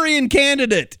Manchurian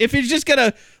Candidate if he's just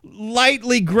gonna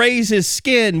lightly graze his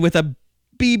skin with a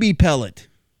BB pellet?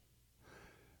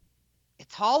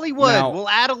 It's Hollywood. Now, we'll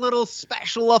add a little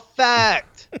special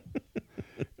effect.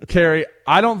 Carrie,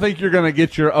 I don't think you're going to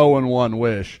get your 0-1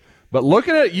 wish, but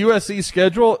looking at USC's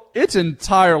schedule, it's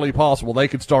entirely possible they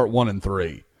could start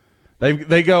 1-3.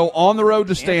 They go on the road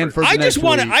to Stanford. I just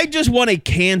want a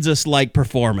Kansas-like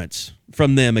performance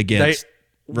from them against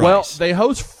Rice. Well, they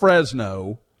host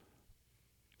Fresno.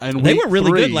 And they were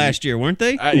really good last year, weren't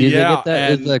they? Did they get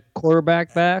that? Is the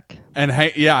quarterback back? And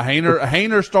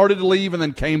Haener started to leave and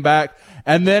then came back.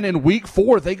 And then in week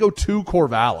 4, they go to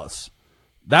Corvallis.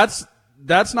 That's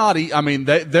not. I mean,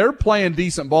 they're playing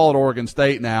decent ball at Oregon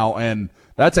State now, and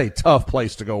that's a tough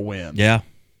place to go win. Yeah.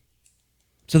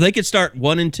 So they could start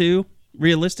 1-2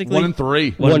 realistically.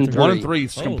 1-3. 1-3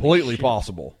 is completely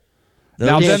possible.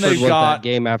 Now then they've got that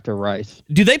game after Rice.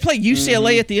 Do they play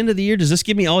UCLA at the end of the year? Does this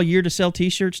give me all year to sell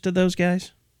T-shirts to those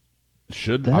guys?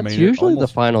 That's usually the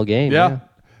final game. Yeah.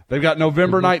 They've got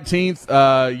November 19th,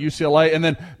 UCLA, and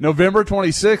then November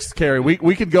 26th, Carrie.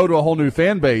 We could go to a whole new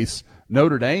fan base.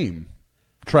 Notre Dame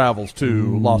travels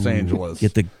to Los Angeles.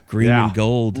 Get the green and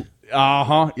gold.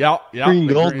 Yeah. Green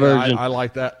gold version. I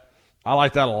like that. I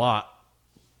like that a lot.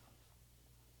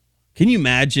 Can you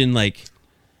imagine, like,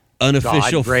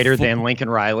 unofficial greater than Lincoln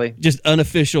Riley? Just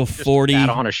unofficial 40 that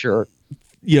on a shirt.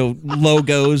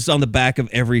 Logos on the back of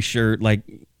every shirt, like,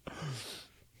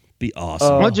 be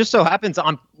awesome. Well, it just so happens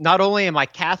not only am I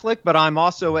Catholic, but I'm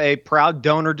also a proud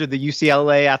donor to the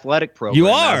UCLA athletic program. You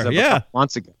are, a couple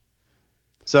months ago.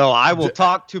 So I will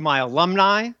talk to my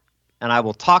alumni, and I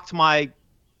will talk to my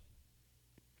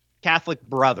Catholic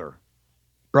brothers.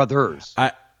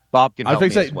 Bob can help me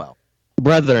as well.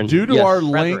 Brethren. Due to our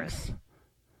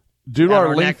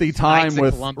lengthy time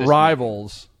with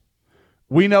rivals,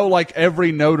 we know like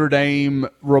every Notre Dame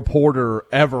reporter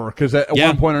ever, because at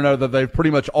one point or another they've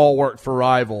pretty much all worked for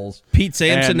rivals. Pete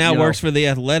Sampson now works for the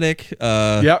Athletic.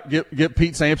 Get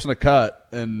Pete Sampson a cut,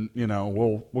 and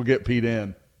we'll get Pete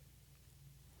in.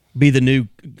 Be the new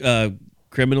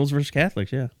Criminals versus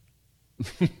Catholics, yeah.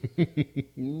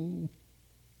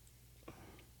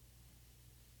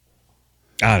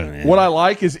 I don't know. What I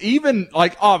like is even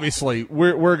like obviously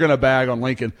we're gonna bag on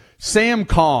Lincoln. Sam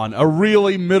Kahn, a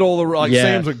really middle of the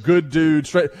Sam's a good dude.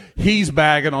 He's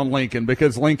bagging on Lincoln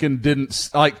because Lincoln didn't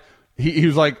like. He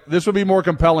was like, this would be more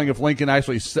compelling if Lincoln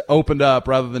actually opened up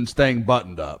rather than staying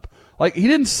buttoned up. Like he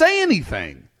didn't say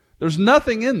anything. There's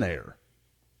nothing in there.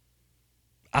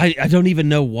 I don't even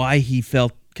know why he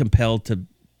felt compelled to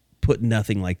put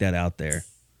nothing like that out there.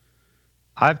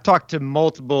 I've talked to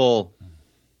multiple,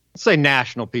 let's say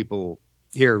national people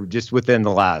here just within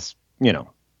the last,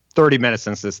 30 minutes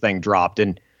since this thing dropped.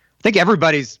 And I think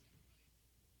everybody's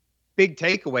big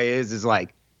takeaway is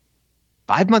like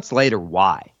 5 months later,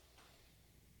 why?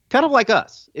 Kind of like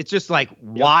us. It's just like,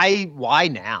 why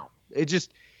now?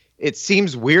 It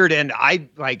seems weird. And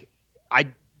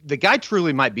the guy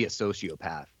truly might be a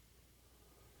sociopath.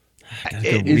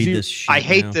 I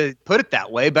hate to put it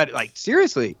that way, but like,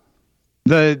 seriously,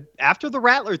 after the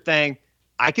Rattler thing,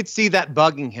 I could see that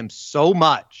bugging him so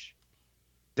much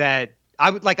that I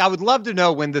would love to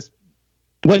know when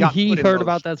he heard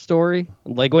about that story,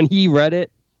 like when he read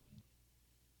it,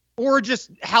 or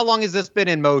just how long has this been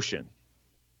in motion?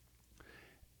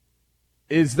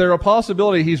 Is there a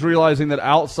possibility he's realizing that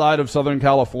outside of Southern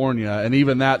California, and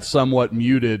even that's somewhat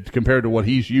muted compared to what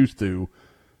he's used to,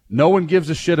 no one gives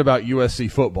a shit about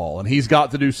USC football, and he's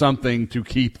got to do something to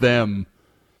keep them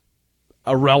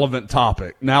a relevant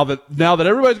topic. Now that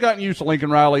everybody's gotten used to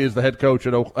Lincoln Riley as the head coach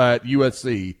at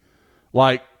USC,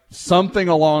 like something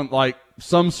along like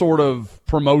some sort of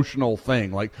promotional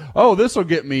thing, like, oh, this will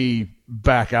get me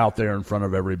back out there in front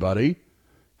of everybody,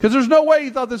 because there's no way he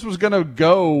thought this was going to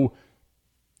go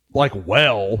like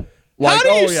well. Like, how do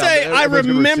you say, I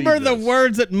remember the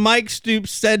words that Mike Stoops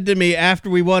said to me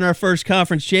after we won our first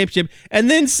conference championship,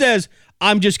 and then says,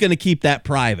 I'm just going to keep that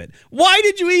private? Why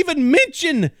did you even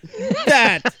mention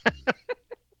that?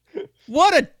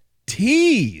 What a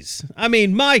tease. I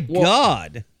mean, my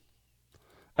God.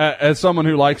 As someone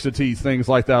who likes to tease things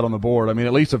like that on the board, I mean,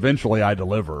 at least eventually I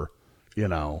deliver,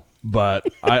 But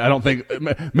I don't think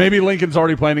 – maybe Lincoln's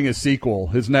already planning a sequel,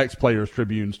 his next Players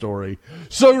Tribune story.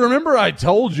 So remember I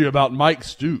told you about Mike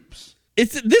Stoops.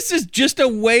 This is just a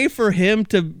way for him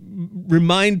to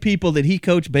remind people that he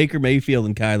coached Baker Mayfield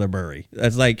and Kyler Murray.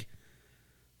 That's like,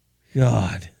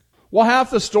 God. Well,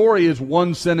 half the story is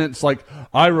one sentence like,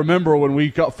 I remember when we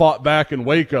fought back in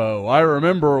Waco. I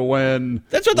remember when –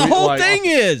 That's what the whole thing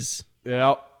is.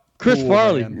 Yeah. Chris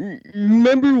Farley, you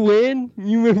remember when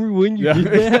you did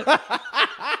that?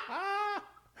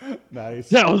 Nice.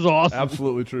 That was awesome.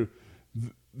 Absolutely true.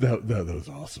 That was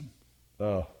awesome.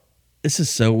 Oh, this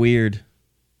is so weird.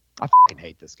 I fucking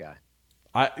hate this guy.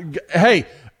 Hey,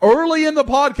 early in the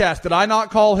podcast, did I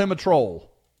not call him a troll?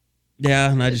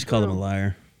 Yeah, and I just called him a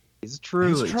liar. It's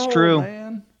true. It's true.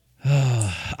 Man.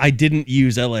 I didn't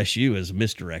use LSU as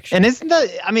misdirection. And isn't that?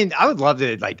 I mean, I would love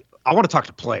to I want to talk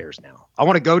to players now. I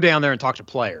want to go down there and talk to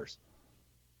players.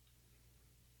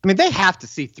 I mean, they have to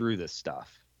see through this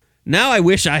stuff. Now I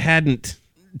wish I hadn't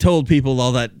told people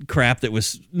all that crap that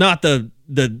was not the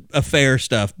affair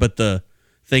stuff, but the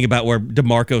thing about where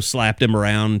DeMarco slapped him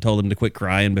around and told him to quit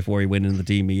crying before he went into the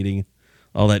team meeting.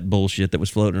 All that bullshit that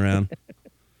was floating around.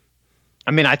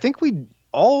 I mean, I think we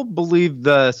all believe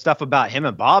the stuff about him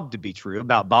and Bob to be true,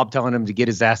 about Bob telling him to get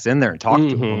his ass in there and talk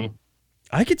to him.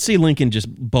 I could see Lincoln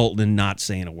just bolting and not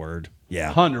saying a word.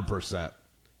 Yeah. 100%.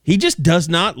 He just does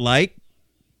not like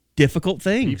difficult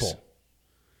things. People.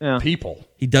 Yeah. People.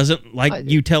 He doesn't like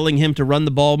you telling him to run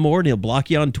the ball more, and he'll block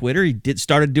you on Twitter. He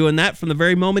started doing that from the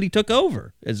very moment he took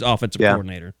over as offensive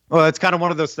coordinator. Well, it's kind of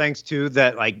one of those things, too,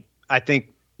 that like I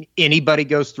think anybody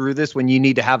goes through this when you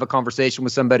need to have a conversation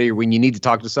with somebody or when you need to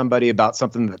talk to somebody about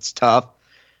something that's tough.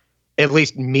 At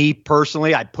least me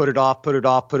personally, I put it off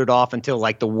until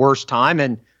like the worst time.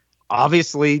 And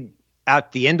obviously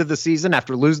at the end of the season,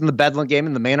 after losing the Bedlam game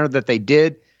in the manner that they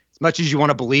did, as much as you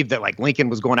want to believe that like Lincoln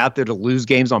was going out there to lose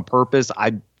games on purpose,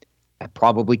 I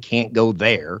probably can't go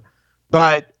there.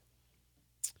 But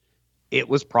it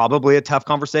was probably a tough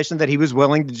conversation that he was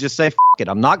willing to just say, F it,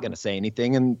 I'm not going to say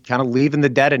anything, and kind of leave in the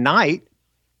dead of night.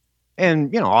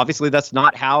 And, obviously that's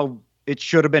not how it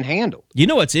should have been handled. You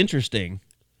know what's interesting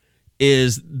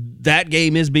is that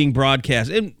game is being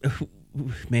broadcast. And,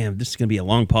 man, this is going to be a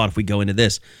long pod if we go into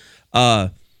this.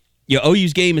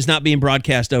 OU's game is not being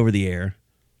broadcast over the air.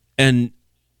 And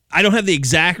I don't have the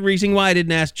exact reason why. I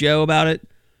didn't ask Joe about it,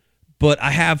 but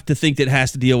I have to think that it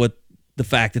has to deal with the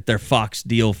fact that their Fox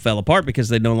deal fell apart because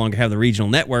they no longer have the regional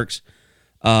networks,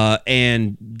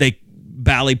 and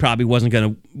Bally probably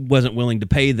wasn't willing to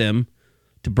pay them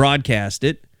to broadcast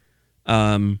it,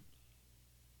 and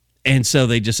so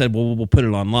they just said, "Well, we'll put it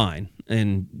online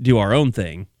and do our own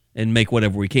thing and make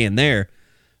whatever we can there."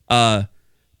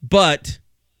 But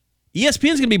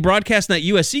ESPN's going to be broadcasting that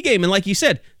USC game, and like you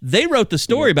said, they wrote the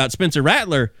story about Spencer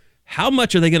Rattler. How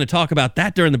much are they going to talk about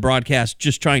that during the broadcast,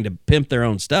 just trying to pimp their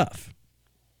own stuff?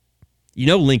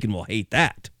 Lincoln will hate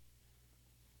that.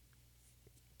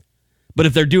 But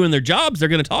if they're doing their jobs, they're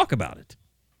going to talk about it.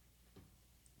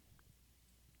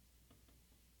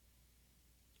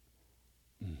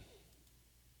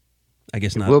 I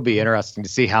guess not. It will be interesting to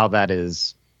see how that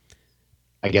is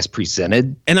I guess,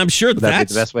 presented. And I'm sure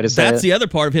that's the best way to say that's it. the other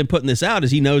part of him putting this out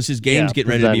is he knows his game's getting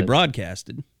ready to be presented.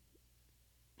 broadcasted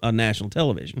on national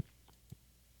television.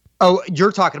 Oh,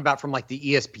 you're talking about from like the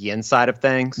ESPN side of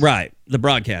things, Right, the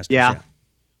broadcast. Yeah.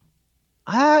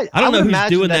 I don't know would who's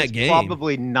imagine doing that it's game.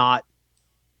 Probably not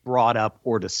brought up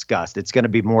or discussed. It's going to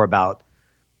be more about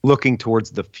looking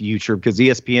towards the future because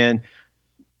ESPN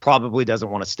probably doesn't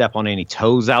want to step on any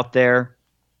toes out there.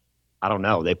 I don't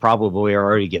know. They probably are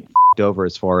already getting f***ed over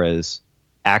as far as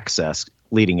access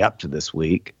leading up to this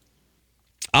week.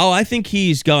 Oh, I think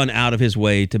he's gone out of his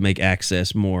way to make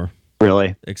access more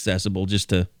Really? accessible, just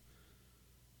to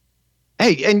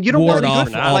Hey, and you know ward what? off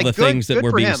Good for- all like, the good- things that good were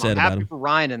for being him. said I'm about happy him. for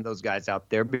Ryan and those guys out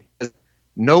there because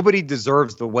nobody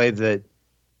deserves the way that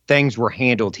things were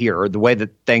handled here or the way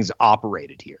that things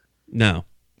operated here. No.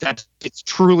 It's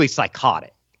truly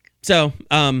psychotic. So,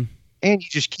 And you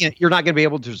just can't, you're not going to be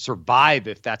able to survive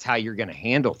if that's how you're going to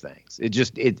handle things.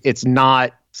 It's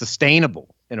not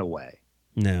sustainable in a way.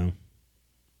 no.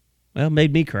 Well,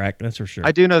 made me crack, that's for sure.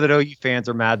 I do know that OU fans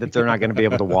are mad that they're not going to be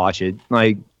able to watch it.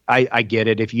 Like, I get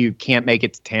it. If you can't make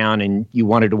it to town and you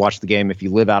wanted to watch the game, if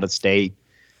you live out of state,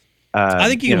 I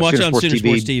think you can watch it on Sooner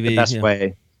Sports TV. The best yeah.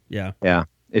 way. Yeah. Yeah.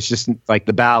 It's just like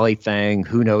the Bally thing.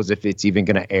 Who knows if it's even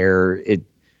going to air?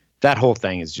 That whole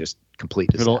thing is just complete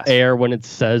disaster. It'll air when it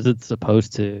says it's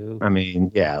supposed to. I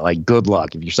mean, yeah, like good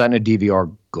luck. If you're setting a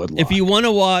DVR, good luck. If you want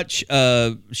to watch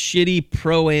a shitty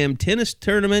Pro-Am tennis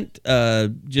tournament,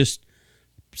 just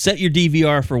set your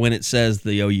DVR for when it says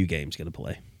the OU game's going to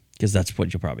play, because that's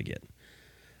what you'll probably get.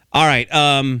 All right.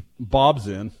 Bob's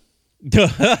in.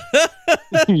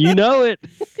 You know it.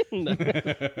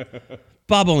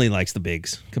 Bob only likes the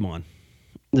bigs. Come on.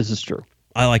 This is true.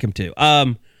 I like him too.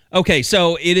 Okay,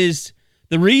 so it is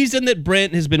the reason that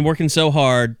Brent has been working so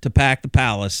hard to pack the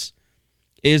Palace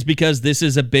is because this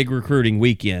is a big recruiting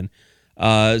weekend.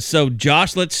 So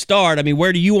Josh, let's start. I mean,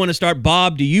 where do you want to start?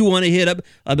 Bob, do you want to hit up?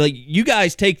 Like, you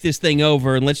guys take this thing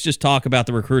over and let's just talk about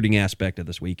the recruiting aspect of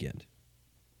this weekend.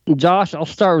 Josh, I'll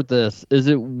start with this. Is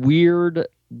it weird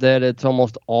that it's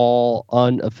almost all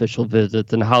unofficial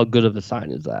visits, and how good of a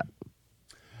sign is that?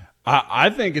 I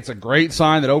think it's a great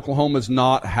sign that Oklahoma's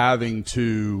not having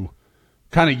to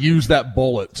kind of use that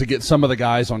bullet to get some of the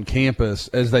guys on campus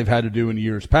as they've had to do in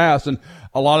years past. And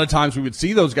a lot of times we would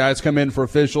see those guys come in for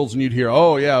officials and you'd hear,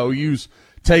 oh, yeah, OU's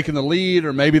taking the lead,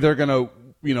 or maybe they're going to,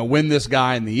 win this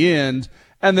guy in the end.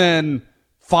 And then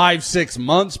 5-6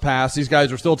 months pass, these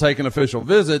guys are still taking official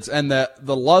visits, and that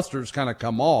the luster's kind of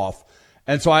come off.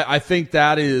 And so I think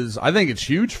I think it's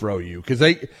huge for OU because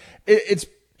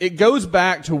it goes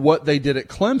back to what they did at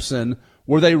Clemson,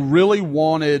 where they really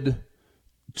wanted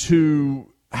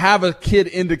to have a kid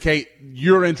indicate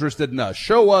you're interested in us.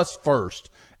 Show us first,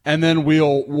 and then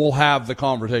we'll have the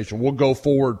conversation. We'll go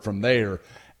forward from there.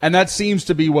 And that seems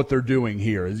to be what they're doing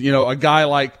here. Is, a guy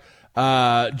like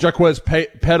Jaquez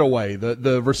Petaway,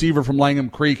 the receiver from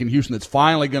Langham Creek in Houston, that's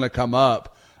finally going to come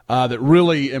up. That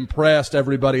really impressed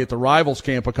everybody at the Rivals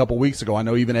camp a couple weeks ago. I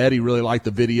know even Eddie really liked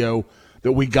the video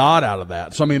that we got out of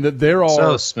that. So, I mean, there are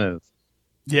so smooth.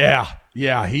 Yeah.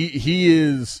 He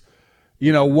is,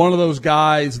 one of those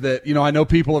guys that, I know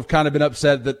people have kind of been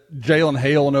upset that Jalen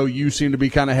Hale and OU seem to be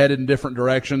kind of headed in different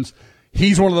directions.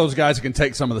 He's one of those guys that can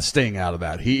take some of the sting out of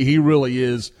that. He really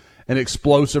is an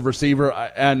explosive receiver.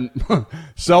 And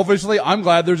selfishly, I'm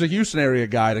glad there's a Houston area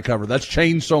guy to cover. That's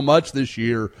changed so much this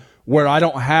year, where I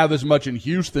don't have as much in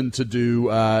Houston to do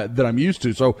that I'm used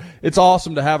to. So it's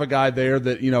awesome to have a guy there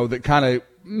that, that kind of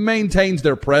maintains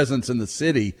their presence in the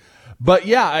city. But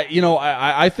yeah,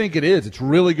 I think it is. It's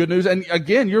really good news. And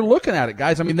again, you're looking at it,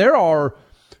 guys. I mean,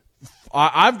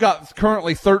 I've got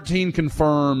currently 13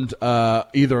 confirmed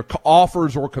either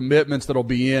offers or commitments that'll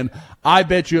be in. I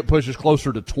bet you it pushes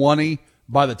closer to 20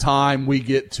 by the time we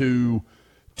get to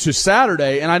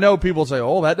Saturday. And I know people say,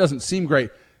 oh, that doesn't seem great.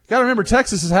 Got to remember,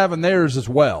 Texas is having theirs as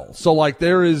well. So, like,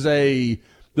 there's a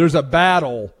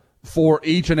battle for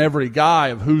each and every guy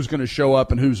of who's going to show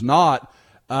up and who's not.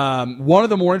 One of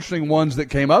the more interesting ones that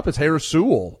came up is Harris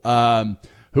Sewell,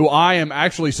 who I am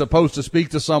actually supposed to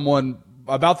speak to someone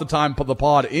about the time the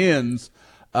pod ends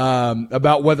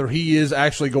about whether he is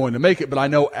actually going to make it. But I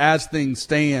know as things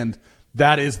stand,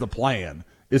 that is the plan,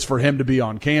 is for him to be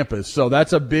on campus. So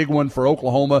that's a big one for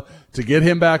Oklahoma, to get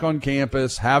him back on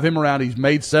campus, have him around. He's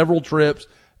made several trips,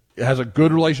 has a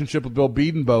good relationship with Bill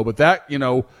Bedenbaugh. But that,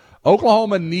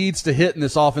 Oklahoma needs to hit in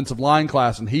this offensive line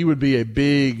class, and he would be a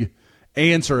big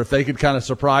answer if they could kind of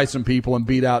surprise some people and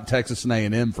beat out Texas and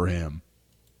A&M for him.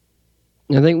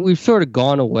 I think we've sort of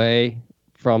gone away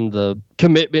from the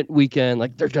commitment weekend.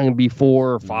 Like, there's going to be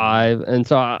 4 or 5. And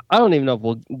so I don't even know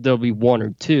if there'll be 1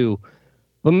 or 2.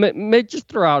 But just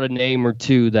throw out a name or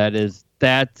two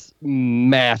that's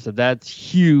massive. That's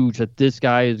huge that this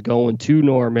guy is going to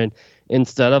Norman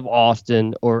instead of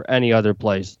Austin or any other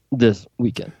place this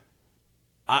weekend.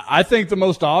 I think the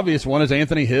most obvious one is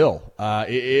Anthony Hill.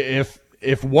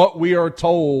 If what we are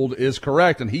told is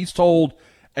correct, and he's told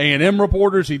A&M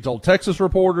reporters, he told Texas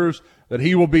reporters that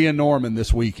he will be in Norman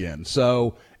this weekend.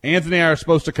 So Anthony and I are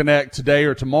supposed to connect today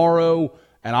or tomorrow,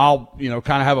 and I'll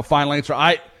kind of have a final answer.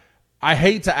 I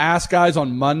hate to ask guys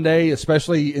on Monday,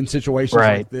 especially in situations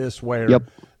like this where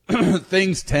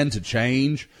things tend to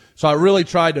change. So I really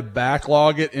tried to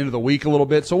backlog it into the week a little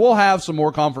bit. So we'll have some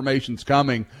more confirmations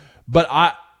coming.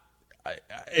 But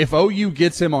if OU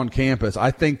gets him on campus,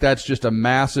 I think that's just a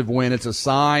massive win. It's a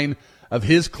sign of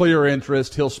his clear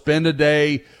interest. He'll spend a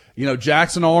day.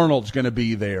 Jackson Arnold's going to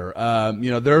be there.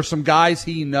 There are some guys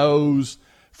he knows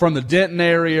from the Denton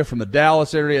area, from the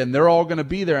Dallas area, and they're all going to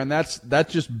be there. And that's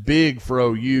just big for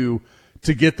OU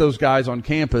to get those guys on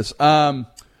campus. If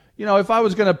I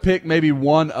was going to pick maybe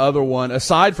one other one,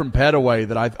 aside from Pettaway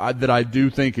that I do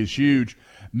think is huge,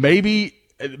 maybe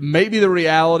the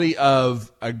reality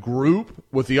of a group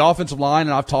with the offensive line,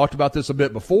 and I've talked about this a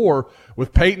bit before,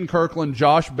 with Peyton Kirkland,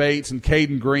 Josh Bates, and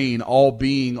Caden Green all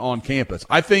being on campus.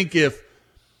 I think if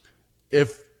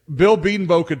Bill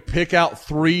Bedenbaugh could pick out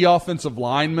 3 offensive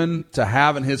linemen to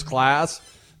have in his class,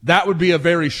 that would be a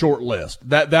very short list.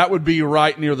 That would be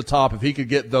right near the top if he could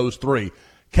get those 3.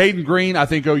 Caden Green, I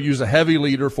think OU's a heavy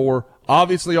leader for.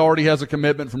 Obviously already has a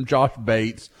commitment from Josh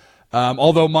Bates.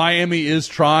 Although Miami is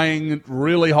trying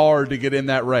really hard to get in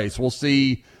that race. We'll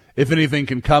see if anything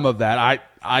can come of that.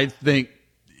 I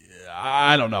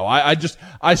don't know.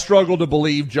 I struggle to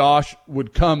believe Josh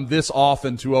would come this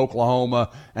often to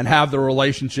Oklahoma and have the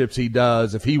relationships he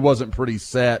does if he wasn't pretty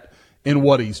set in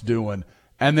what he's doing.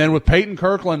 And then with Peyton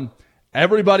Kirkland,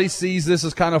 everybody sees this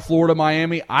as kind of Florida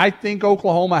Miami. I think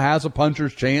Oklahoma has a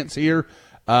puncher's chance here.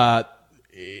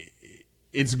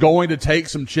 It's going to take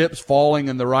some chips falling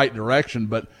in the right direction,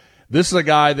 but this is a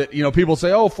guy that, people say,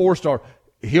 4-star,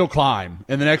 he'll climb.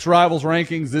 In the next Rivals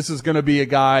rankings, this is going to be a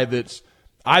guy that's,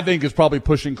 I think, is probably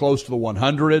pushing close to the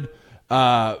 100.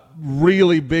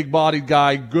 Really big-bodied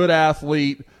guy, good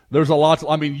athlete. There's a lot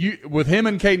with him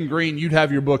and Caden Green, you'd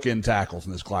have your bookend tackles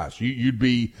in this class. You'd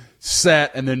be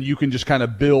set, and then you can just kind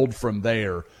of build from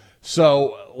there.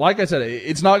 So, like I said,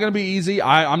 it's not going to be easy.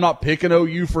 I'm not picking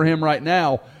OU for him right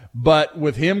now. But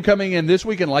with him coming in this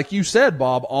weekend, like you said,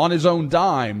 Bob, on his own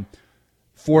dime,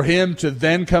 for him to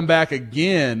then come back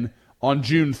again on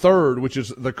June 3rd, which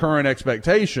is the current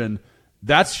expectation,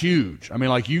 that's huge.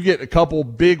 You get a couple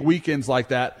big weekends like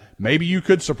that, maybe you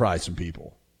could surprise some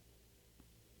people.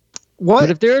 But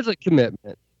if there's a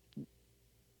commitment,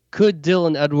 could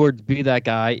Dylan Edwards be that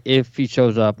guy if he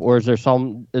shows up, or is there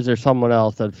someone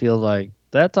else that feels like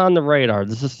that's on the radar?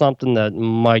 This is something that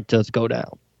might just go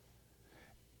down.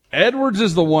 Edwards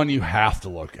is the one you have to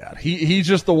look at. He's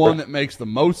just the one that makes the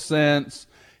most sense.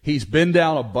 He's been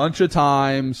down a bunch of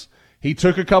times. He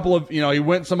took a couple of, he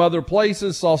went some other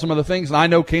places, saw some other things, and I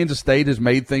know Kansas State has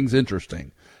made things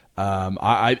interesting. I'm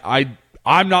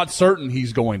not certain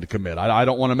he's going to commit. I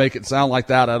don't want to make it sound like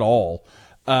that at all.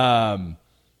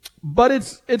 But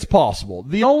it's possible.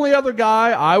 The only other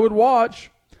guy I would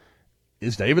watch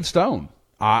is David Stone.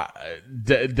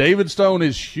 David Stone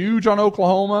is huge on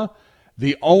Oklahoma.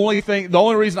 The only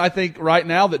reason I think right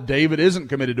now that David isn't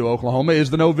committed to Oklahoma is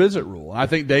the no visit rule. And I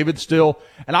think David's still,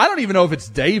 and I don't even know if it's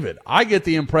David. I get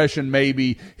the impression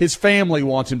maybe his family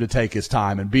wants him to take his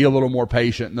time and be a little more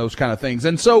patient and those kind of things.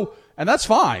 And that's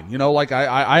fine.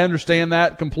 I understand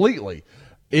that completely.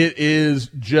 It is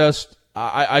just,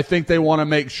 I think they want to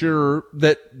make sure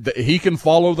that he can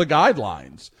follow the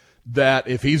guidelines, that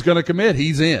if he's going to commit,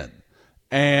 he's in.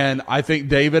 And I think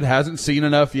David hasn't seen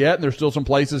enough yet, and there's still some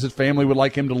places his family would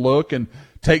like him to look and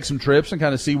take some trips and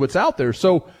kind of see what's out there.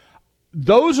 So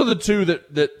those are the two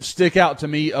that stick out to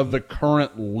me of the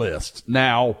current list.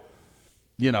 Now,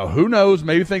 who knows?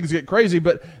 Maybe things get crazy,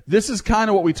 but this is kind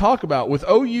of what we talk about. With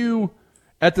OU,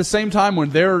 at the same time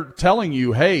when they're telling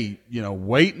you, hey,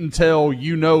 wait until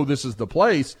this is the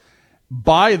place,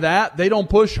 by that, they don't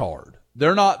push hard.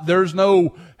 There's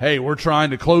no, hey, we're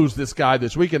trying to close this guy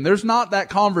this weekend. There's not that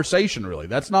conversation really.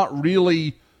 That's not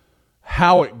really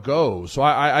how it goes. So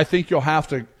I think you'll have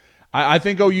to, I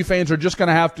think OU fans are just going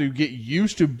to have to get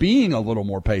used to being a little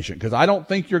more patient, because I don't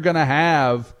think you're going to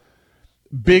have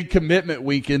big commitment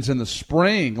weekends in the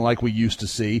spring like we used to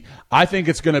see. I think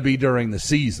it's going to be during the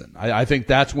season. I think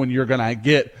that's when you're going to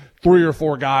get 3 or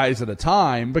 4 guys at a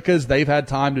time, because they've had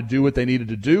time to do what they needed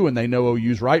to do and they know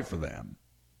OU's right for them.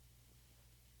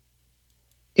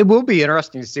 It will be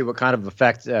interesting to see what kind of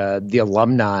effect the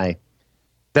alumni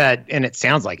and it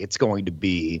sounds like it's going to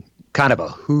be kind of a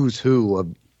who's who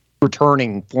of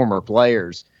returning former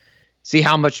players. See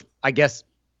how much, I guess,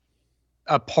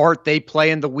 a part they play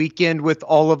in the weekend with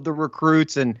all of the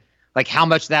recruits and like how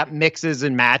much that mixes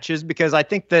and matches, because I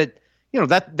think that,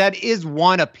 that is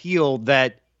one appeal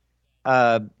that,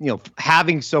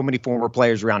 having so many former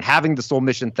players around, having the Soul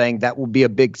Mission thing, that will be a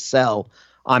big sell,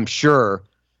 I'm sure.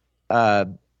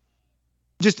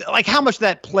 Just like how much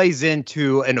that plays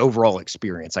into an overall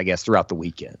experience, I guess, throughout the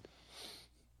weekend.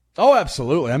 Oh,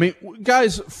 absolutely. I mean,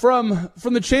 guys, from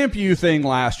the Champ U thing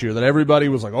last year that everybody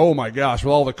was like, oh my gosh,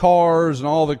 with all the cars and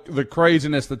all the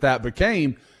craziness that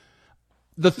became,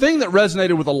 the thing that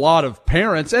resonated with a lot of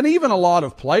parents and even a lot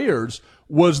of players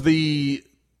was the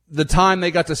time they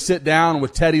got to sit down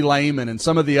with Teddy Lehman and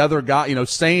some of the other guys,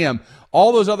 Sam,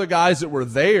 all those other guys that were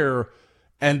there,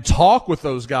 and talk with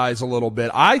those guys a little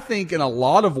bit. I think in a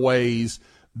lot of ways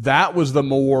that was the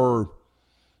more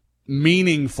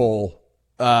meaningful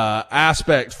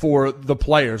aspect for the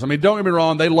players. I mean, don't get me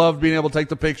wrong, they loved being able to take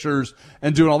the pictures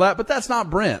and doing all that, but that's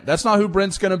not Brent. That's not who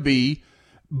Brent's going to be.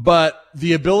 But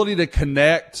the ability to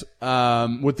connect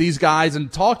with these guys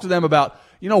and talk to them about,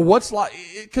 what's like,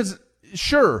 because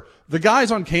sure, the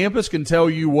guys on campus can tell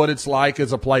you what it's like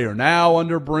as a player now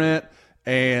under Brent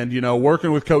and,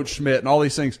 working with Coach Schmidt and all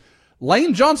these things.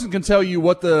 Lane Johnson can tell you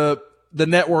what the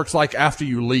network's like after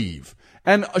you leave.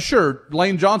 And sure,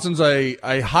 Lane Johnson's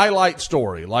a highlight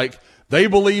story. Like, they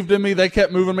believed in me. They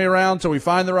kept moving me around till we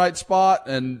find the right spot.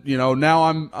 And, now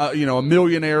I'm, a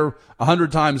millionaire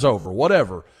 100 times over,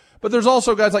 whatever. But there's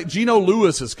also guys like Geno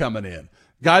Lewis is coming in.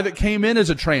 Guy that came in as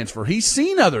a transfer. He's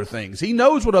seen other things. He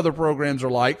knows what other programs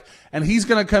are like. And he's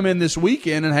going to come in this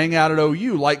weekend and hang out at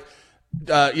OU. Like,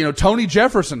 Tony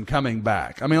Jefferson coming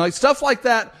back. I mean, like stuff like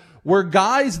that where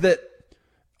guys that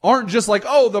aren't just like,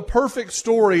 oh, the perfect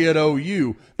story at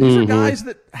OU. These are guys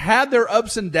that had their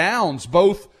ups and downs,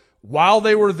 both while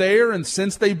they were there and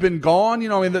since they've been gone.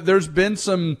 That there's been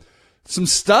some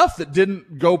stuff that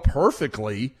didn't go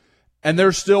perfectly, and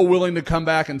they're still willing to come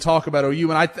back and talk about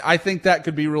OU. And I think that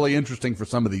could be really interesting for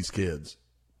some of these kids.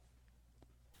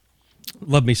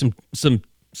 Love me some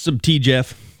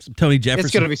T-Jeff. Tony Jefferson.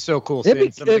 It's going to be so cool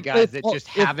seeing some of the guys that just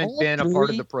haven't been a part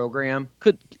of the program.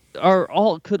 Could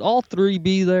all three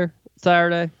be there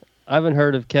Saturday? I haven't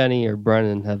heard of Kenny or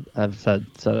Brennan have said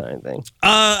anything.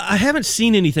 I haven't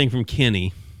seen anything from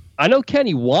Kenny. I know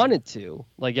Kenny wanted to.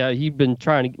 Like he'd been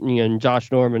trying to, and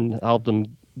Josh Norman helped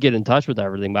him get in touch with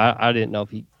everything, but I didn't know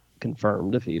if he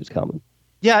confirmed if he was coming.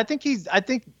 Yeah,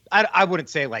 I wouldn't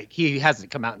say like he hasn't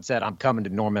come out and said I'm coming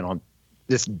to Norman on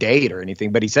this date or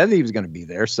anything, but he said that he was going to be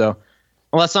there. So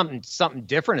unless something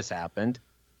different has happened.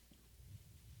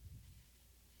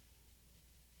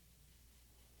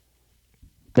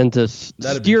 And to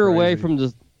steer away from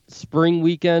the spring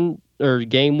weekend or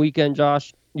game weekend,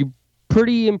 Josh, you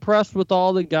pretty impressed with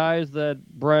all the guys that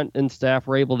Brent and staff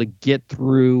were able to get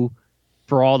through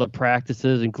for all the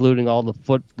practices, including all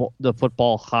the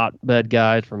football hotbed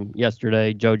guys from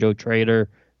yesterday, JoJo Trader,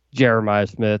 Jeremiah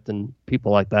Smith, and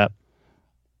people like that.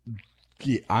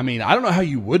 Yeah, I mean, I don't know how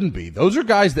you wouldn't be. Those are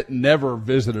guys that never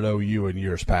visited OU in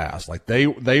years past. Like they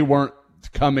weren't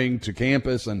coming to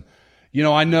campus. And,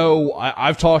 I know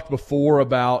I've talked before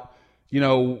about,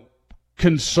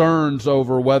 concerns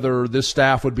over whether this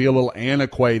staff would be a little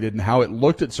antiquated and how it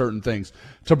looked at certain things.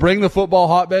 To bring the football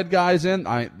hotbed guys in,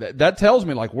 that tells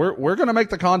me like we're going to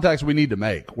make the contacts we need to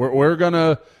make. We're going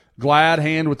to glad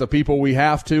hand with the people we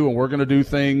have to, and we're going to do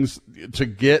things to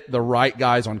get the right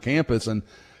guys on campus. And,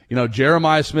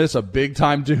 Jeremiah Smith's a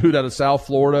big-time dude out of South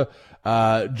Florida.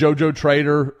 JoJo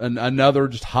Trader, another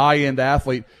just high-end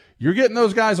athlete. You're getting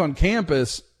those guys on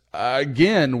campus,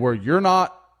 again, where you're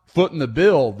not footing the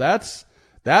bill. That's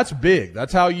big.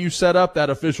 That's how you set up that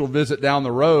official visit down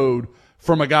the road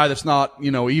from a guy that's not,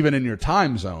 even in your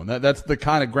time zone. That's the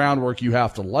kind of groundwork you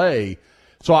have to lay.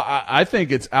 So I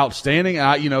think it's outstanding.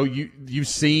 You've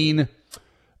seen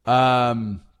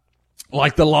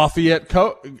like the Lafayette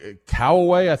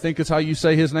Cowaway, I think is how you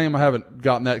say his name. I haven't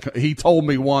gotten that. He told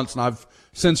me once, and I've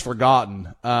since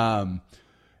forgotten.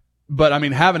 But I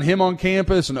mean, having him on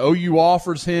campus and OU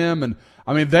offers him, and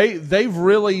I mean, they've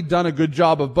really done a good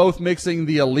job of both mixing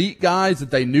the elite guys that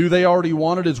they knew they already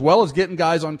wanted, as well as getting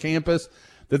guys on campus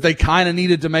that they kind of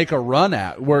needed to make a run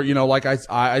at. Where, like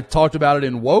I talked about it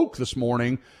in Woke this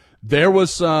morning, there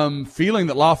was some feeling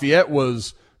that Lafayette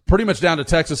was pretty much down to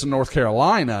Texas and North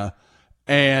Carolina.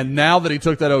 And now that he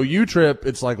took that OU trip,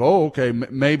 it's like, oh, okay,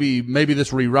 maybe this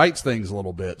rewrites things a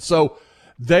little bit. So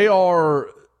they are,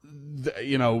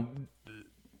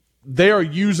 they are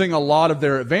using a lot of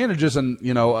their advantages, and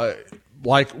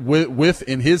like with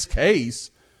in his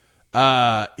case, he's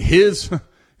got an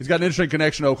interesting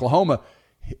connection to Oklahoma.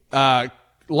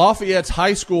 Lafayette's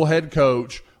high school head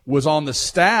coach was on the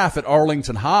staff at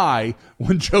Arlington High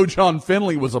when Joe John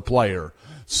Finley was a player.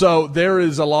 So there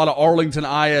is a lot of Arlington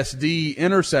ISD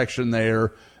intersection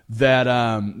there that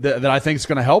I think is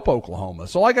going to help Oklahoma.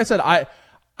 So like I said,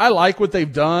 I like what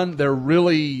they've done. They're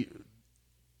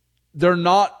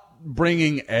not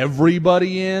bringing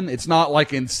everybody in. It's not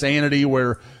like Insanity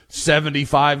where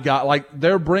 75 guys, like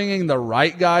they're bringing the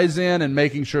right guys in and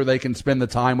making sure they can spend the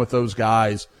time with those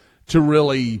guys to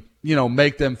really,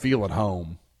 make them feel at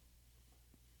home.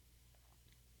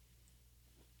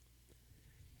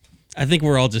 I think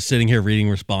we're all just sitting here reading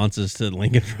responses to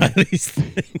Lincoln Riley's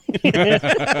thing.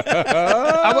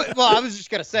 I was just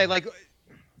going to say,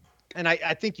 and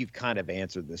I think you've kind of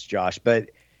answered this, Josh, but,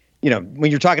 when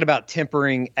you're talking about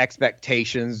tempering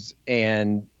expectations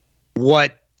and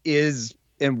what is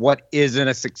and what isn't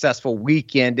a successful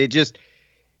weekend, is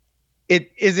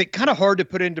it kind of hard to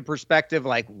put into perspective,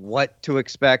 like what to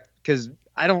expect? Because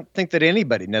I don't think that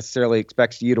anybody necessarily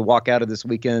expects you to walk out of this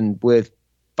weekend with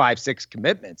 5-6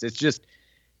 commitments. It's just,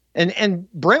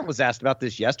 and Brent was asked about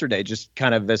this yesterday, just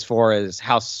kind of as far as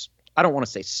how, I don't want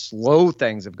to say slow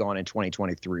things have gone in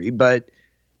 2023, but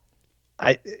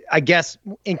I guess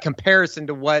in comparison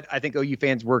to what I think OU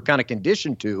fans were kind of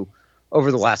conditioned to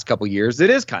over the last couple of years, it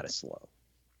is kind of slow.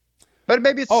 But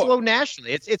maybe it's slow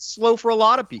nationally. It's slow for a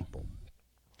lot of people.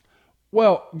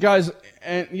 Well, guys,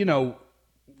 and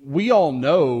we all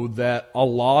know that a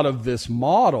lot of this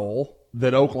model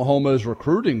that Oklahoma is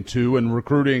recruiting to and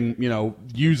recruiting,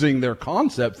 using their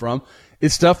concept from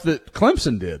is stuff that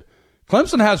Clemson did.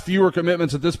 Clemson has fewer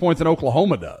commitments at this point than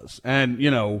Oklahoma does. And,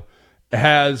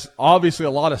 has obviously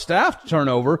a lot of staff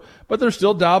turnover, but there's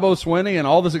still Dabo Swinney and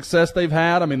all the success they've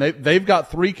had. I mean, they've got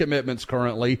 3 commitments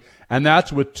currently, and that's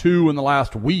with 2 in the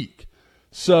last week.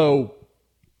 So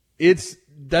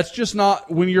that's just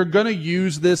not, when you're going to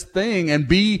use this thing and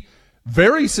be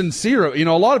very sincere.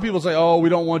 A lot of people say, oh, we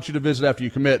don't want you to visit after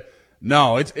you commit.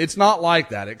 No, it's not like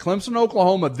that. At Clemson,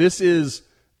 Oklahoma, this is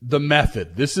the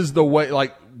method. This is the way,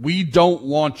 we don't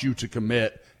want you to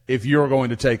commit if you're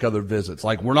going to take other visits.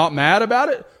 We're not mad about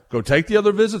it. Go take the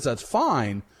other visits. That's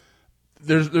fine.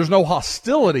 There's no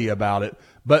hostility about it,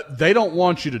 but they don't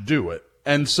want you to do it.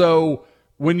 And so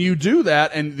when you do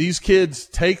that and these kids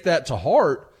take that to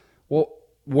heart, well,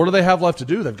 what do they have left to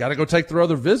do? They've got to go take their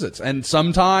other visits. And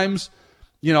sometimes,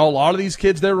 a lot of these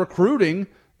kids they're recruiting,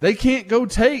 they can't go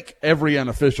take every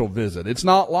unofficial visit. It's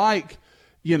not like,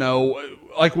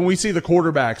 like when we see the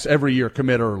quarterbacks every year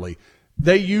commit early.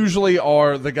 They usually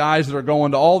are the guys that are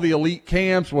going to all the elite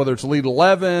camps, whether it's Elite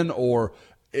 11 or,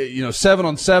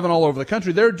 7-on-7 all over the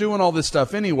country. They're doing all this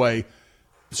stuff anyway.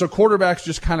 So quarterbacks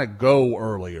just kind of go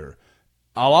earlier.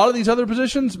 A lot of these other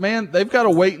positions, man, they've got to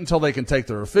wait until they can take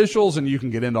their officials, and you can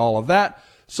get into all of that.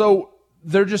 So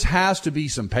there just has to be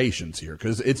some patience here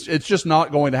because it's just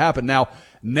not going to happen. Now,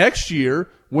 next year,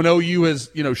 when OU has,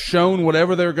 shown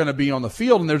whatever they're going to be on the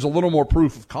field and there's a little more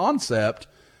proof of concept,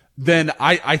 then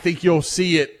I think you'll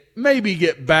see it maybe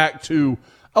get back to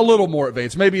a little more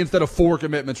advanced. Maybe instead of 4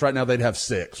 commitments right now, they'd have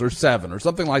 6 or 7 or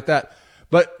something like that.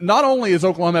 But not only is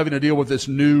Oklahoma having to deal with this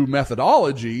new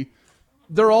methodology,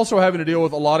 they're also having to deal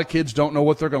with a lot of kids don't know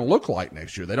what they're going to look like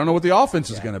next year. They don't know what the offense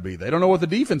is going to be. They don't know what the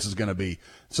defense is going to be.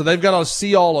 So they've got to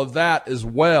see all of that as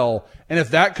well. And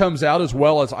if that comes out as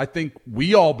well as I think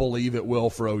we all believe it will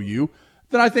for OU,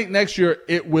 then I think next year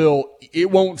it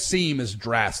won't seem as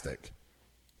drastic.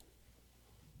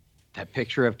 That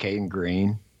picture of Caden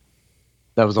Green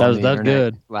that was on the internet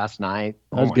good. Last night.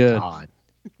 That was good. God.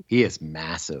 He is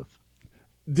massive.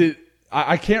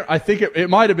 I think it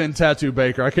might have been Tattoo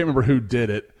Baker. I can't remember who did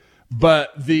it,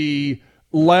 but the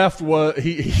left was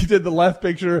he did the left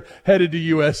picture headed to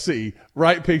USC,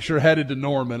 right picture headed to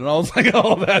Norman, and I was like,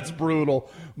 oh, that's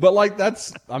brutal. But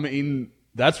that's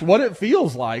what it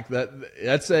feels like.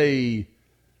 That's a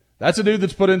dude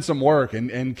that's put in some work,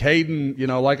 and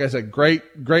Caden, like I said,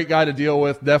 great guy to deal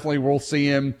with. Definitely we'll see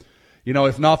him,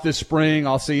 if not this spring,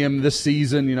 I'll see him this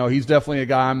season. He's definitely a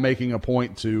guy I'm making a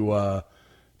point to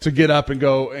get up and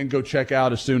go check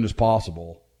out as soon as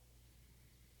possible.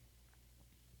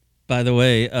 By the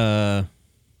way, little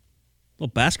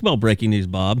basketball breaking news,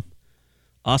 Bob.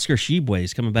 Oscar Tshiebwe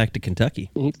is coming back to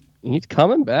Kentucky. He's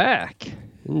coming back.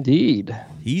 Indeed.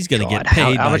 He's going to get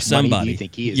paid how by much somebody. Money do you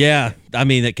think he is? Yeah,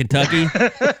 at Kentucky.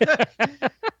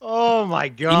 Oh my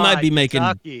God! He might be making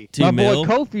Kentucky. $2 My million.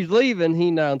 boy Kofi's leaving. He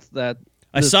announced that.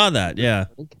 I saw that. Yeah.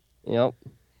 Yep.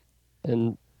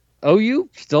 And OU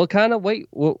still kind of wait.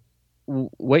 Well,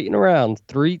 waiting around.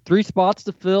 Three spots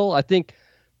to fill. I think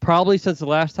probably since the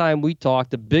last time we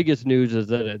talked, the biggest news is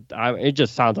that it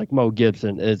just sounds like Mo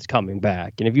Gibson is coming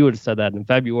back. And if you would have said that in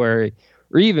February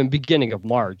or even beginning of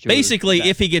March, basically,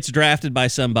 if he gets drafted by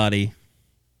somebody,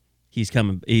 he's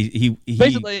coming.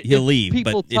 He'll leave.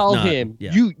 People but tell if not, him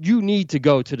yeah. you need to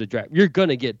go to the draft. You're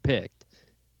gonna get picked.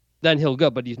 Then he'll go.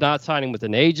 But he's not signing with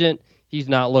an agent. He's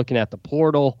not looking at the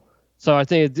portal. So I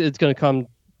think it's going to come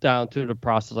down to the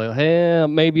process. Like, hey,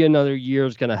 maybe another year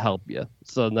is going to help you.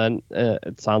 So then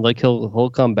it sounds like he'll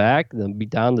come back. Then be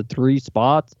down to 3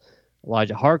 spots.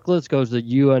 Elijah Harkless goes to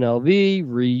UNLV,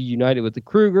 reunited with the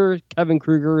Kruger. Kevin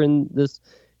Kruger in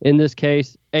this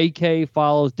case. AK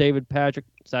follows David Patrick,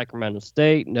 Sacramento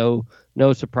State. No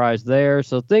surprise there.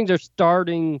 So things are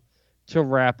starting to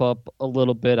wrap up a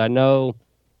little bit. I know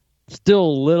still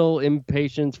a little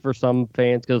impatience for some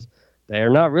fans because they're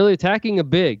not really attacking a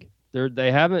big.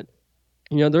 They haven't,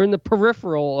 they're in the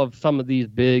peripheral of some of these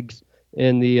bigs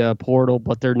in the portal,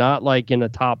 but they're not like in a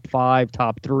top 5,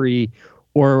 top 3,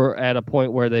 or at a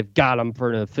point where they've got them for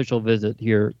an official visit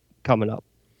here coming up.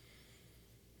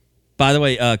 By the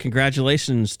way,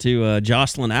 congratulations to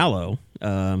Jocelyn Allo,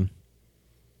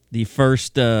 the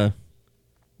first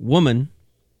woman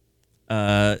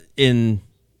in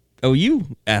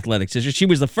OU athletics. She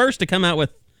was the first to come out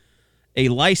with a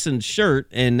licensed shirt,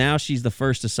 and now she's the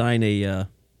first to sign a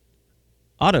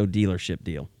auto dealership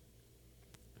deal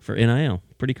for NIL.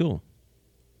 Pretty cool.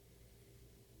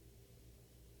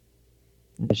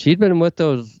 She's been with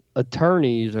those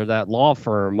attorneys or that law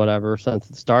firm, whatever, since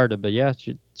it started. But yeah,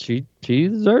 she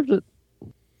deserves it.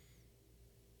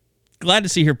 Glad to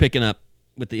see her picking up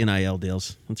with the NIL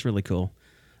deals. That's really cool.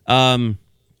 I'm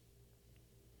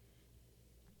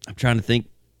trying to think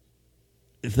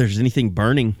if there's anything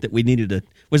burning that we needed to.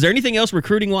 Was there anything else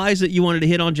recruiting wise that you wanted to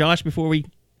hit on, Josh, before we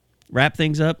wrap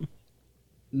things up?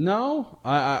 No,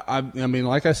 I mean,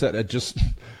 like I said,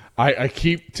 I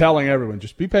keep telling everyone,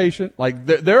 just be patient. Like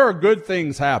there are good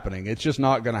things happening. It's just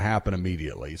not going to happen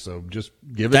immediately. So just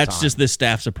give it time. That's just this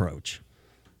staff's approach.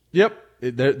 Yep.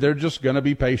 They're just going to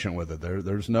be patient with it.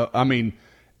 There's no, I mean,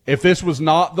 if this was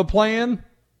not the plan,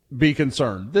 be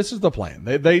concerned. This is the plan.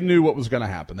 They knew what was going to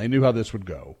happen. They knew how this would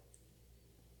go.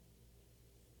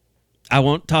 I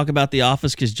won't talk about The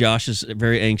Office because Josh is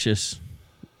very anxious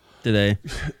today.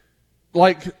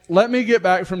 Like, let me get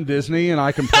back from Disney and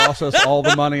I can process all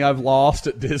the money I've lost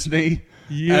at Disney.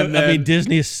 Yeah, I mean,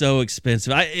 Disney is so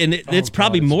expensive. It's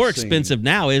probably more expensive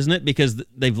now, isn't it? Because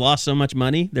they've lost so much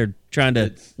money. They're trying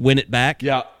to win it back.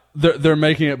 Yeah, they're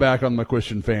making it back on the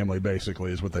McQuistion family,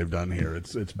 basically, is what they've done here.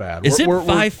 It's bad. Is it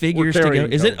 5 figures to go?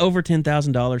 Is it over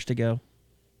 $10,000 to go?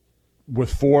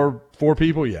 With four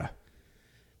people, yeah.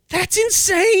 That's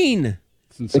insane.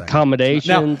 It's insane.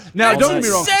 Accommodations. Now don't get me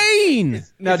wrong. Insane.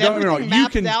 Now don't get me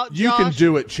wrong. You can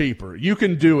do it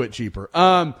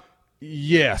cheaper.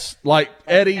 Yes, like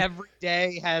Eddie. Every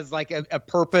day has like a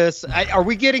purpose. Are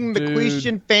we getting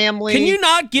McQuistion family? Can you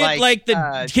not get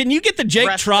can you get the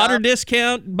Jake Trotter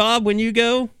discount, Bob, when you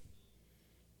go?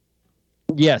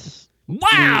 Yes.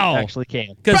 Wow. You actually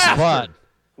can. But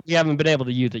we haven't been able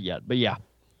to use it yet. But yeah.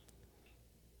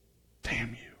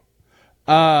 Damn you.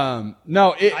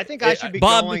 No, I think I should be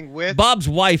going with Bob's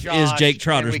wife is Jake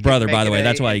Trotter's brother, by the way.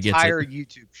 That's why he gets it. Entire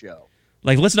YouTube show.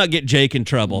 Like, let's not get Jake in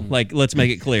trouble. Like, let's make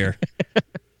it clear.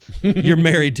 You're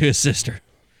married to his sister.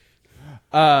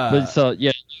 But so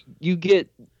yeah, you get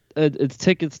it's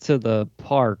tickets to the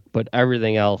park, but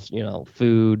everything else,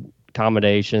 food,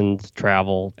 accommodations,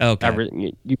 travel,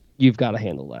 everything. You've got to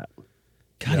handle that.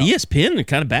 God, ESPN are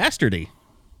kind of bastardy.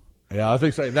 Yeah, I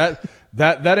think so.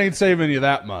 That ain't saving you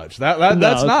that much.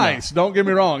 That's nice. Not. Don't get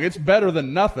me wrong. It's better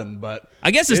than nothing, but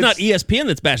I guess it's not ESPN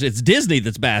that's bastardy. It's Disney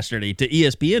that's bastardy to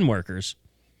ESPN workers.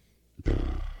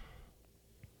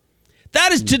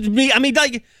 That is to me. I mean,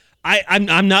 like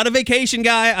I'm not a vacation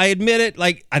guy. I admit it.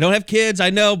 Like, I don't have kids. I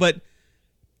know, but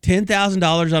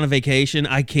 $10,000 on a vacation,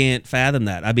 I can't fathom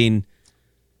that. I mean,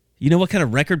 you know what kind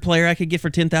of record player I could get for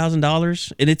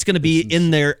 $10,000, and it's going to be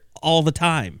in there all the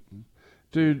time.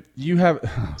 Dude, you have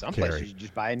some places you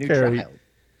just buy a new child.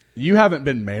 You haven't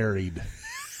been married.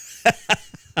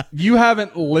 You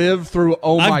haven't lived through.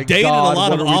 I've dated a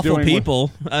lot of awful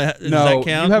people. Does that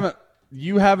count?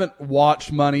 You haven't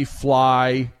watched money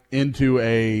fly into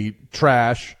a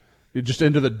trash, just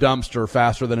into the dumpster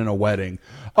faster than in a wedding.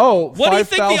 Oh, what do you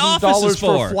think the Office is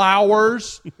for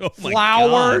flowers? Oh my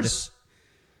flowers.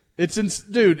 God.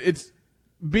 It's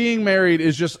being married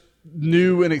is just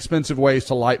new and expensive ways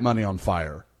to light money on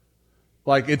fire.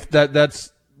 Like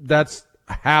that's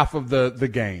half of the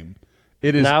game.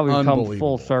 It is now we've unbelievable. come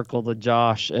full circle to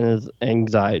Josh and his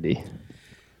anxiety.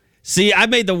 See, I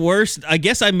made the worst. I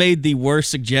guess I made the worst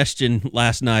suggestion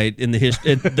last night in the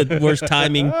the worst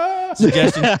timing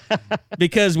suggestion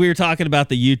because we were talking about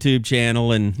the YouTube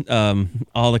channel and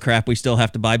all the crap we still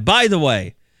have to buy. By the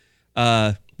way,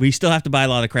 we still have to buy a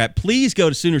lot of crap. Please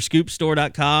go to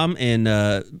Soonerscoopstore.com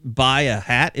and buy a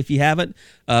hat if you haven't.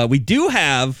 We do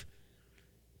have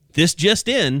this just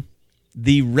in.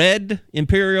 The red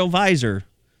Imperial visor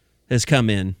has come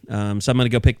in, so I'm going to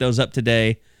go pick those up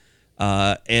today.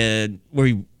 And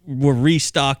we're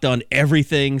restocked on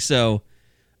everything. So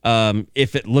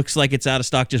if it looks like it's out of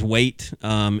stock, just wait,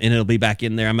 and it'll be back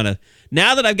in there.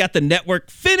 Now that I've got the network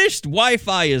finished,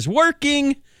 Wi-Fi is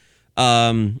working.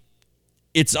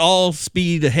 It's all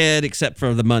speed ahead except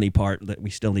for the money part that we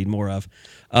still need more of.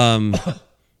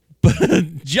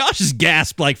 But Josh has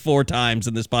gasped like 4 times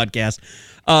in this podcast.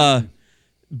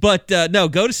 But no,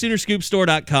 go to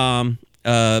Soonerscoopstore.com.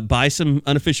 Buy some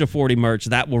Unofficial 40 merch.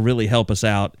 That will really help us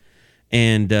out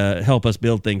and help us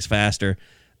build things faster.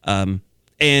 And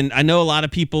I know a lot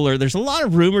of people there's a lot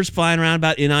of rumors flying around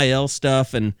about NIL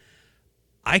stuff, and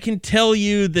I can tell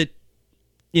you that,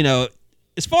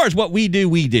 as far as what we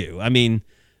do. I mean,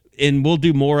 and we'll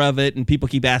do more of it, and people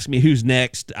keep asking me who's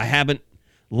next. I haven't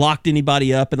locked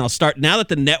anybody up, and I'll start, now that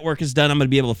the network is done, I'm going to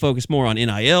be able to focus more on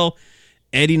NIL.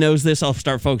 Eddie knows this. I'll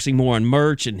start focusing more on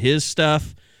merch and his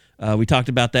stuff. We talked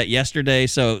about that yesterday,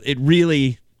 so it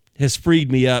really has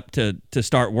freed me up to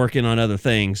start working on other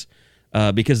things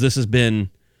because this has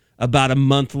been about a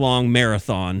month-long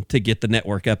marathon to get the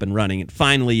network up and running. It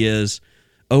finally is.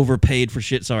 Overpaid for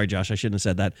shit. Sorry, Josh, I shouldn't have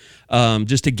said that.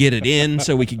 Just to get it in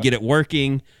so we could get it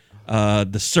working.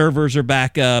 The servers are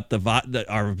back up.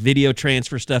 Our video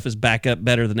transfer stuff is back up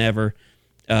better than ever.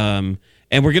 And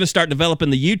we're going to start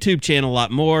developing the YouTube channel a lot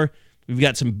more. We've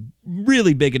got some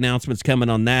really big announcements coming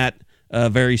on that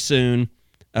very soon.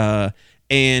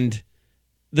 And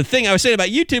the thing I was saying about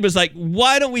YouTube is, like,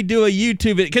 why don't we do a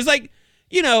YouTube video? Because, like,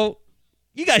 you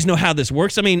guys know how this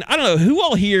works. I mean, I don't know. Who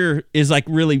all here is, like,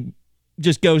 really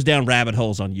just goes down rabbit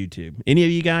holes on YouTube? Any of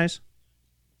you guys?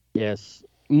 Yes.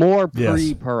 More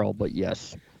pre-Pearl, but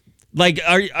yes. Like,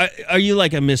 are you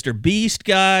like a Mr. Beast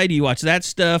guy? Do you watch that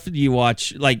stuff? Do you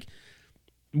watch, like,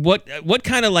 what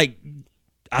kind of, like,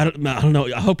 I don't know.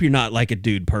 I hope you're not like a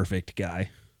Dude Perfect guy.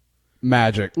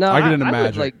 Magic. No, I get into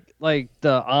Magic. Would like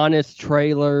the Honest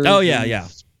trailers. Oh yeah.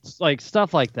 Like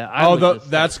stuff like that.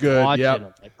 That's good. Yeah,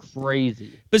 like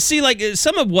crazy. But see, like,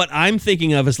 some of what I'm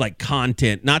thinking of is like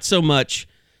content, not so much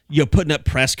putting up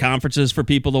press conferences for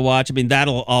people to watch. I mean,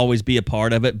 that'll always be a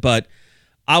part of it. But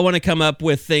I want to come up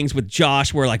with things with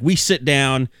Josh where, like, we sit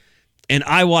down and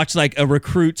I watch like a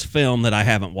recruit's film that I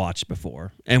haven't watched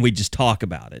before, and we just talk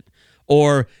about it.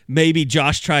 Or maybe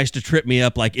Josh tries to trip me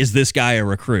up, like, is this guy a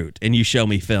recruit? And you show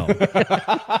me film.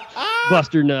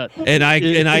 Buster nut. And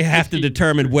I have to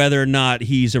determine whether or not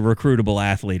he's a recruitable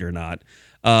athlete or not.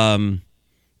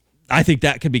 I think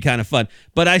that could be kind of fun.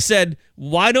 But I said,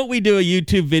 why don't we do a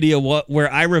YouTube video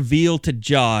where I reveal to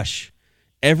Josh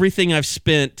everything I've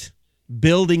spent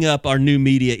building up our new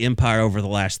media empire over the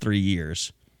last 3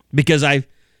 years? Because of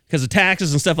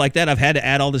taxes and stuff like that, I've had to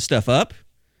add all this stuff up.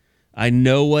 I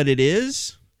know what it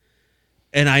is,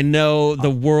 and I know the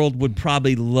world would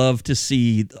probably love to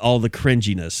see all the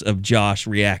cringiness of Josh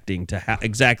reacting to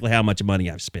exactly how much money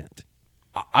I've spent.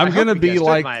 I'm going to be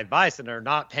like my advice, and they're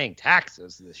not paying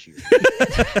taxes this year.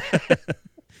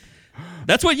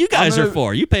 That's what you guys are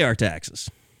for. You pay our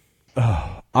taxes.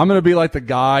 I'm going to be like the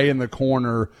guy in the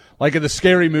corner, like in the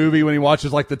Scary Movie when he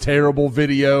watches like the terrible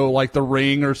video, like The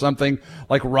Ring or something,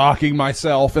 like rocking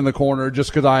myself in the corner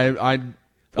just because I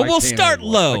But we'll start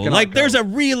low. Like, there's a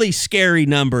really scary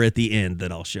number at the end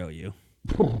that I'll show you.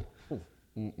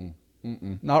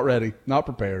 Not ready. Not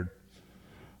prepared.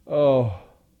 Oh.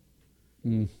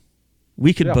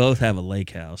 We could both have a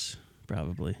lake house,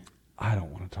 probably. I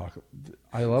don't want to talk.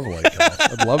 I love a lake house.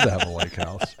 I'd love to have a lake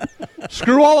house.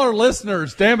 Screw all our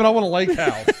listeners. Damn it, I want a lake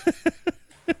house.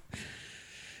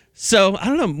 So, I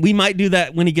don't know. We might do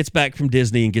that when he gets back from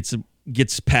Disney and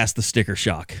gets past the sticker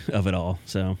shock of it all.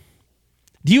 So,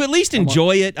 do you at least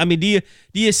enjoy it? I mean, do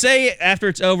you say after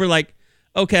it's over, like,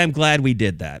 okay, I'm glad we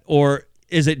did that? Or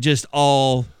is it just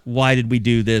all, why did we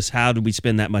do this? How did we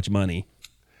spend that much money?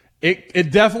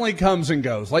 It definitely comes and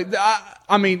goes. Like,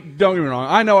 I mean, don't get me wrong.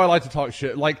 I know I like to talk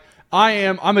shit. Like,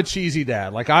 I'm a cheesy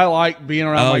dad. Like, I like being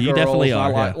around my girls. You definitely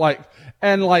are.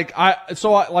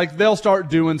 They'll start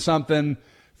doing something.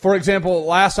 For example,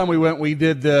 last time we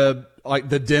did the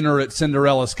dinner at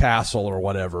Cinderella's castle or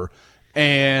whatever.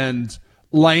 And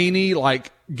Lainey,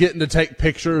 like, getting to take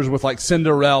pictures with, like,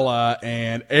 Cinderella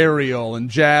and Ariel and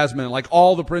Jasmine, like,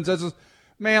 all the princesses.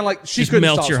 man, like she Just couldn't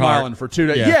melts stop your smiling heart. for 2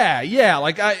 days. Yeah.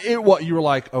 Like what you were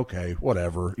like, okay,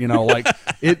 whatever, like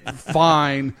it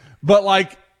fine. But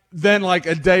like then like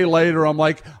a day later, I'm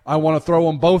like, I want to throw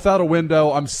them both out a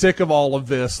window. I'm sick of all of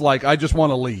this. Like I just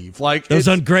want to leave. Like Those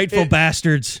ungrateful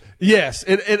bastards. Yes,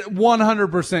 it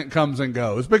 100% comes and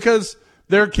goes because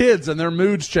they're kids and their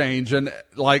moods change, and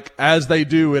like as they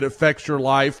do, it affects your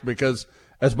life because,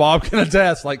 as Bob can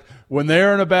attest, like when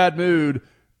they're in a bad mood,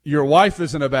 your wife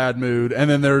is in a bad mood, and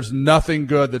then there's nothing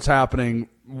good that's happening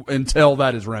until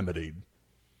that is remedied.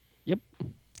 Yep.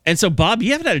 And so, Bob,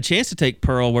 you haven't had a chance to take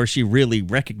Pearl where she really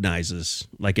recognizes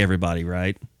like everybody,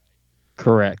 right?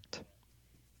 Correct.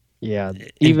 Yeah,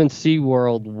 even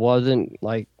SeaWorld wasn't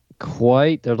like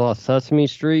quite. There's a lot of Sesame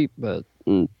Street, but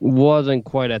wasn't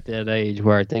quite at that age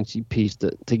where I think she pieced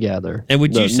it together. And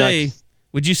would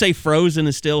you say Frozen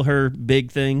is still her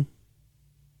big thing?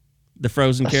 The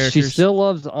Frozen characters? She still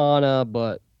loves Anna,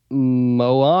 but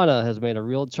Moana has made a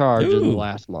real charge in the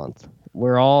last month.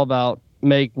 We're all about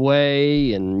make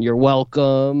way and you're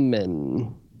welcome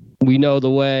and we know the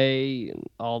way and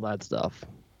all that stuff.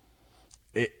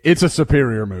 It's a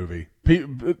superior movie.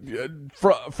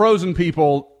 Frozen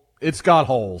people, it's got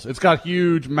holes. It's got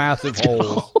huge, massive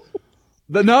holes.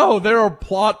 No, there are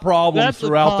plot problems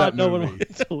throughout that movie.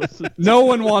 No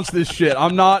one wants this shit.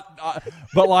 I'm not,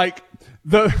 but like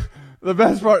the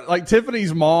best part, like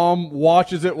Tiffany's mom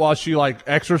watches it while she like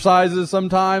exercises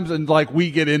sometimes, and like we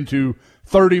get into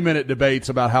 30-minute debates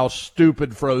about how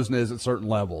stupid Frozen is at certain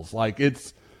levels. Like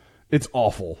it's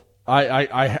awful.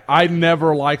 I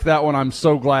never liked that one. I'm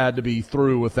so glad to be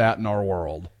through with that in our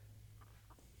world.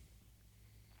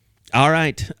 All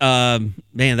right. Man,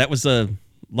 that was a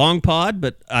long pod,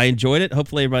 but I enjoyed it.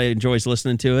 Hopefully everybody enjoys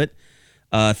listening to it.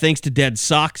 Thanks to Dead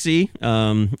Soxy.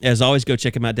 As always, go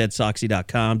check them out,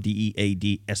 deadsoxy.com,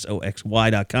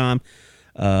 DEADSOXY.com.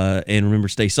 And remember,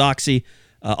 stay Soxy.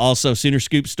 Also,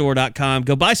 SoonerScoopStore.com.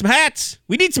 Go buy some hats.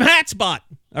 We need some hats bought.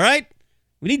 All right?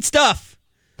 We need stuff.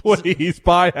 Please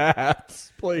buy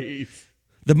hats. Please.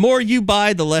 The more you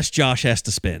buy, the less Josh has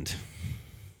to spend.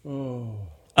 Oh.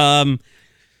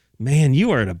 Man, you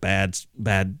are in a bad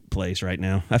place right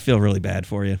now. I feel really bad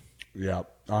for you. Yeah.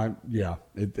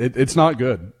 It's not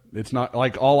good. It's not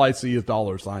like all I see is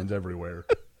dollar signs everywhere.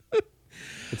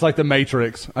 It's like the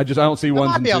Matrix. I don't see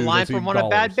ones and twos. That might be a line from one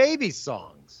of Bad Baby's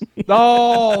songs.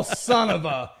 Oh, son of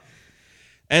a.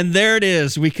 And there it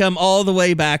is. We come all the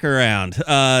way back around.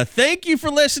 Thank you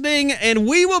for listening, and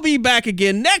we will be back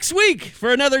again next week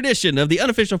for another edition of the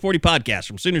Unofficial 40 Podcast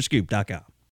from SoonerScoop.com.